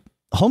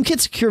HomeKit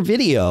Secure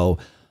Video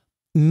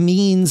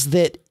means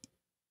that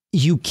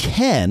you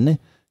can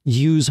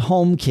use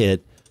HomeKit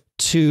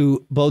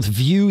to both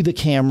view the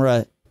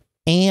camera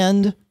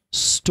and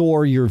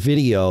store your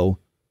video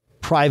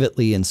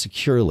privately and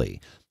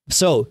securely.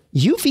 So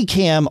Eufy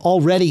Cam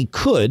already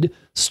could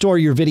store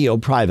your video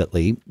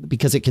privately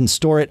because it can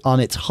store it on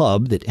its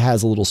hub that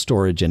has a little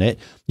storage in it.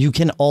 You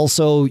can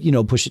also,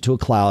 push it to a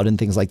cloud and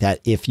things like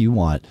that if you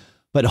want.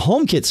 But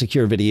HomeKit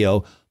Secure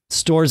Video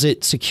stores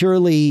it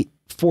securely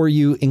for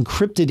you,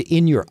 encrypted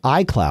in your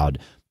iCloud.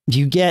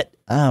 You get,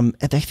 I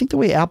think the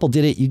way Apple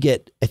did it, you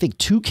get,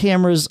 2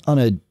 cameras on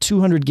a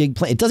 200 gig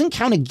plan. It doesn't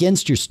count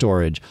against your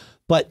storage,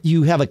 but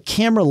you have a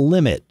camera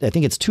limit. I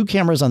think it's 2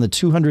 cameras on the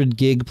 200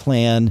 gig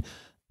plan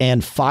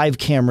and 5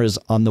 cameras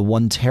on the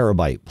 1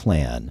 terabyte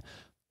plan.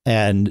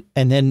 And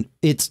then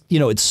it's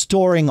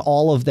storing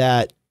all of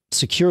that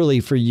securely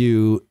for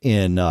you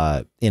in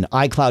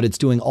iCloud. It's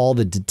doing all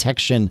the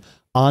detection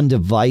on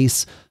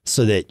device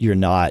so that you're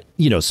not,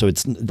 so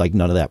it's like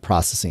none of that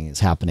processing is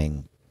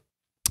happening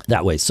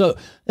that way. So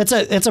that's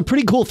a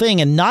pretty cool thing.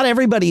 And not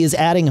everybody is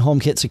adding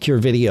HomeKit Secure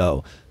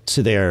Video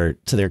to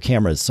their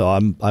cameras.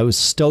 So I was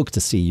stoked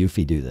to see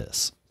Eufy do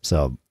this.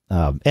 So,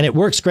 and it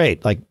works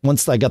great. Like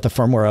once I got the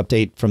firmware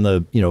update from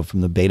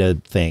the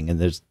beta thing, and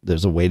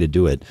there's a way to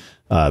do it.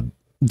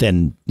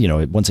 Then,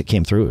 once it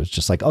came through, it was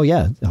just like, oh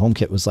yeah,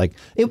 HomeKit was like,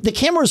 the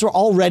cameras were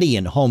already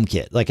in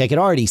HomeKit. Like I could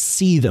already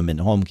see them in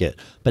HomeKit,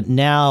 but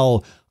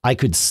now I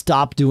could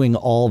stop doing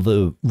all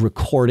the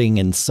recording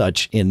and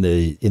such in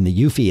the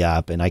Eufy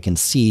app, and I can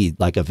see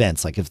like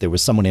events. Like if there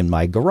was someone in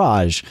my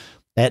garage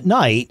at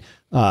night,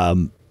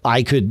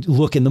 I could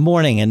look in the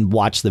morning and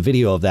watch the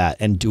video of that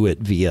and do it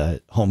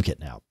via HomeKit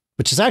now,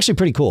 which is actually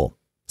pretty cool.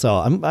 So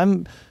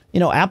I'm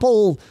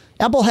Apple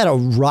had a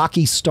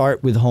rocky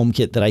start with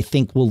HomeKit that I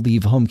think will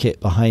leave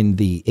HomeKit behind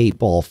the 8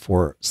 ball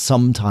for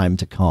some time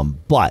to come.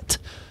 But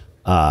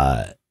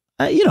they've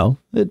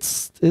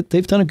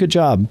done a good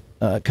job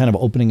kind of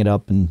opening it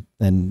up and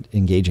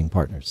engaging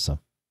partners. So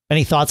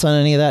any thoughts on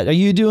any of that? Are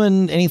you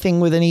doing anything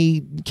with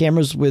any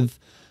cameras with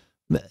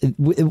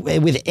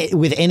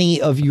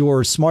any of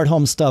your smart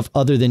home stuff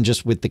other than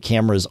just with the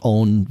camera's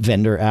own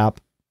vendor app?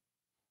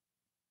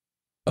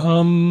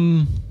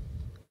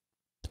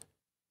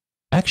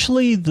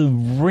 Actually, the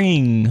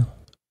Ring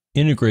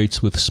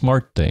integrates with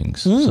SmartThings,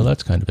 so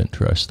that's kind of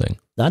interesting.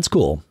 That's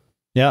cool.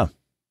 Yeah.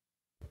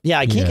 Yeah,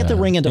 I can't get the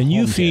Ring into and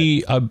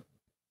HomeKit. Eufy,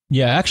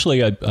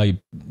 actually, I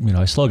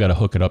still got to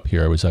hook it up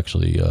here. I was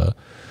actually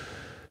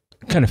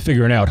kind of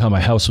figuring out how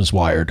my house was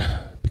wired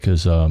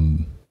because, I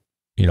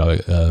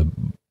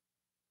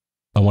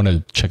want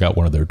to check out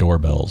one of their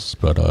doorbells,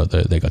 but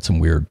they got some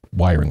weird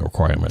wiring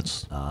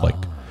requirements, like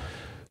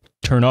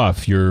turn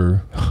off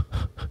your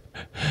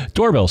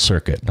doorbell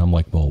circuit. And I'm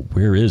like, well,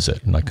 where is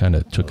it? And I kind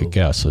of took a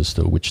guess as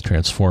to which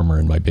transformer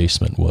in my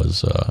basement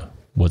was the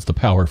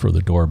power for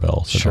the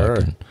doorbell. So sure. I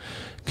can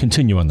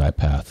continue on that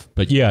path.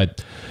 But yeah,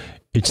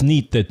 it's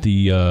neat that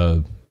they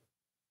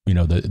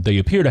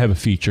appear to have a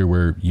feature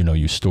where,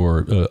 you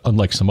store,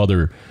 unlike some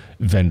other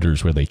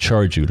vendors where they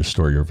charge you to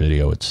store your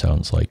video, it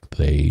sounds like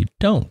they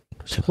don't.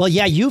 Well,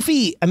 yeah,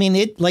 Eufy,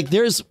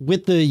 there's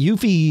with the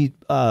Eufy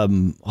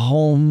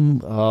home,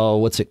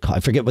 what's it called? I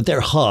forget what their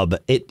hub,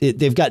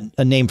 they've got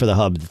a name for the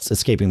hub that's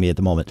escaping me at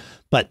the moment,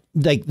 but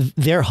like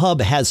their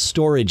hub has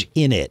storage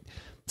in it.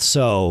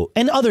 So,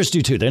 and others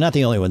do too. They're not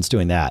the only ones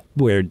doing that,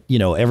 where,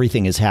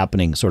 everything is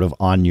happening sort of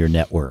on your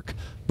network,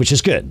 which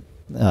is good.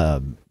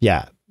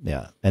 Yeah.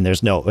 And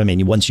there's no,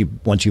 once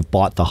you've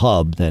bought the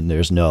hub, then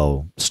there's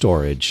no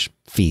storage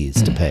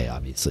fees to pay,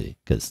 obviously,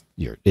 because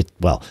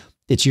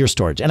it's your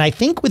storage. And I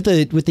think with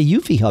the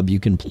Eufy Hub, you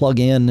can plug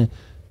in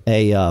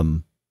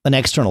an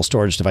external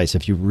storage device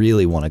if you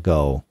really want to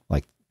go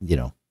like,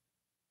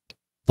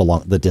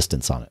 the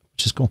distance on it,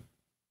 which is cool.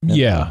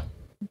 Yeah.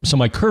 So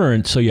my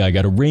current, I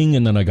got a Ring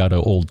and then I got an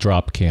old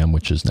drop cam,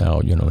 which is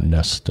now,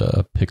 Nest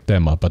picked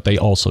them up, but they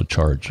also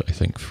charge, I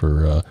think,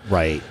 for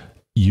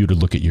you to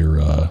look at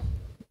your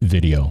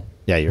video.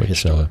 Yeah, your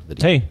historic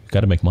video. Hey,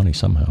 got to make money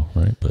somehow,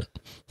 right? But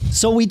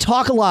so we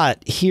talk a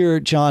lot here,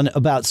 John,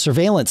 about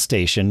Surveillance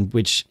Station,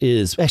 which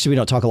is actually we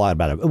don't talk a lot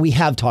about it, but we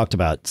have talked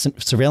about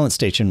Surveillance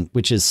Station,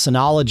 which is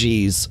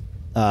Synology's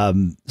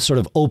sort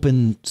of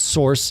open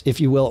source, if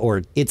you will,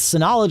 or it's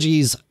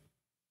Synology's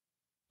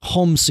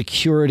home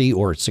security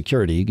or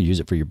security. You can use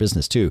it for your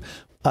business too.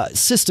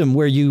 System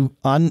where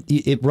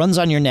it runs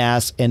on your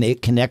NAS and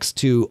it connects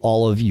to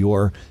all of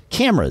your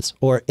cameras,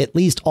 or at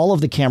least all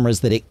of the cameras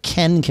that it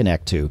can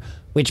connect to,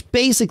 which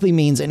basically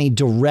means any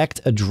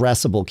direct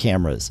addressable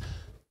cameras.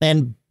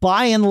 And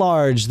by and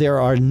large, there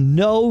are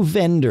no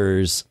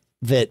vendors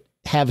that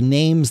have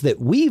names that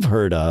we've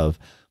heard of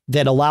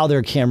that allow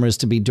their cameras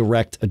to be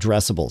direct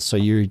addressable. So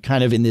you're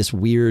kind of in this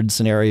weird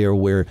scenario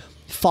where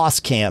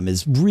Foscam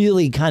is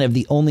really kind of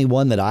the only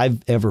one that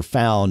I've ever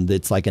found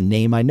that's like a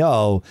name I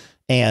know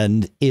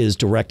and is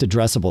direct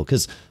addressable,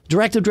 because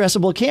direct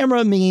addressable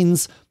camera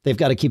means they've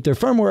got to keep their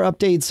firmware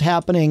updates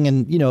happening.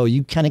 And,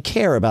 you kind of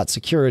care about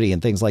security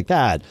and things like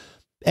that.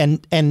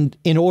 And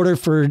in order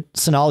for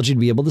Synology to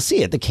be able to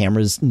see it, the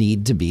cameras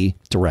need to be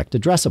direct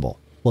addressable.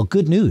 Well,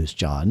 good news,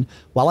 John.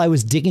 While I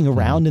was digging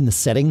around in the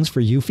settings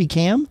for Eufy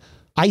Cam,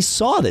 I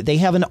saw that they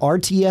have an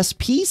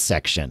RTSP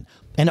section.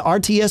 And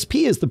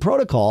RTSP is the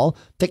protocol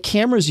that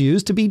cameras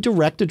use to be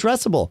direct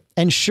addressable.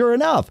 And sure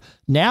enough,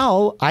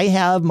 now I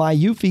have my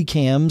Eufy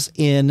cams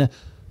in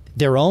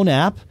their own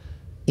app,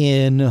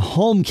 in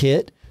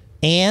HomeKit,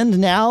 and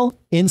now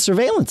in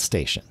Surveillance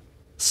Station.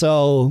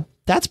 So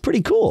that's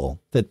pretty cool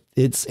that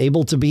it's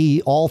able to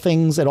be all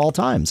things at all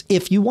times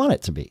if you want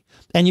it to be.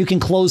 And you can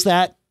close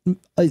that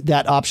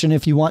option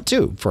if you want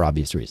to, for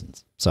obvious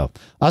reasons. So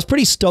I was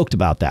pretty stoked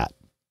about that.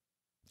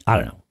 I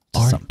don't know.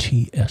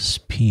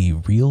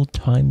 RTSP,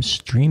 real-time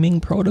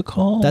streaming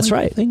protocol? That's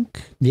right. I think.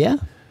 Yeah.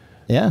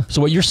 Yeah. So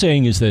what you're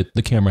saying is that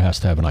the camera has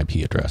to have an IP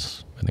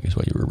address, I think is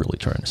what you were really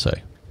trying to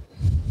say.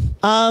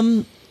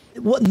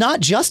 Well,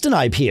 not just an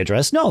IP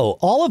address. No,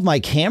 all of my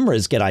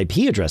cameras get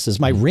IP addresses.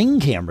 My Ring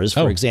cameras,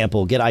 for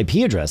example, get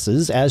IP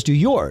addresses, as do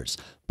yours.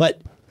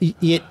 But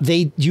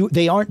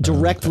they aren't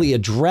directly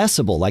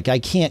addressable. Like I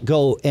can't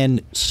go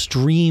and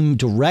stream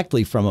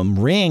directly from them.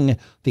 Ring,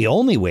 the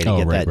only way to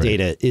get that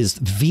data is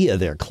via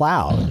their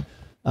cloud.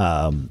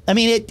 I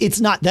mean, that's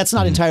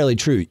not entirely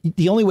true.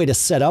 The only way to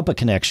set up a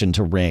connection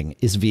to Ring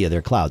is via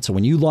their cloud. So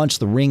when you launch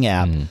the Ring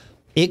app,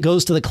 it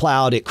goes to the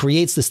cloud, it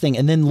creates this thing,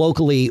 and then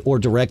locally or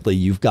directly,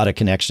 you've got a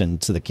connection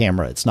to the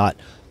camera. It's not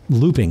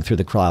looping through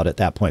the cloud at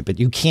that point, but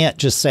you can't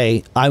just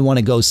say, I want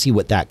to go see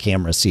what that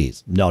camera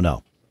sees.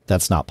 No.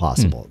 That's not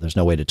possible. There's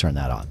no way to turn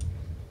that on,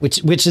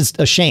 which is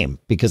a shame,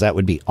 because that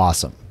would be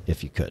awesome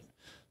if you could.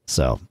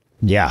 So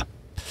yeah,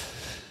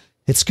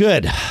 it's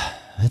good.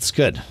 It's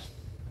good.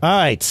 All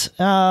right.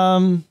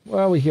 Where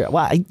are we here?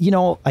 Well, I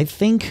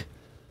think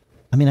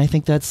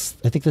that's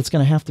going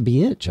to have to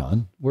be it,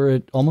 John. We're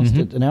at almost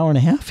at an hour and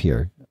a half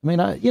here. I mean,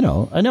 I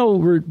know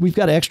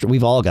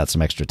we've all got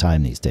some extra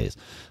time these days,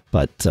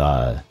 but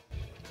the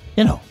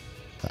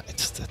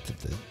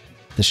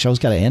show's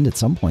got to end at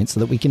some point so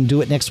that we can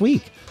do it next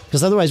week.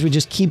 Because otherwise we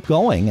just keep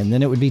going and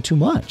then it would be too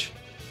much,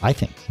 I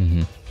think.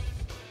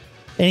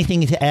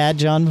 Anything to add,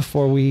 John,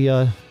 before we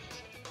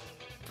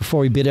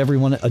bid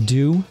everyone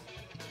adieu?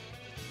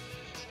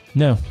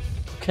 No.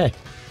 Okay,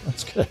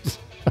 that's good.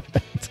 All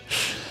right.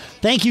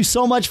 Thank you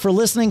so much for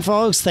listening,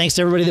 folks. Thanks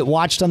to everybody that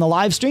watched on the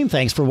live stream.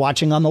 Thanks for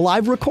watching on the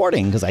live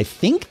recording, because I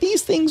think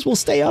these things will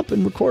stay up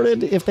and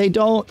recorded. If they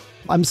don't,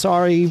 I'm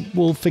sorry.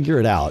 We'll figure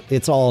it out.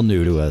 It's all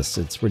new to us.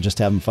 We're just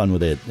having fun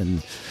with it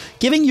and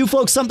giving you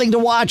folks something to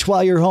watch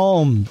while you're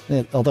home.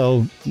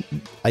 Although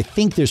I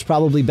think there's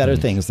probably better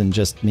things than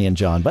just me and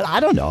John, but I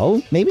don't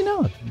know. Maybe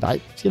not.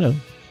 There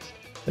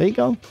you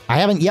go. I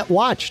haven't yet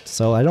watched,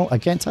 so I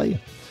can't tell you.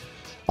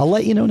 I'll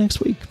let you know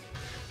next week.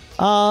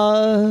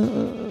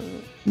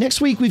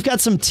 Next week, we've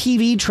got some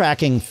TV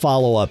tracking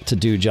follow-up to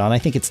do, John. I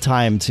think it's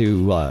time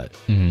to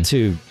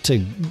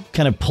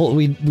kind of pull.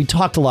 We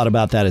talked a lot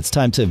about that. It's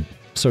time to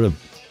sort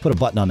of put a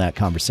button on that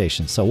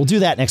conversation. So we'll do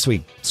that next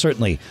week,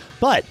 certainly.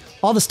 But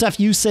all the stuff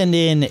you send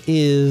in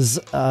is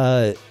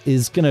going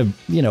to,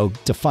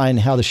 define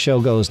how the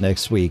show goes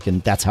next week.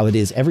 And that's how it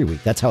is every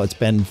week. That's how it's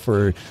been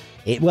for...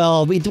 it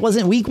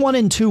wasn't week 1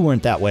 and 2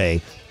 weren't that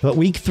way, but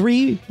week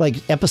 3,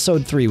 like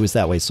episode 3 was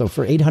that way. So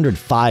for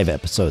 805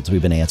 episodes,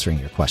 we've been answering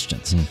your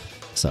questions.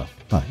 So,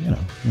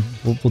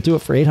 we'll do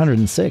it for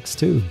 806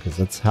 too, because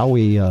that's how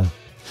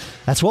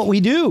that's what we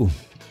do.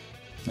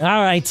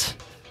 All right.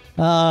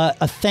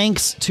 A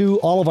thanks to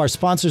all of our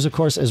sponsors, of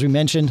course, as we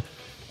mentioned.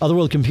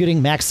 Otherworld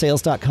Computing,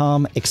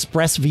 maxsales.com,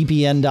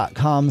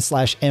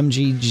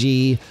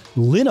 expressvpn.com/MGG,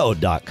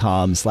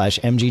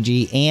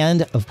 linode.com/MGG,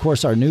 and, of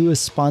course, our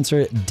newest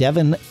sponsor,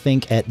 Devon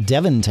Think at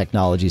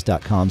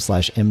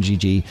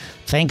devontechnologies.com/MGG.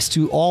 Thanks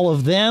to all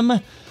of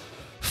them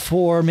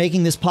for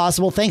making this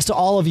possible. Thanks to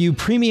all of you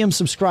premium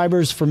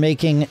subscribers for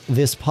making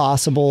this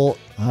possible.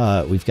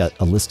 We've got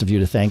a list of you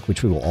to thank,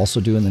 which we will also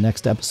do in the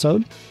next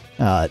episode.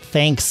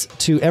 Thanks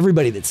to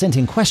everybody that sent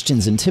in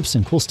questions and tips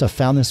and cool stuff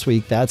found this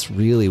week. That's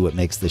really what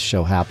makes this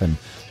show happen.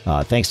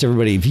 Thanks to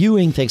everybody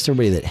viewing. Thanks to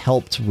everybody that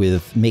helped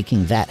with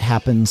making that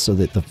happen so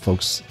that the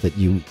folks that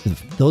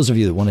those of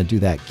you that want to do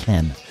that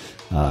can.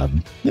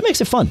 It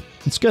makes it fun.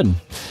 It's good.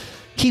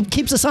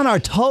 Keeps us on our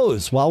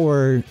toes while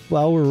we're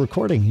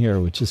recording here,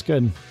 which is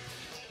good.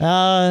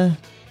 Yeah,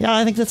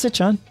 I think that's it,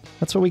 John.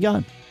 That's what we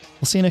got.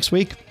 We'll see you next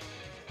week.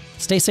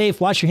 Stay safe.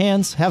 Wash your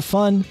hands. Have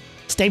fun.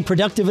 Stay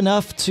productive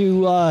enough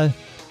to,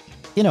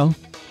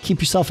 keep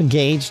yourself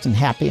engaged and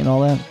happy and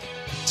all that.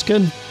 It's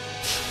good.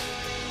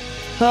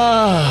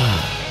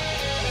 Yeah.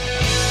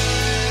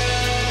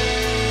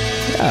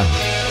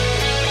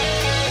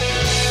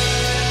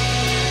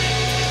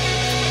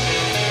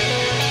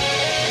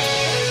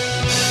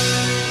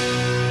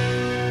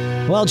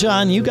 Well,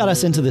 John, you got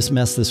us into this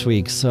mess this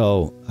week,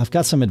 so I've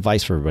got some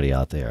advice for everybody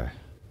out there.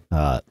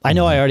 I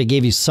know I already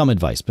gave you some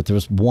advice, but there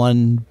was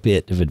one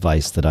bit of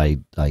advice that I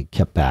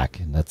kept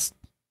back, and that's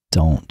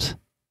don't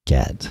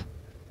get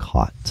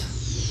caught.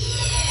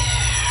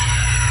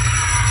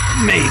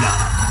 Made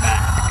up.